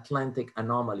Atlantic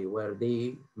anomaly, where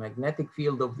the magnetic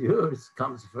field of the Earth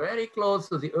comes very close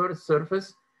to the Earth's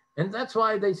surface. And that's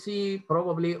why they see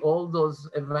probably all those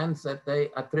events that they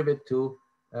attribute to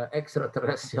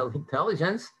extraterrestrial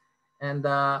intelligence. And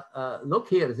look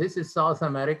here, this is South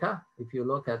America. If you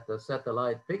look at the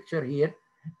satellite picture here,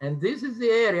 and this is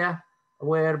the area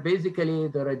where basically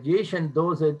the radiation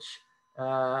dosage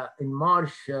in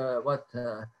March,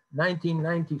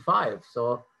 1995.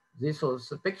 So this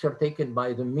was a picture taken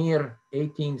by the Mir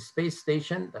 18 space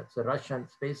station, that's a Russian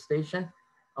space station,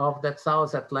 of that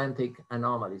South Atlantic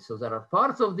anomaly. So there are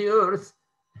parts of the Earth,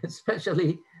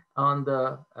 especially on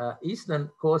the eastern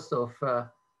coast of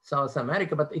South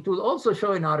America, but it will also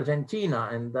show in Argentina,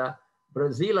 and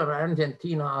Brazil or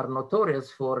Argentina are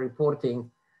notorious for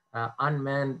reporting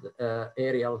unmanned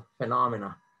aerial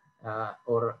phenomena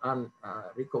or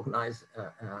unrecognized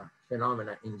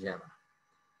phenomena in general.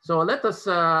 So let us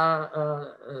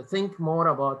think more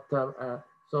about,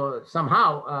 so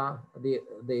somehow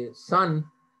the sun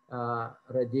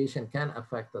radiation can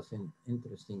affect us in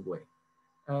interesting way.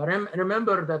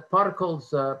 Remember that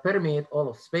particles permeate all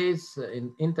of space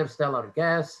in interstellar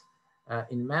gas.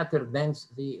 In matter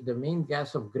density, the mean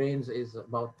gas of grains is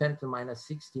about 10 to minus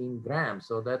 16 grams.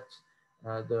 So that's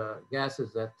the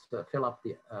gases that fill up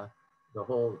the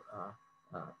whole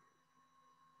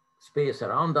space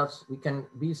around us. We can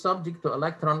be subject to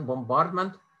electron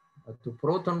bombardment, to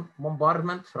proton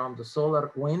bombardment from the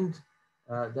solar wind.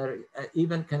 There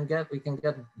even we can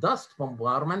get dust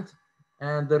bombardment,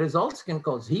 and the results can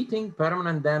cause heating,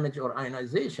 permanent damage, or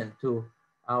ionization to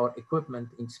our equipment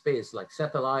in space, like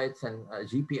satellites and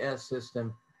GPS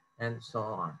system, and so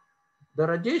on. The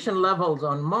radiation levels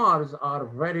on Mars are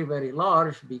very, very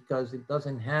large because it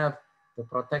doesn't have the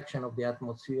protection of the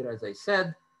atmosphere, as I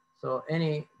said. So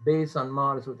any base on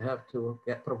Mars would have to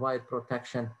provide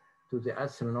protection to the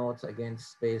astronauts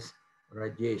against space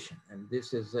radiation. And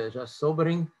this is just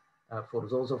sobering for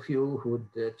those of you who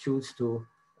would choose to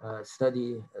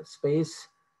study space.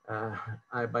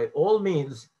 By all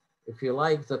means, if you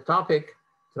like the topic,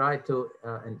 try to,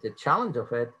 and the challenge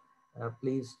of it,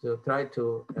 please try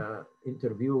to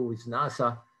interview with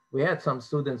NASA. We had some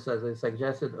students, as I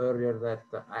suggested earlier, that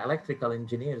electrical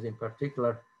engineers in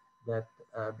particular, that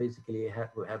basically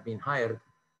have been hired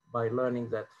by learning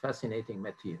that fascinating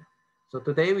material. So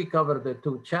today we cover the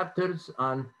two chapters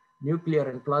on nuclear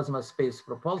and plasma space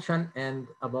propulsion and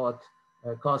about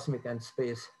cosmic and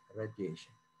space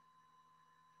radiation.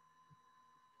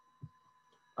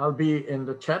 I'll be in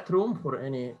the chat room for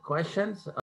any questions.